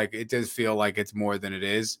kind of like it does feel like it's more than it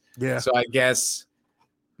is. Yeah. So I guess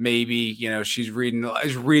maybe she's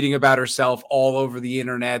reading about herself all over the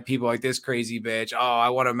internet. People like, this crazy bitch. Oh, I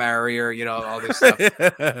want to marry her. All this stuff.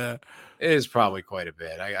 It is probably quite a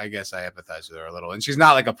bit. I guess I empathize with her a little, and she's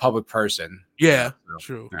not like a public person. Yeah, so,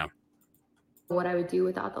 true. Yeah. What I would do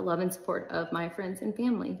without the love and support of my friends and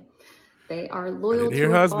family. They are loyal to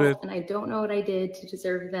your husband, and I don't know what I did to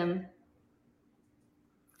deserve them.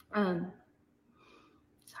 Sorry,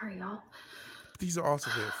 y'all. These are also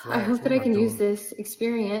good flags. I hope that I can use this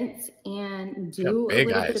experience and do a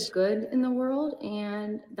little bit of good in the world,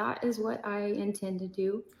 and that is what I intend to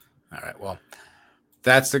do. All right, well,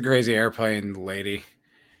 that's the crazy airplane lady.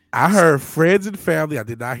 I heard friends and family. I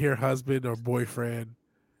did not hear husband or boyfriend.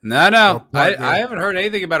 No. I haven't heard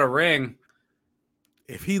anything about a ring.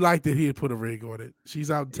 If he liked it, he'd put a ring on it. She's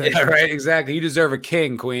out in Texas. Yeah, right. Exactly. You deserve a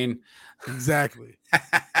king, queen. Exactly.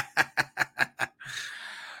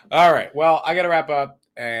 All right. Well, I got to wrap up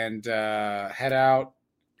and head out.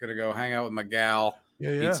 Gonna go hang out with my gal.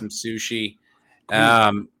 Eat some sushi.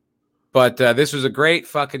 Cool. But this was a great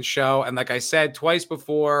fucking show. And like I said twice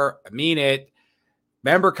before, I mean it.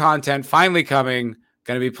 Member content finally coming.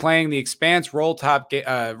 Going to be playing the Expanse tabletop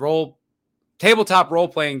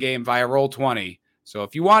role-playing game via Roll20. So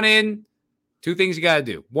if you want in, 2 things you got to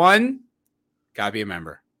do. 1, got to be a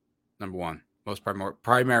member. Number 1. Most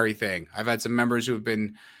primary thing. I've had some members who have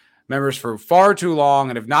been members for far too long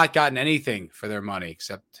and have not gotten anything for their money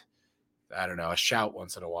except, I don't know, a shout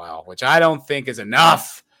once in a while, which I don't think is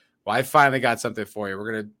enough. Well, I finally got something for you.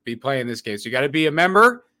 We're going to be playing this game. So you got to be a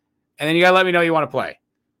member, and then you got to let me know you want to play.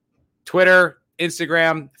 Twitter,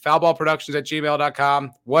 Instagram,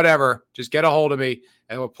 foulballproductions@gmail.com, whatever. Just get a hold of me,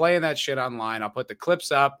 and we're playing that shit online. I'll put the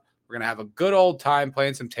clips up. We're going to have a good old time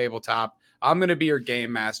playing some tabletop. I'm going to be your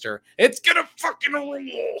game master. It's going to fucking roll.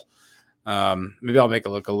 Maybe I'll make a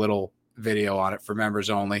little video on it for members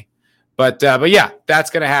only. But yeah, that's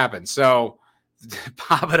going to happen. So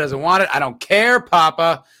Papa doesn't want it. I don't care,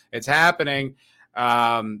 Papa. It's happening.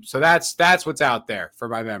 So that's what's out there for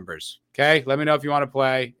my members. Okay? Let me know if you want to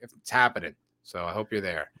play, if it's happening. So I hope you're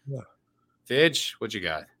there. Yeah. Fidge, what you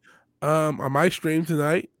got? I might stream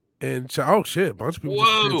tonight. And oh shit, a bunch of people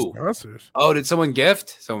just sponsors. Oh, did someone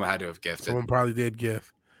gift? Someone had to have gifted. Someone probably did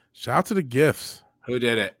gift. Shout out to the gifts. Who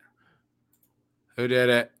did it?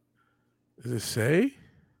 Does it say?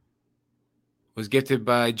 Was gifted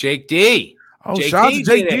by Jake D. Oh, shout out to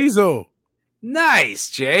Jake Diesel.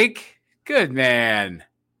 Nice, Jake. Good man.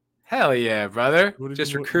 Hell yeah, brother.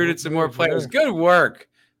 Just recruited some more players. Good work.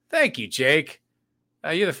 Thank you, Jake.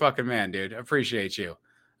 You're the fucking man, dude. I appreciate you.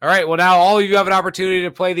 All right, well, now all of you have an opportunity to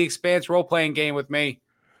play the Expanse role-playing game with me.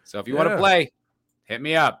 So if you want to play, hit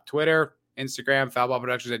me up. Twitter, Instagram,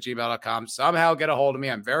 foulballproductions@gmail.com. Somehow get a hold of me.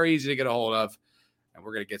 I'm very easy to get a hold of. And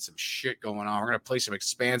we're going to get some shit going on. We're going to play some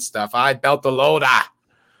Expanse stuff. I belt the loader.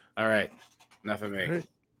 All right, enough of me. Right.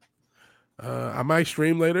 I might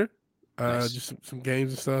stream later. Nice. Just some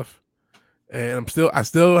games and stuff. And I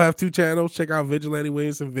still have 2 channels. Check out Vigilante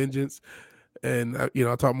Wings and Vengeance. And,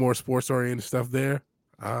 I talk more sports-oriented stuff there.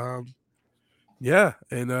 Yeah,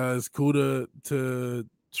 and it's cool to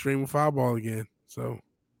stream with Foulball again. So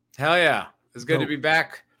hell yeah, it's good to be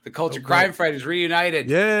back. The Culture Crime Fighters reunited.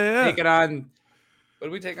 Yeah. Taking on, what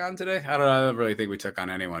did we take on today? I don't really think we took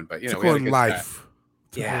on anyone, but we had a good life.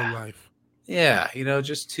 Life. Yeah,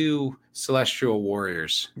 just 2 celestial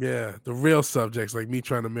warriors. Yeah, the real subjects, like me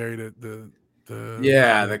trying to marry the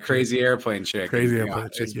crazy airplane chick. Crazy airplane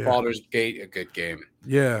chick. It's Baldur's Gate, a good game.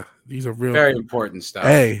 Yeah, these are real very important stuff.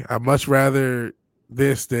 Hey, I'd much rather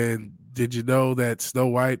this than did you know that Snow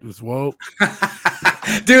White was woke?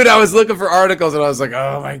 Dude, I was looking for articles and I was like,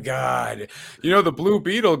 oh my God. The Blue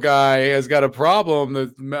Beetle guy has got a problem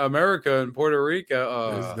with America and Puerto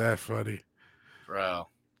Rico. Is that funny? Bro.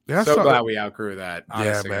 Yeah, glad we outgrew that.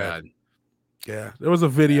 Yeah, man. God. Yeah, there was a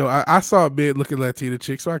video. I saw a bit looking Latina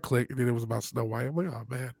chick, so I clicked, and then it was about Snow White. I'm like, oh,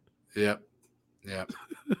 man. Yep.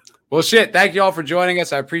 Well, shit, thank you all for joining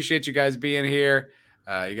us. I appreciate you guys being here.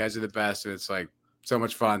 You guys are the best. It's like so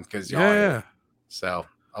much fun because y'all are here. So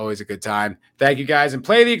always a good time. Thank you guys, and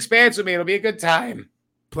play the Expanse with me. It'll be a good time.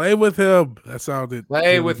 Play with him. That sounded.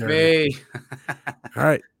 Play with me. All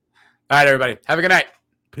right. All right, everybody. Have a good night.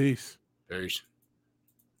 Peace. Peace.